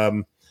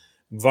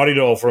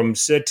 Varidol from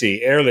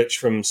City, Erlich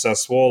from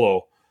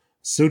Sassuolo,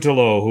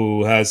 Sutalo,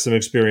 who has some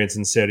experience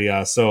in Serie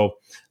A. So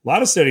a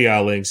lot of Serie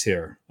A links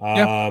here.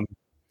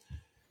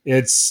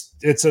 It's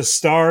a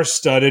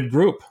star-studded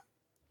group.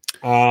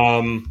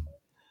 It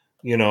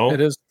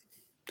is.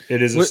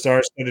 It is a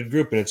star-studded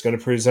group, and it's going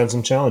to present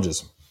some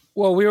challenges.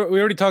 Well, we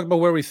already talked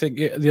about where we think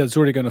the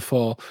Azzurri going to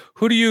fall.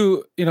 Who do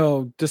you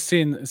just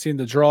seeing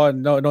the draw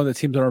and knowing the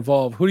teams that are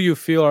involved, who do you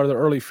feel are the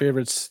early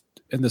favorites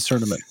in this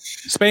tournament?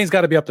 Spain's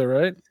got to be up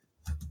there,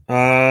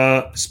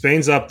 right?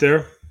 Spain's up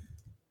there.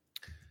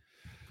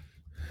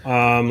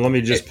 Let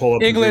me just pull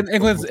up England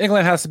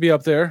has to be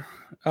up there.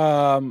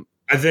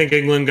 I think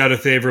England got a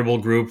favorable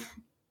group.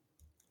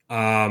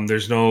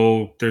 There's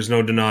no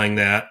denying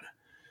that.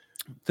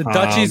 The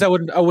Dutchies, I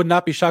would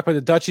not be shocked by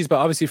the Dutchies, but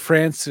obviously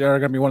France are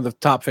going to be one of the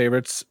top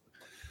favorites.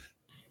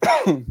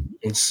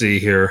 Let's see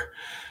here.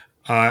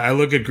 I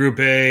look at Group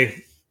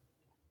A.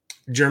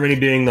 Germany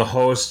being the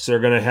hosts are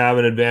going to have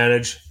an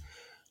advantage.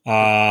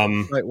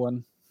 Right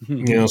one.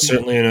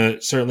 Certainly in a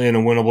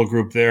winnable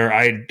group there.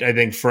 I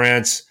think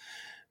France,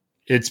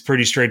 it's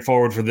pretty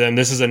straightforward for them.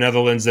 This is a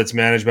Netherlands that's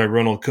managed by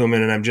Ronald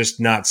Koeman, and I'm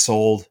just not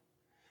sold.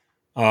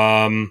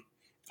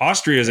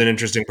 Austria is an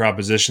interesting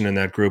proposition in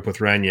that group with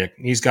Ranić.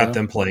 He's got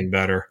them playing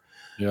better.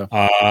 Yeah.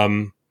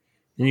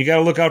 And you've got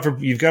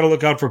to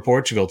look out for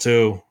Portugal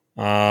too.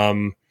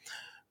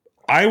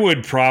 I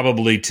would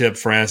probably tip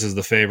France as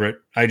the favorite.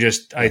 I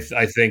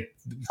think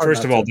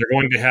first of all they're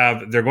going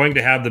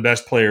to have the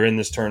best player in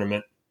this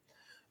tournament,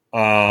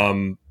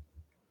 in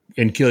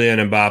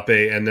Kylian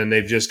Mbappe, and then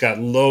they've just got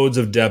loads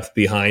of depth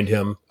behind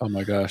him. Oh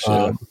my gosh!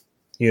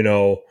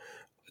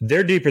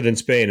 They're deeper than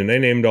Spain, and they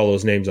named all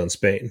those names on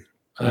Spain.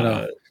 I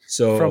know.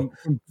 So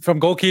from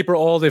goalkeeper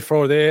all the way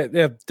forward, they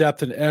have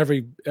depth in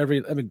every. I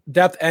mean,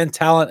 depth and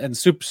talent and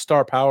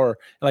superstar power,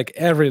 like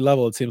every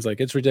level. It seems like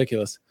it's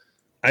ridiculous.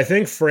 I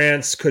think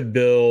France could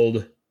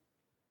build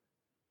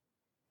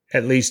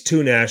at least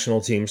 2 national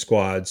team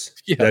squads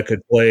that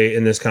could play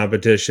in this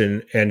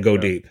competition and go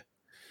deep.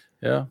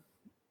 Yeah.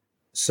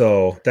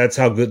 So that's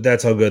how good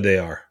they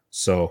are.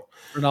 So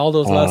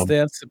Ronaldo's last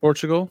dance in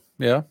Portugal.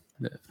 Yeah.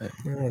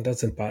 It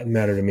doesn't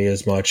matter to me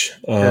as much.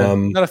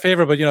 Not a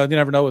favorite, but you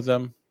never know with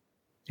them.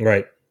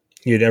 Right.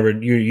 You never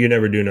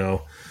do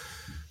know.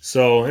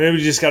 So maybe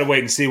we just got to wait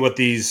and see who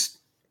these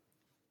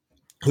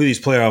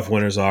playoff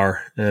winners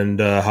are and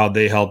how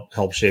they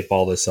help shape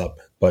all this up.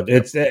 But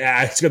it's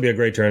going to be a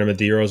great tournament.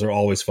 The Euros are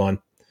always fun.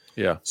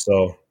 Yeah.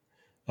 So,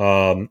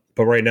 but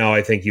right now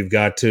I think you've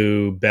got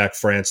to back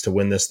France to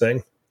win this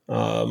thing.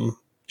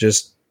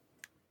 Just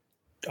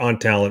on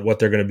talent, what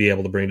they're going to be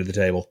able to bring to the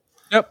table.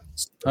 Yep.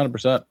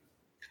 100%.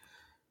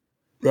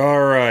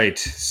 All right.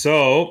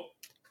 So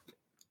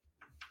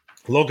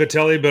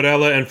Locatelli,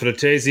 Barella, and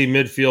Fratesi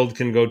midfield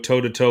can go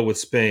toe-to-toe with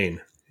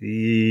Spain.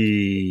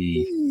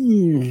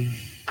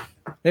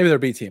 Maybe they're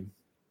B team.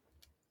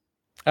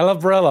 I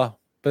love Barella,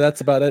 but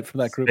that's about it from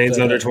that group. Spain's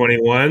under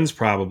 21s,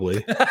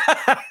 probably.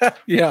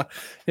 Yeah.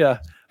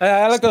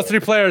 I like those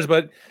 3 players,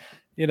 but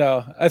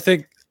I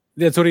think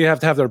that's what you have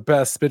to have their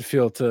best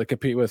midfield to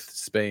compete with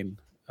Spain.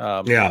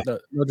 No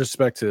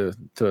disrespect to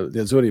the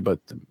Azzurri, but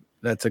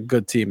that's a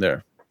good team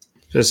there.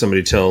 Just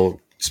somebody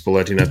tell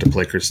Spalletti not to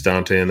play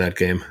Cristante in that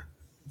game.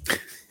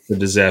 The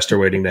disaster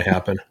waiting to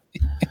happen.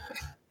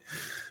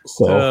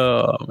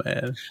 Oh,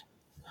 man.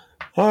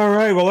 All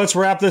right, well, let's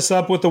wrap this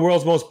up with the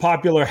world's most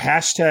popular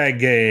hashtag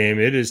game.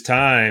 It is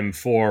time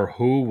for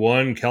Who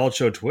Won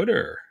Calcio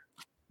Twitter.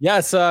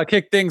 Yes,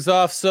 kick things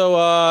off.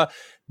 So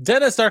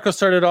Dennis Darko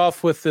started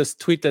off with this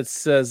tweet that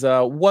says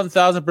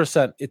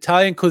 1,000%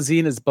 Italian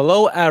cuisine is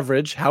below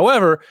average.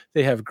 However,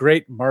 they have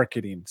great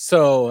marketing.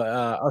 So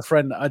our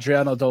friend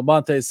Adriano Del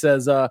Monte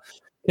says,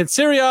 can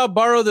Serie A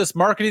borrow this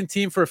marketing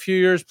team for a few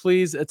years,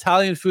 please?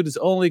 Italian food is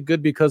only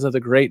good because of the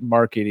great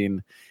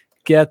marketing.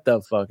 Get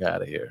the fuck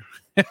out of here.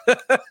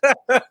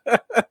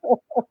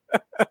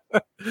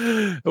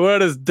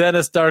 What is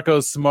Dennis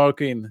Darko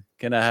smoking?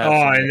 Can I have?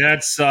 Oh, and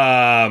that's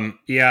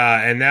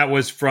and that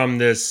was from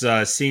this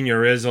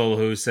senior Izzle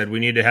who said we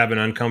need to have an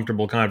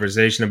uncomfortable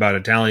conversation about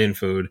Italian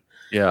food.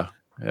 Yeah.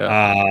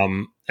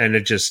 And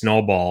it just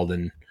snowballed,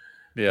 and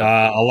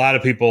a lot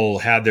of people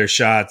had their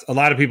shots. A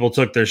lot of people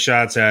took their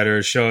shots at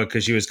her show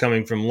because she was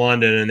coming from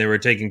London, and they were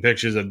taking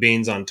pictures of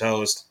beans on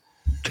toast.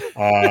 She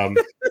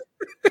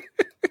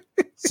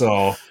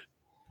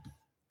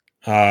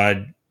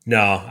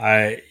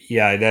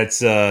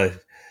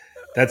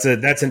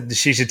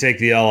should take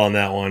the L on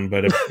that one,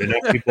 but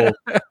enough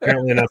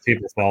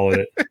people followed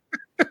it.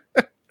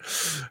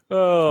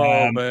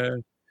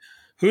 Man.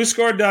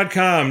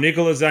 WhoScored.com,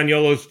 Nicola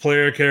Zaniolo's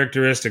player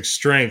characteristics,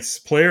 strengths.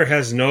 Player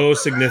has no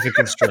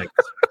significant strengths.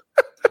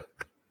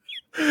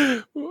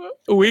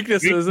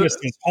 Weaknesses.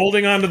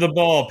 Holding onto the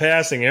ball,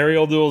 passing,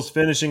 aerial duels,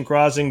 finishing,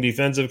 crossing,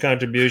 defensive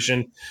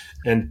contribution,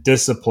 and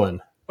discipline.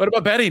 What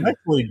about betting? I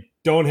actually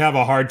don't have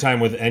a hard time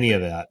with any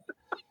of that.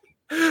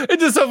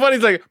 It's just so funny.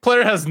 It's like,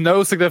 player has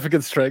no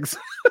significant strengths.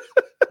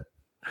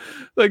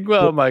 Like,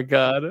 oh my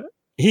God.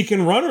 He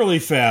can run really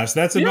fast.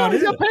 That's about it.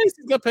 He's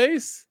got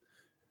pace.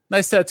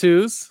 Nice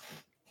tattoos.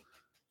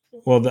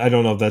 Well, I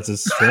don't know if that's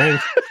his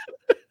strength.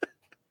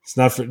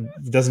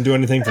 It doesn't do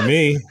anything for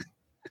me.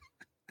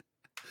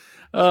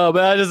 Oh,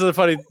 man, this is a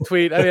funny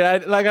tweet. I mean, I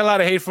got a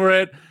lot of hate for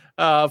it,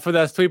 for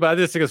that tweet, but I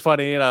just think it's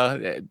funny.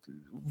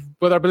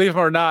 Whether I believe him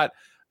or not,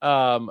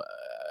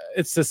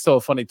 it's just so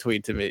funny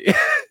tweet to me.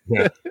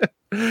 Yeah.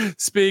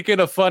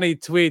 Speaking of funny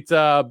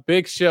tweets,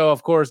 Big Show,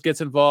 of course,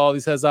 gets involved.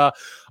 He says,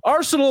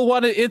 Arsenal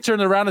won an Inter in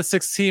the round of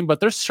 16,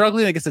 but they're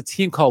struggling against a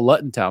team called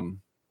Luton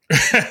Town.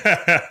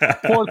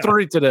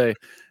 4-3 today.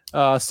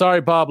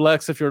 Sorry, Bob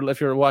Lex, if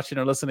you're watching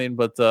or listening,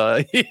 but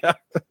yeah.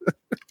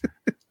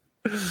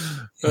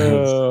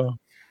 I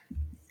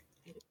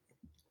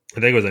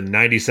think it was a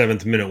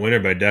 97th minute winner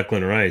by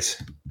Declan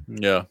Rice.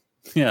 Yeah.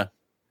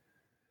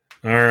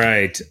 All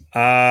right.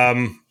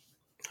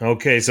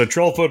 Okay, so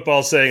Troll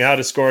Football saying how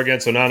to score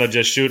against Onana,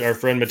 just shoot. Our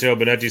friend Matteo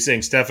Benetti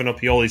saying Stefano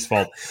Pioli's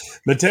fault.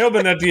 Matteo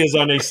Benetti is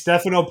on a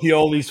Stefano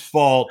Pioli's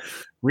fault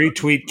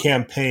retweet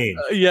campaign.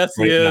 Yes,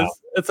 he is.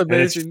 It's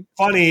amazing. And it's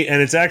funny,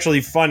 and it's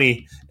actually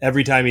funny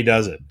every time he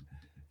does it.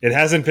 It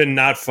hasn't been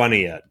not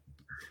funny yet.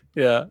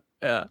 Yeah.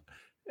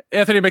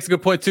 Anthony makes a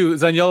good point, too.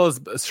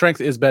 Zaniolo's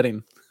strength is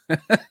betting.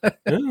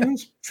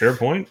 Fair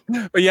point.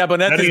 But yeah,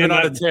 Bonetti's been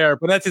on a tear.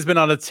 Bonetti's been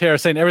on a tear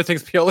saying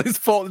everything's Pioli's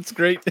fault. It's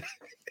great.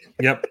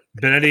 Yep.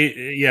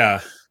 Benetti,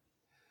 yeah.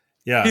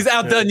 He's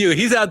outdone you.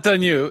 He's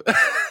outdone you.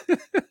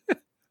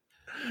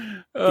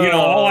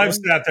 All I've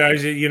sat there,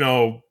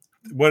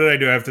 what did I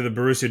do after the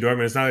Borussia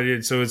Dortmund? It's not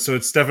so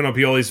it's Stefano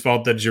Pioli's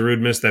fault that Giroud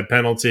missed that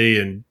penalty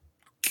and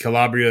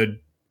Calabria.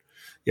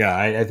 Yeah,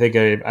 I think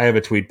I have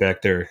a tweet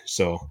back there.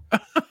 So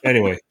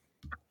anyway.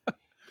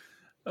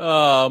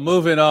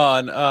 Moving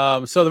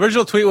on. So the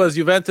original tweet was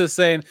Juventus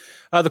saying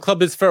the club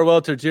bids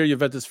farewell to dear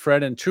Juventus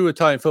friend and true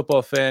Italian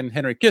football fan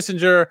Henry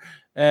Kissinger.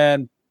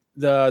 And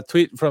the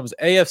tweet from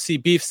AFC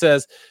Beef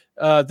says,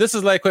 this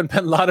is like when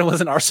Bin Laden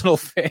was an Arsenal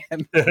fan.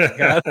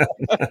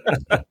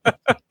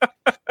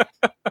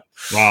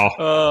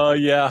 Wow.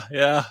 Yeah.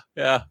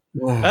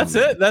 Wow. That's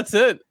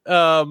it.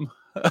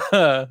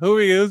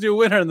 Who's your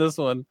winner in this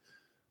one?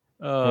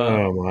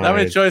 Not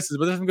many choices,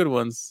 but there's some good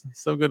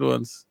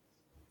ones.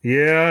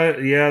 Yeah,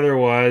 there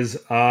was.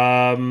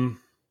 I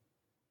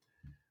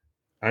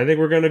think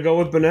we're going to go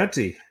with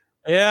Benetti.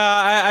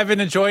 Yeah, I've been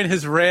enjoying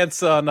his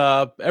rants on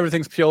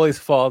everything's Pioli's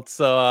fault.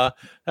 So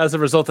as a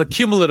result, a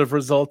cumulative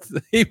result,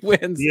 he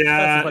wins.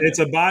 Yeah, it's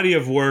a body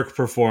of work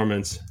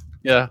performance.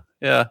 Yeah.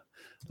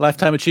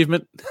 Lifetime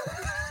achievement.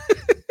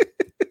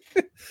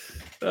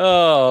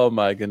 Oh,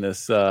 my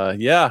goodness.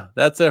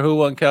 That's our Who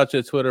Won Couch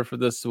at Twitter for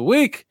this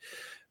week.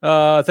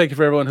 Thank you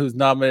for everyone who's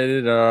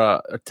nominated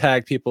or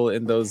tagged people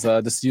in those.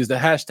 Just use the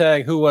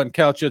hashtag Who Won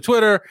Couch at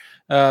Twitter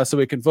so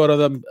we can vote on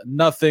them.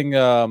 Nothing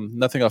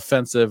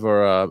offensive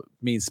or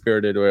mean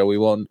spirited, or we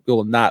will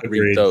not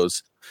read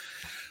those.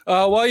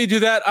 While you do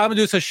that, I'm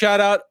gonna do a shout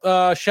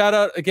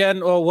out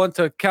again. One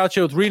to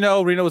Calcio with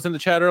Reno. Reno was in the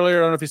chat earlier. I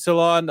don't know if he's still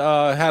on.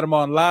 Had him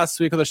on last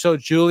week on the show.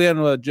 Julian,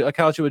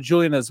 Calcio with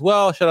Julian as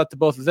well. Shout out to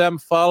both of them.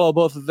 Follow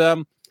both of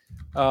them.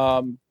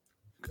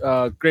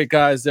 Great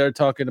guys there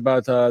talking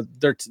about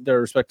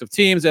their respective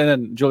teams, and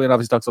then Julian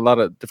obviously talks a lot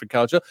of different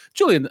Calcio.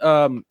 Julian,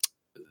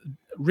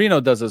 Reno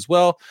does as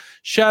well.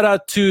 Shout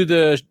out to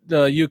the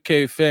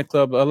UK fan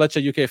club,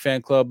 Lecce UK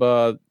fan club.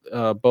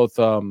 Both.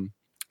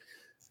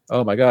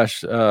 Oh my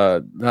gosh,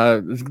 the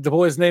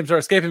boys' names are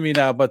escaping me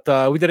now. But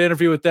we did an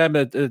interview with them.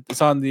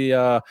 It's on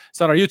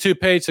our YouTube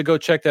page, so go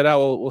check that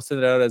out. We'll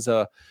send it out as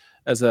a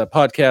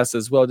podcast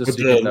as well. Just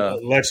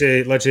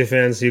Lecce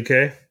fans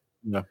UK.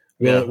 No.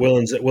 Will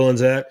and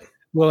Zach.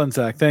 Will and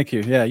Zach, thank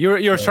you. Yeah, you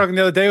were struggling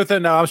the other day with it.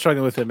 Now I'm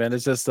struggling with it, man.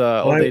 It's just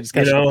old age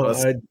catching up with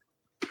us.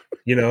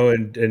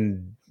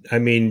 And I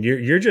mean,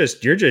 you're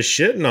just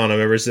shitting on them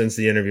ever since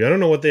the interview. I don't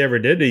know what they ever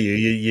did to you.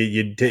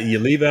 You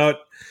leave out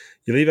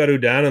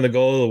Udan in the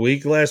goal of the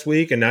week last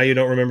week, and now you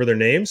don't remember their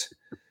names.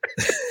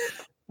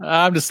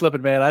 I'm just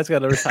slipping, man. I just got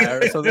to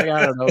retire or something.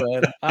 I don't know,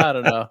 man. I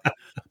don't know.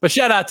 But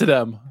shout out to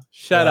them.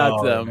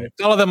 Man.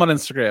 Follow them on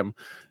Instagram.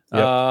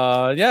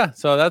 Yep.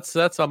 So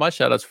that's all my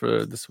shout outs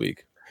for this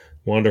week.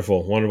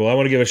 Wonderful. I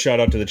want to give a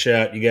shout out to the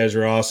chat. You guys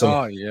are awesome.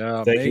 Oh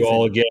yeah. Thank you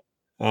all again,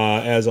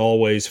 as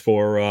always,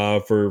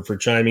 for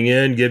chiming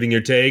in, giving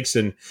your takes,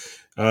 and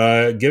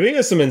giving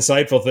us some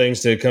insightful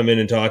things to come in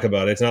and talk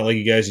about. It's not like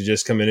you guys are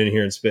just coming in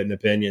here and spitting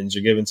opinions.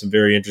 You're giving some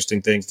very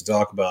interesting things to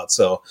talk about.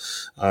 So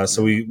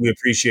we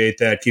appreciate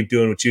that. Keep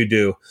doing what you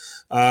do.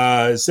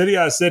 City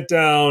Sit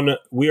Down.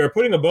 We are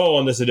putting a bow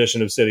on this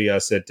edition of City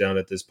Sit Down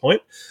at this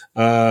point.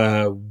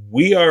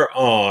 We are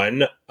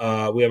on.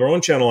 We have our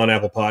own channel on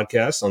Apple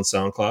Podcasts, on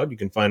SoundCloud. You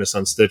can find us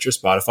on Stitcher,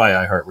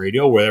 Spotify,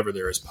 iHeartRadio, wherever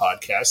there is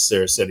podcasts.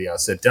 There's City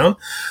Sit Down.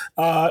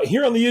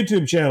 Here on the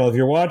YouTube channel, if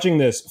you're watching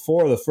this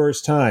for the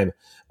first time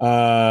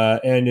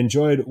and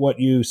enjoyed what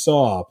you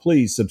saw,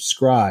 please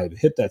subscribe.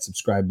 Hit that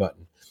subscribe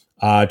button.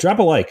 Drop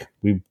a like.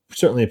 We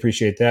certainly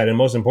appreciate that. And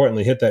most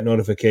importantly, hit that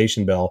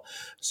notification bell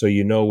so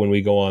you know when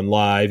we go on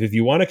live. If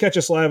you want to catch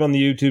us live on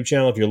the YouTube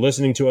channel, if you're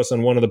listening to us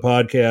on one of the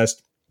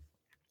podcast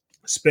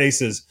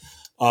spaces,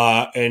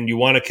 and you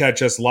want to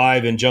catch us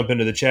live and jump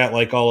into the chat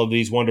like all of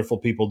these wonderful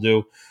people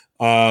do,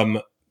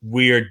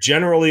 we are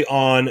generally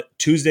on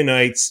Tuesday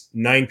nights,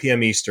 9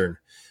 p.m. Eastern,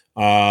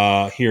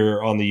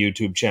 here on the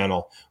YouTube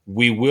channel.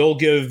 We will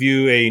give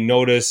you a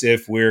notice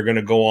if we're going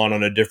to go on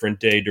a different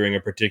day during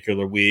a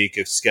particular week,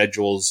 if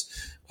schedules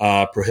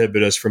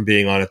prohibit us from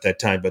being on at that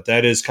time. But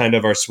that is kind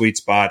of our sweet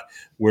spot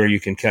where you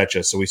can catch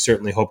us. So we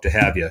certainly hope to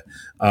have you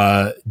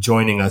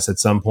joining us at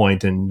some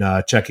point and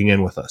checking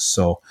in with us.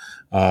 So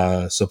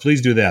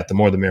please do that. The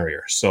more the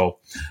merrier. So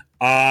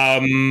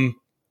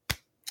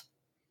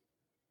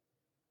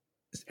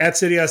at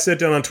City Sit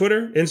Down on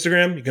Twitter,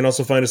 Instagram. You can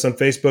also find us on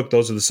Facebook.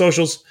 Those are the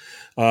socials.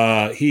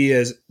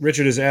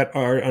 Richard is at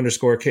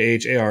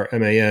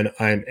R_KHARMAN.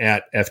 I'm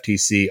at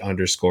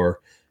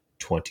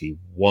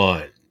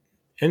FTC_21.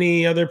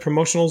 Any other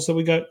promotionals that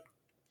we got?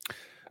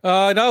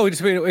 No,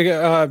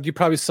 you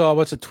probably saw a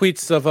bunch of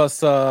tweets of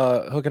us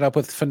hooking up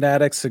with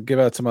Fanatics to give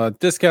out some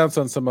discounts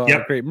on some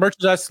great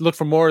merchandise. Look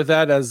for more of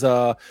that as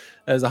the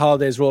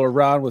holidays roll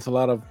around with a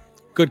lot of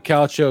good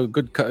calcio,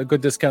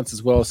 good discounts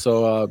as well.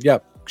 So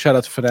shout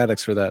out to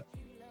Fanatics for that.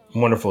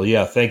 Wonderful.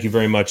 Yeah. Thank you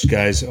very much,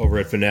 guys, over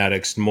at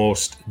Fanatics.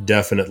 Most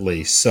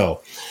definitely.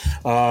 So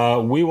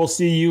we will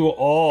see you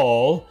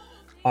all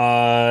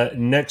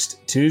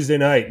next Tuesday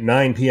night,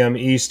 9 p.m.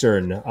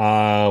 Eastern,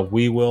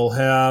 we will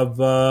have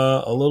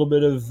a little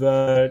bit of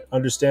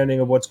understanding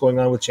of what's going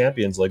on with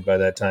Champions League by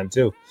that time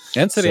too.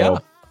 And Serie A,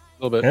 a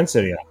little bit. And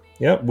Serie A.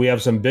 Yep, we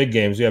have some big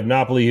games. We have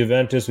Napoli,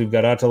 Juventus. We've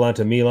got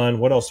Atalanta, Milan.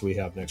 What else do we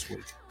have next week?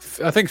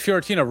 I think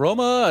Fiorentina,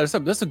 Roma.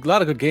 There's a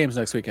lot of good games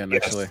next weekend,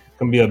 actually. It's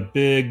going to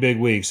be a big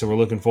week, so we're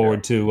looking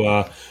forward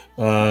to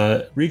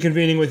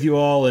reconvening with you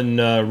all and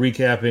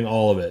recapping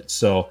all of it.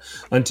 So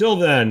until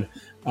then,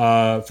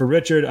 for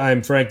Richard,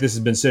 I'm Frank. This has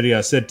been City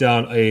Sit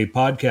Down, a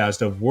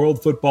podcast of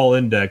World Football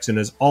Index. And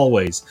as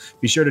always,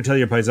 be sure to tell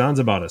your paisans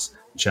about us.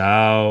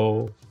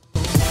 Ciao.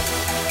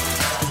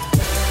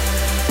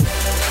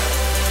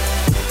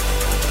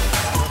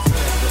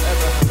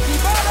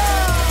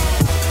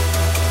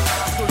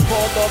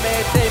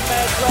 Mette in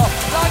mezzo,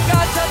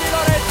 l'aggancia di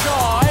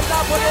Lorenzo, e il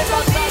Napoli è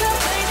passato.